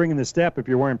more of a spring in the step if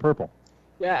you're wearing purple.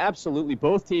 Yeah, absolutely.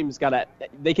 Both teams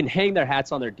they can hang their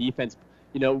hats on their defense.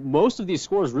 Most of these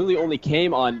scores really only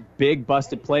came on big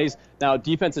busted plays. Now,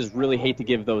 defenses really hate to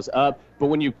give those up, but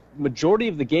when majority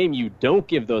of the game you don't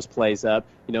give those plays up,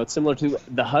 it's similar to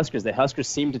the Huskers. The Huskers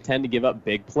seem to tend to give up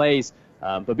big plays.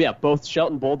 But yeah, both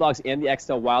Shelton Bulldogs and the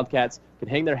Axtell Wildcats can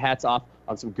hang their hats off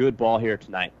on some good ball here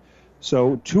tonight.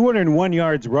 So 201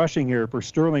 yards rushing here for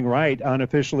Sterling Wright,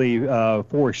 unofficially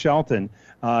for Shelton.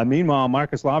 Meanwhile,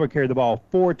 Marcus Lauber carried the ball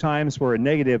 4 times for a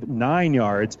negative 9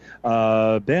 yards.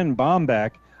 Ben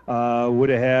Bombeck would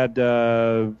have had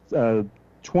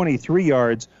 23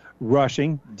 yards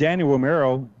rushing. Daniel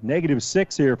Romero, negative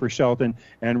 6 here for Shelton.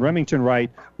 And Remington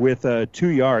Wright with 2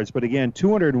 yards. But again,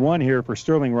 201 here for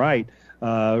Sterling Wright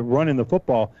running the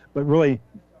football. But really,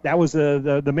 that was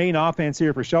the main offense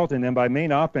here for Shelton. And by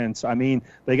main offense, I mean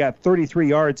they got 33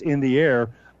 yards in the air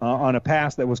on a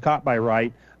pass that was caught by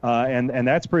Wright. And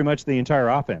that's pretty much the entire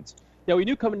offense. Yeah, we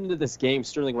knew coming into this game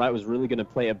Sterling Wright was really going to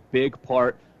play a big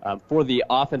part for the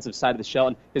offensive side of the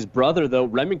Shelton. His brother, though,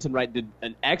 Remington Wright, did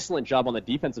an excellent job on the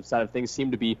defensive side of things,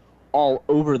 seemed to be all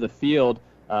over the field.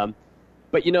 But,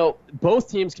 both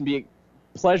teams can be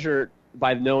pleasured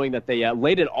by knowing that they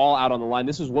laid it all out on the line.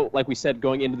 This was what, like we said,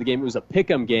 going into the game, it was a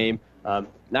pick'em game.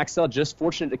 Axtell just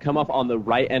fortunate to come up on the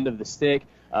right end of the stick.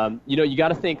 You got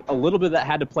to think a little bit of that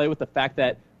had to play with the fact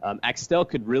that Axtell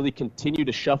could really continue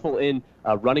to shuffle in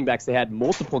running backs. They had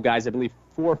multiple guys, I believe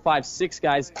 4, 5, 6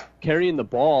 guys carrying the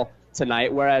ball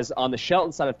tonight, whereas on the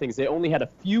Shelton side of things, they only had a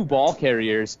few ball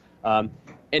carriers.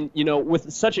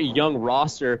 With such a young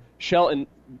roster, Shelton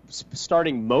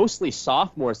starting mostly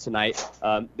sophomores tonight,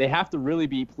 they have to really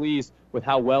be pleased with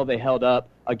how well they held up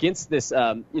against this,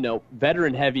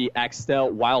 veteran-heavy Axtell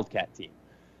Wildcat team.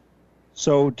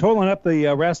 So totaling up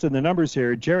the rest of the numbers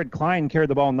here, Jared Klein carried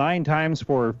the ball 9 times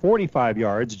for 45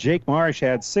 yards. Jake Marsh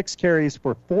had 6 carries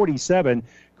for 47.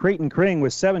 Creighton Kring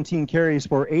with 17 carries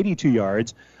for 82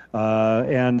 yards.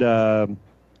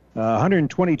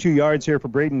 122 yards here for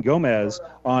Braden Gomez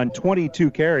on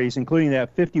 22 carries, including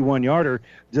that 51-yarder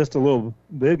just a little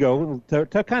bit ago to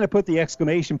kind of put the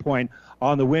exclamation point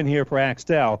on the win here for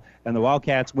Axtell. And the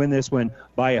Wildcats win this one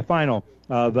by a final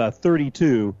of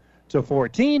 32-14.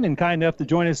 And kind enough to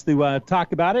join us to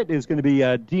talk about it is going to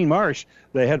be Dean Marsh,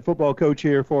 the head football coach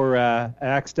here for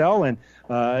Axtell. And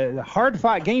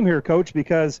hard-fought game here, Coach,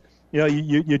 because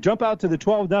you jump out to the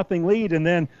 12-0 lead, and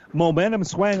then momentum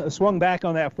swung back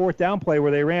on that fourth down play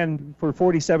where they ran for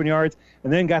 47 yards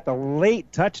and then got the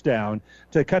late touchdown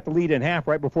to cut the lead in half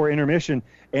right before intermission.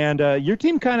 And your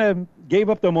team kind of gave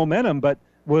up the momentum but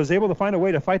was able to find a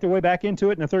way to fight their way back into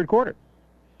it in the third quarter.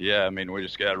 Yeah, I mean, we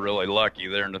just got really lucky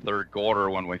there in the third quarter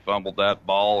when we fumbled that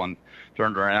ball and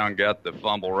turned around and got the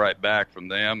fumble right back from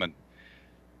them. And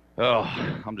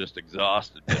I'm just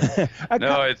exhausted.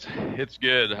 No, it's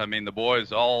good. I mean, the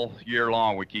boys all year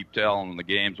long, we keep telling them the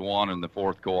game's won in the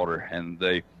fourth quarter, and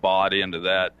they bought into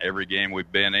that. Every game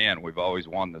we've been in, we've always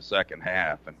won the second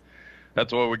half. And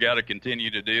that's what we got to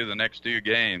continue to do the next two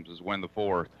games is win the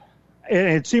fourth. And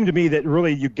it seemed to me that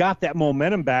really you got that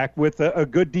momentum back with a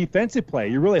good defensive play.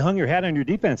 You really hung your hat on your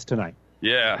defense tonight.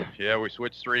 Yeah, we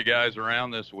switched three guys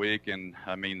around this week, and,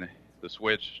 I mean, the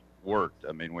switch worked.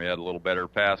 I mean, we had a little better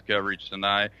pass coverage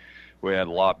tonight. We had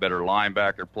a lot better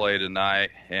linebacker play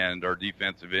tonight, and our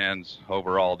defensive ends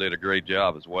overall did a great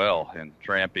job as well. And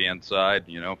Trampy inside,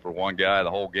 for one guy,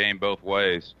 the whole game both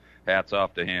ways, hats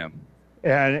off to him.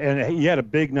 And he had a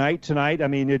big night tonight. I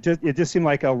mean, it just seemed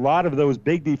like a lot of those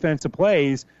big defensive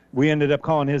plays, we ended up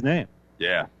calling his name.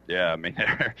 Yeah. I mean,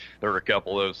 there were a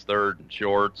couple of those third and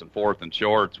shorts and fourth and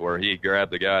shorts where he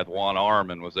grabbed the guy with one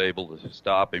arm and was able to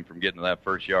stop him from getting to that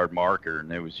first-yard marker, and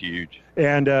it was huge.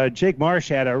 And Jake Marsh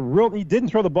had he didn't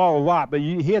throw the ball a lot, but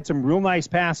he had some real nice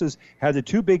passes, had the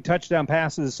two big touchdown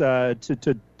passes to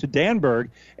Danberg.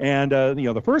 And,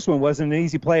 the first one wasn't an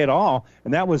easy play at all,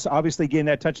 and that was obviously getting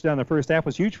that touchdown in the first half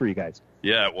was huge for you guys.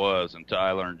 Yeah, it was. And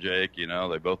Tyler and Jake,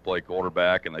 they both play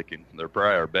quarterback, and they're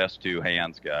probably our best two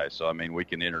hands guys. So, I mean, we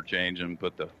can interchange them,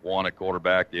 put the one at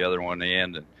quarterback, the other one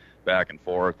in, and back and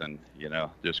forth, and,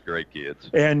 just great kids.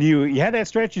 And you had that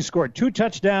stretch. You scored two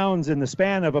touchdowns in the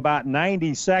span of about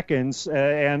 90 seconds,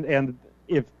 and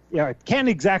if I can't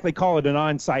exactly call it an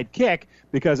onside kick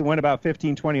because it went about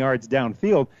 15, 20 yards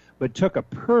downfield, but took a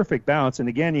perfect bounce. And,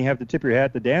 again, you have to tip your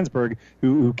hat to Dansberg,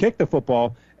 who kicked the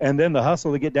football, and then the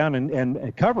hustle to get down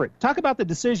and cover it. Talk about the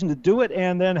decision to do it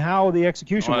and then how the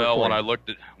execution worked. Well,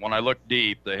 when I looked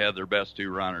deep, they had their best two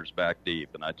runners back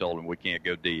deep, and I told them we can't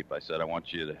go deep. I said, I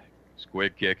want you to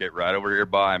squid kick it right over here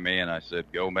by me, and I said,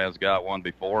 Gomez got one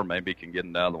before, maybe he can get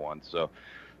another one. So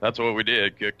that's what we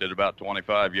did, kicked it about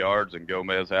 25 yards, and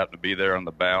Gomez happened to be there on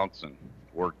the bounce and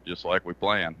worked just like we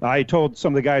planned. I told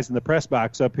some of the guys in the press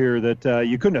box up here that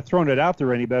you couldn't have thrown it out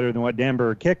there any better than what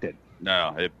Danberg kicked it.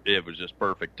 No, it was just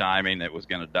perfect timing. It was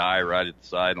going to die right at the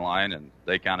sideline, and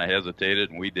they kind of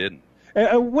hesitated, and we didn't.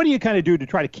 What do you kind of do to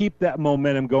try to keep that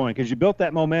momentum going? Because you built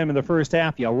that momentum in the first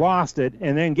half, you lost it,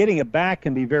 and then getting it back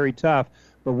can be very tough.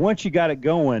 But once you got it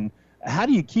going, how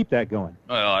do you keep that going?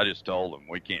 Well, I just told them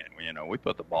we can't. We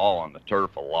put the ball on the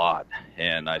turf a lot,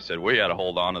 and I said we got to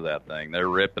hold on to that thing. They're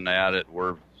ripping at it.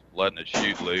 We're letting it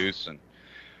shoot loose, and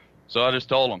so I just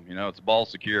told them, it's ball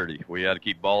security. We had to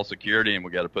keep ball security, and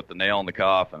we got to put the nail in the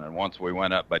coffin. And once we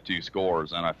went up by 2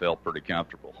 scores, then I felt pretty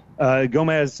comfortable.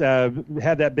 Gomez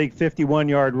had that big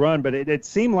 51-yard run, but it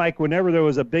seemed like whenever there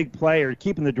was a big play or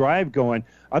keeping the drive going,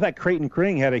 I thought Creighton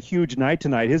Kring had a huge night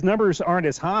tonight. His numbers aren't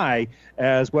as high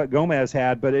as what Gomez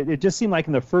had, but it just seemed like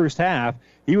in the first half,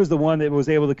 he was the one that was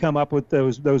able to come up with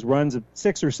those runs of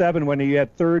 6 or 7 when he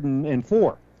had 3rd and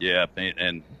 4. Yeah,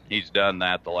 and he's done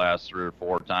that the last 3 or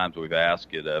 4 times we've asked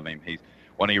it. I mean,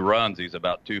 when he runs, he's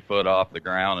about 2 foot off the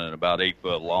ground and about 8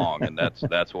 foot long, and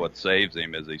that's what saves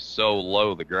him. Is he's so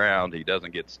low the ground he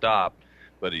doesn't get stopped,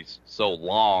 but he's so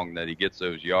long that he gets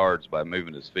those yards by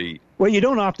moving his feet. Well, you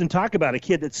don't often talk about a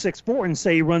kid that's 6'4" and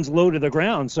say he runs low to the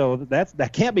ground, so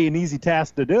that can't be an easy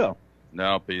task to do.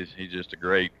 No, he's just a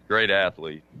great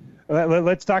athlete.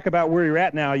 Let's talk about where you're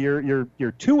at now. You're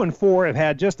 2-4, have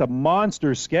had just a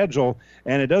monster schedule,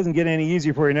 and it doesn't get any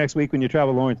easier for you next week when you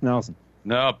travel Lawrence Nelson.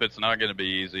 Nope, it's not going to be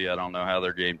easy. I don't know how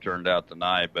their game turned out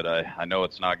tonight, but I know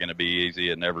it's not going to be easy.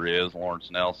 It never is.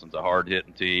 Lawrence Nelson's a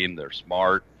hard-hitting team. They're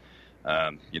smart.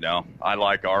 I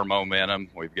like our momentum.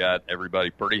 We've got everybody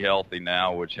pretty healthy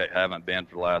now, which haven't been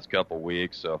for the last couple of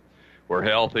weeks, so we're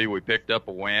healthy. We picked up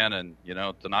a win, and,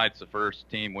 tonight's the first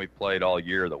team we've played all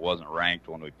year that wasn't ranked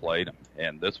when we played them.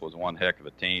 And this was one heck of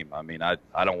a team. I mean, I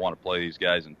don't want to play these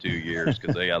guys in 2 years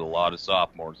because they got a lot of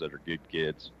sophomores that are good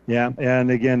kids. Yeah,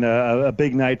 and again, a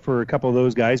big night for a couple of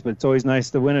those guys, but it's always nice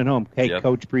to win at home. Hey, Yep.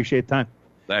 Coach, appreciate the time.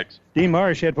 Thanks. Dean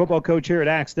Marsh, head football coach here at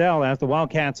Axtell, as the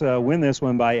Wildcats win this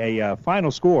one by a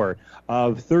final score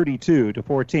of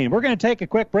 32-14. We're going to take a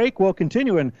quick break. We'll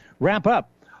continue and wrap up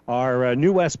our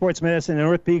New West Sports Medicine and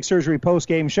Orthopedic Surgery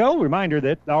post-game show. Reminder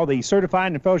that all the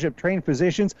certified and fellowship-trained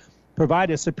physicians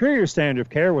provide a superior standard of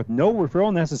care with no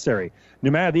referral necessary. No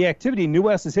matter the activity, New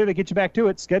West is here to get you back to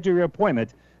it. Schedule your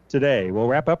appointment today. We'll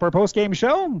wrap up our post-game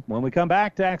show when we come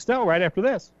back to Axtell right after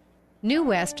this. New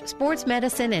West Sports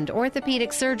Medicine and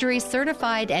Orthopedic Surgery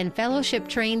certified and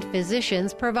fellowship-trained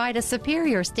physicians provide a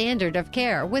superior standard of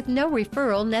care with no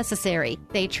referral necessary.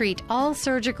 They treat all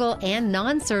surgical and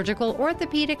non-surgical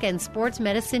orthopedic and sports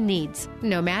medicine needs.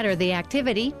 No matter the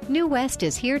activity, New West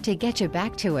is here to get you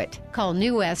back to it. Call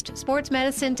New West Sports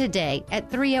Medicine today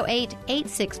at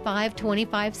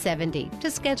 308-865-2570 to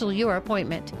schedule your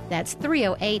appointment. That's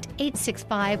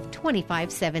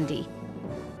 308-865-2570.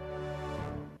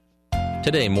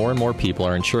 Today, more and more people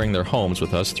are insuring their homes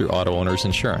with us through Auto Owners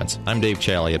Insurance. I'm Dave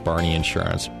Challey at Barney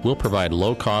Insurance. We'll provide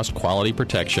low-cost, quality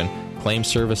protection, claim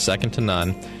service second to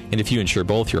none, and if you insure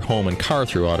both your home and car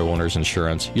through Auto Owners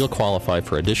Insurance, you'll qualify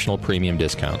for additional premium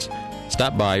discounts.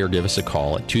 Stop by or give us a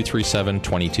call at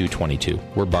 237-2222.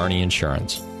 We're Barney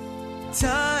Insurance.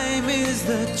 Time is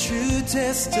the true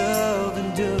test of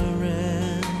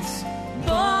endurance.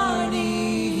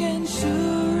 Barney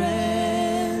Insurance.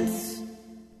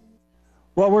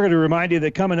 Well, we're going to remind you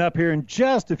that coming up here in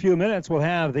just a few minutes, we'll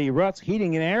have the Ruts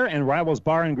Heating and Air and Rivals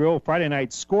Bar and Grill Friday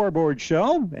night scoreboard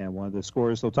show. And one of the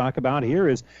scores they'll talk about here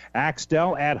is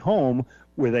Axtell at home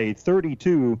with a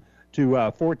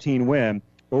 32-14 win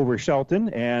over Shelton.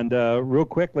 And real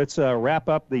quick, let's wrap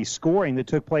up the scoring that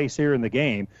took place here in the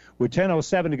game. With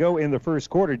 10:07 to go in the first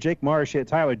quarter, Jake Marsh hit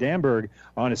Tyler Danberg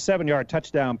on a 7-yard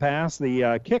touchdown pass.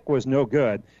 The kick was no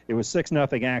good. It was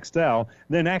 6-0 Axtell.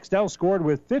 Then Axtell scored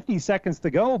with 50 seconds to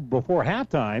go before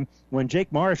halftime when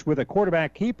Jake Marsh, with a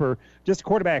quarterback keeper, just a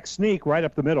quarterback sneak right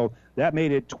up the middle, that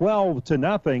made it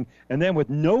 12-0. And then with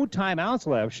no timeouts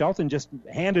left, Shelton just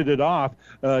handed it off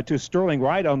to Sterling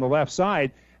Wright on the left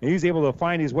side. And he was able to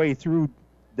find his way through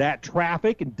that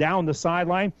traffic and down the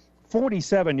sideline,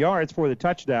 47 yards for the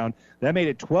touchdown. That made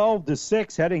it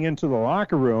 12-6 heading into the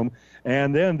locker room.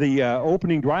 And then the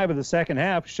opening drive of the second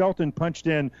half, Shelton punched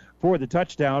in for the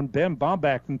touchdown. Ben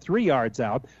Bomback from 3 yards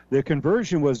out. The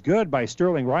conversion was good by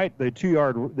Sterling Wright, the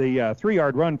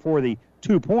 3-yard run for the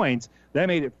 2 points. That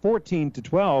made it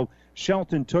 14-12.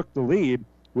 Shelton took the lead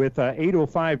with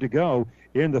 8:05 to go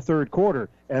in the third quarter.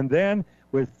 And then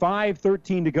with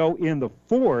 5:13 to go in the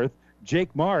fourth,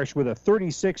 Jake Marsh with a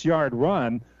 36-yard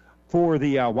run for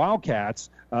the Wildcats.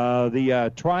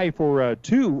 The try for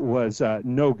two was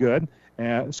no good.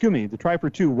 The try for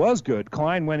two was good.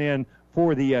 Klein went in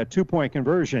for the 2-point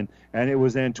conversion, and it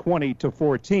was then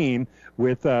 20-14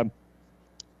 with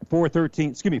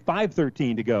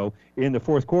 5:13 to go in the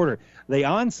fourth quarter. The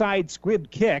onside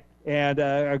squib kick and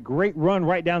a great run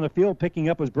right down the field, picking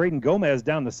up was Braden Gomez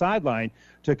down the sideline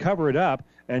to cover it up.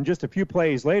 And just a few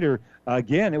plays later,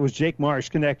 again, it was Jake Marsh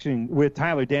connecting with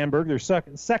Tyler Danberg. Their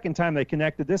second time they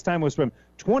connected. This time was from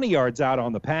 20 yards out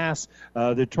on the pass.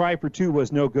 The try for two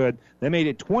was no good. They made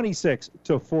it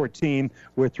 26-14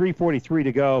 with 3:43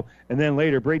 to go. And then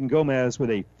later, Braden Gomez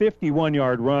with a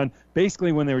 51-yard run.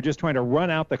 Basically, when they were just trying to run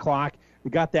out the clock,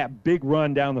 they got that big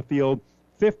run down the field.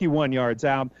 51 yards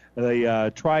out.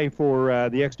 The try for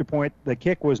the extra point, the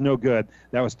kick was no good.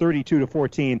 That was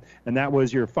 32-14, and that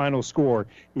was your final score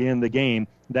in the game.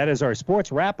 That is our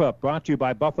sports wrap-up, brought to you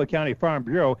by Buffalo County Farm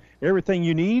Bureau. Everything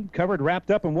you need, covered,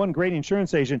 wrapped up in one great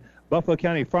insurance agent, Buffalo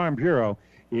County Farm Bureau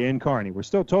in Kearney. We're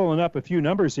still totaling up a few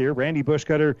numbers here. Randy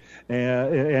Bushcutter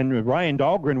and Ryan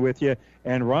Dahlgren with you.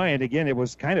 And Ryan, again, it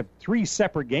was kind of three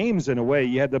separate games in a way.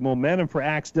 You had the momentum for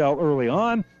Axtell early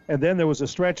on, and then there was a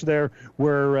stretch there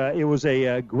where it was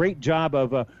a great job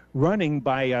of running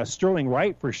by Sterling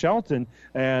Wright for Shelton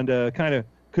and kind of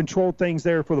controlled things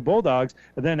there for the Bulldogs.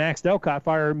 And then Axtell caught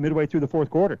fire midway through the fourth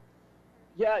quarter.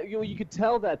 Yeah, you could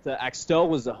tell that Axtell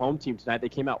was the home team tonight. They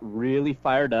came out really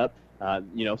fired up.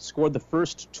 Scored the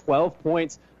first 12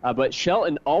 points. But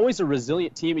Shelton, always a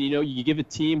resilient team, and, you give a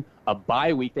team a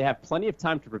bye week. They have plenty of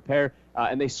time to prepare,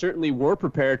 and they certainly were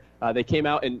prepared. They came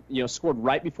out and, scored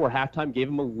right before halftime, gave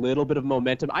them a little bit of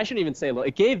momentum. I shouldn't even say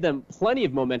it gave them plenty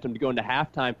of momentum to go into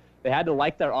halftime. They had to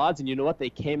like their odds, and you know what?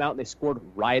 They came out and they scored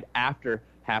right after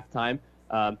halftime.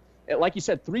 like you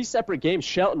said, 3 separate games.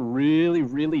 Shelton really,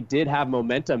 really did have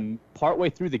momentum partway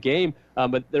through the game,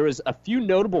 but there was a few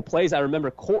notable plays. I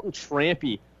remember Colton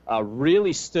Trampy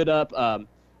really stood up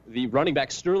the running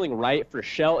back Sterling Wright for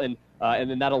Shelton, and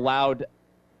then that allowed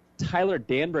Tyler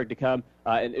Danberg to come,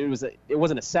 and it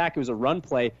wasn't a sack, it was a run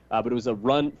play, but it was a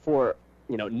run for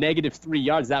 -3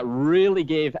 yards. That really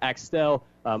gave Axtell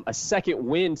a second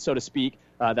win, so to speak,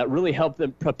 that really helped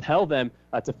them propel them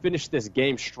to finish this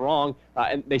game strong,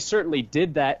 and they certainly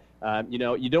did that.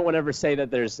 You don't want to ever say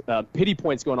that there's pity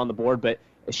points going on the board, but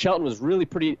Shelton was really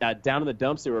pretty down in the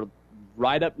dumps. They were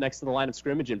right up next to the line of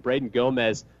scrimmage, and Braden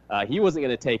Gomez, he wasn't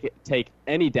going to take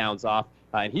any downs off,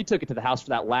 and he took it to the house for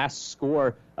that last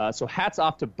score. So hats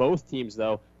off to both teams,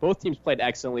 though. Both teams played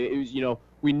excellently. It was,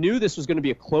 we knew this was going to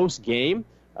be a close game,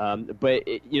 but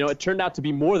it turned out to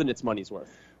be more than its money's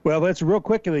worth. Well, let's real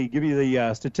quickly give you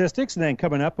the statistics, and then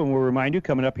coming up, and we'll remind you,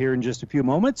 coming up here in just a few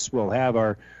moments, we'll have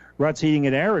our Ruts Heating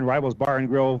and Air and Rivals Bar and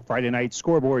Grill Friday night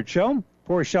scoreboard show.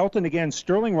 For Shelton, again,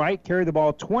 Sterling Wright carried the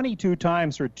ball 22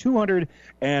 times for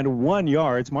 201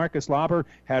 yards. Marcus Lauber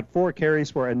had 4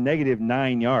 carries for a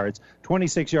 -9 yards.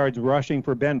 26 yards rushing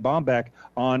for Ben Bombeck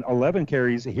on 11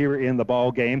 carries here in the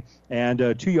ball game,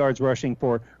 and 2 yards rushing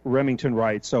for Remington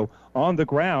Wright. So on the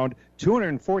ground,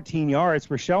 214 yards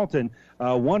for Shelton.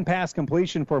 1 pass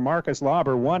completion for Marcus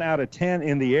Lauber, 1 out of 10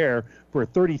 in the air for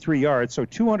 33 yards. So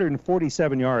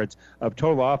 247 yards of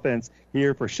total offense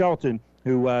here for Shelton,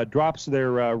 who drops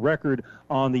their record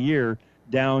on the year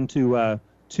down to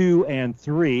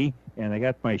 2-3. And I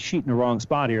got my sheet in the wrong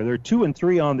spot here. They're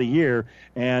 2-3 on the year.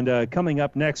 And coming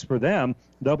up next for them,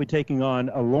 they'll be taking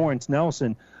on Lawrence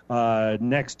Nelson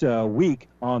next week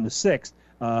on the 6th.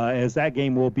 As that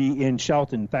game will be in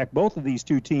Shelton. In fact, both of these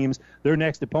two teams, their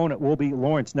next opponent will be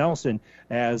Lawrence Nelson,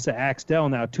 as Axtell,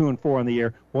 now 2-4 on the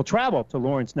year, will travel to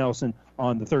Lawrence Nelson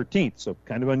on the 13th. So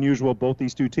kind of unusual. Both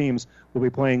these two teams will be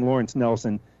playing Lawrence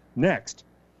Nelson next.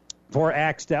 For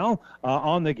Axtell,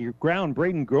 on the ground,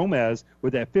 Braden Gomez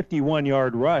with that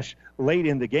 51-yard rush late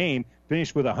in the game,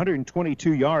 finished with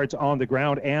 122 yards on the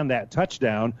ground and that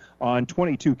touchdown on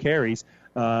 22 carries.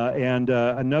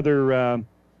 Another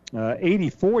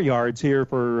 84 yards here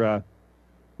for,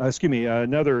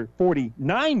 another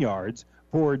 49 yards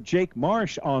for Jake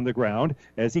Marsh on the ground,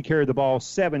 as he carried the ball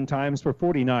 7 times for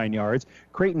 49 yards.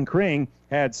 Creighton Kring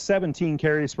had 17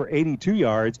 carries for 82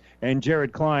 yards, and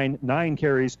Jared Klein 9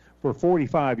 carries for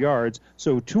 45 yards.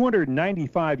 So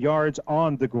 295 yards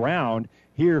on the ground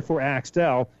here for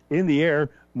Axtell. In the air,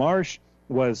 Marsh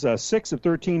was 6 of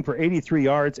 13 for 83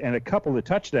 yards and a couple of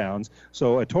touchdowns.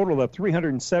 So a total of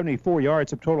 374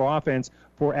 yards of total offense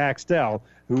for Axtell,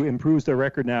 who improves their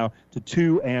record now to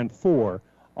 2-4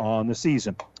 on the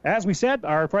season. As we said,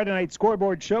 our Friday night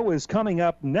scoreboard show is coming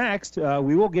up next.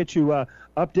 We will get you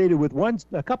updated with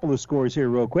a couple of scores here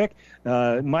real quick.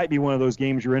 It might be one of those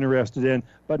games you're interested in,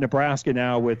 but Nebraska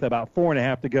now, with about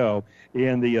 4.5 to go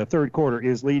in the third quarter,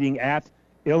 is leading at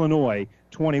Illinois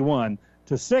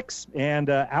 21-6, and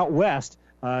out west,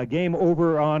 game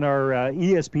over on our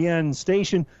ESPN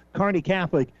station, Kearney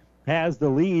Catholic has the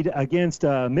lead against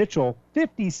Mitchell,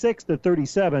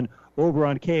 56-37 over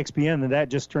on KXPN, and that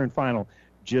just turned final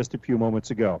just a few moments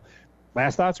ago.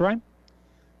 Last thoughts, Ryan?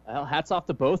 Well, hats off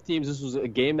to both teams. This was a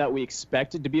game that we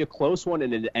expected to be a close one,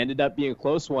 and it ended up being a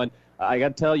close one. I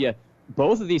got to tell you,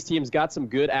 both of these teams got some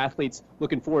good athletes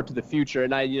looking forward to the future.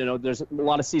 And there's a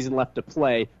lot of season left to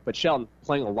play, but Shelton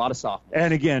playing a lot of softball.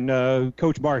 And again,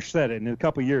 Coach Marsh said it, in a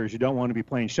couple of years you don't want to be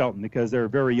playing Shelton because they're a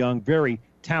very young, very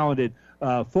talented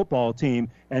football team.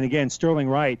 And again, Sterling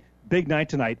Wright, big night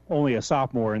tonight, only a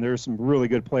sophomore, and there's some really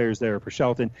good players there for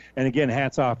Shelton. And again,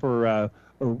 hats off for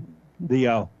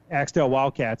the Axtell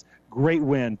Wildcats. Great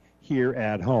win here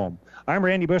at home. I'm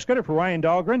Randy Bushcutter for Ryan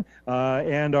Dahlgren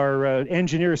and our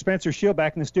engineer Spencer Shield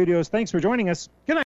back in the studios. Thanks for joining us. Good night.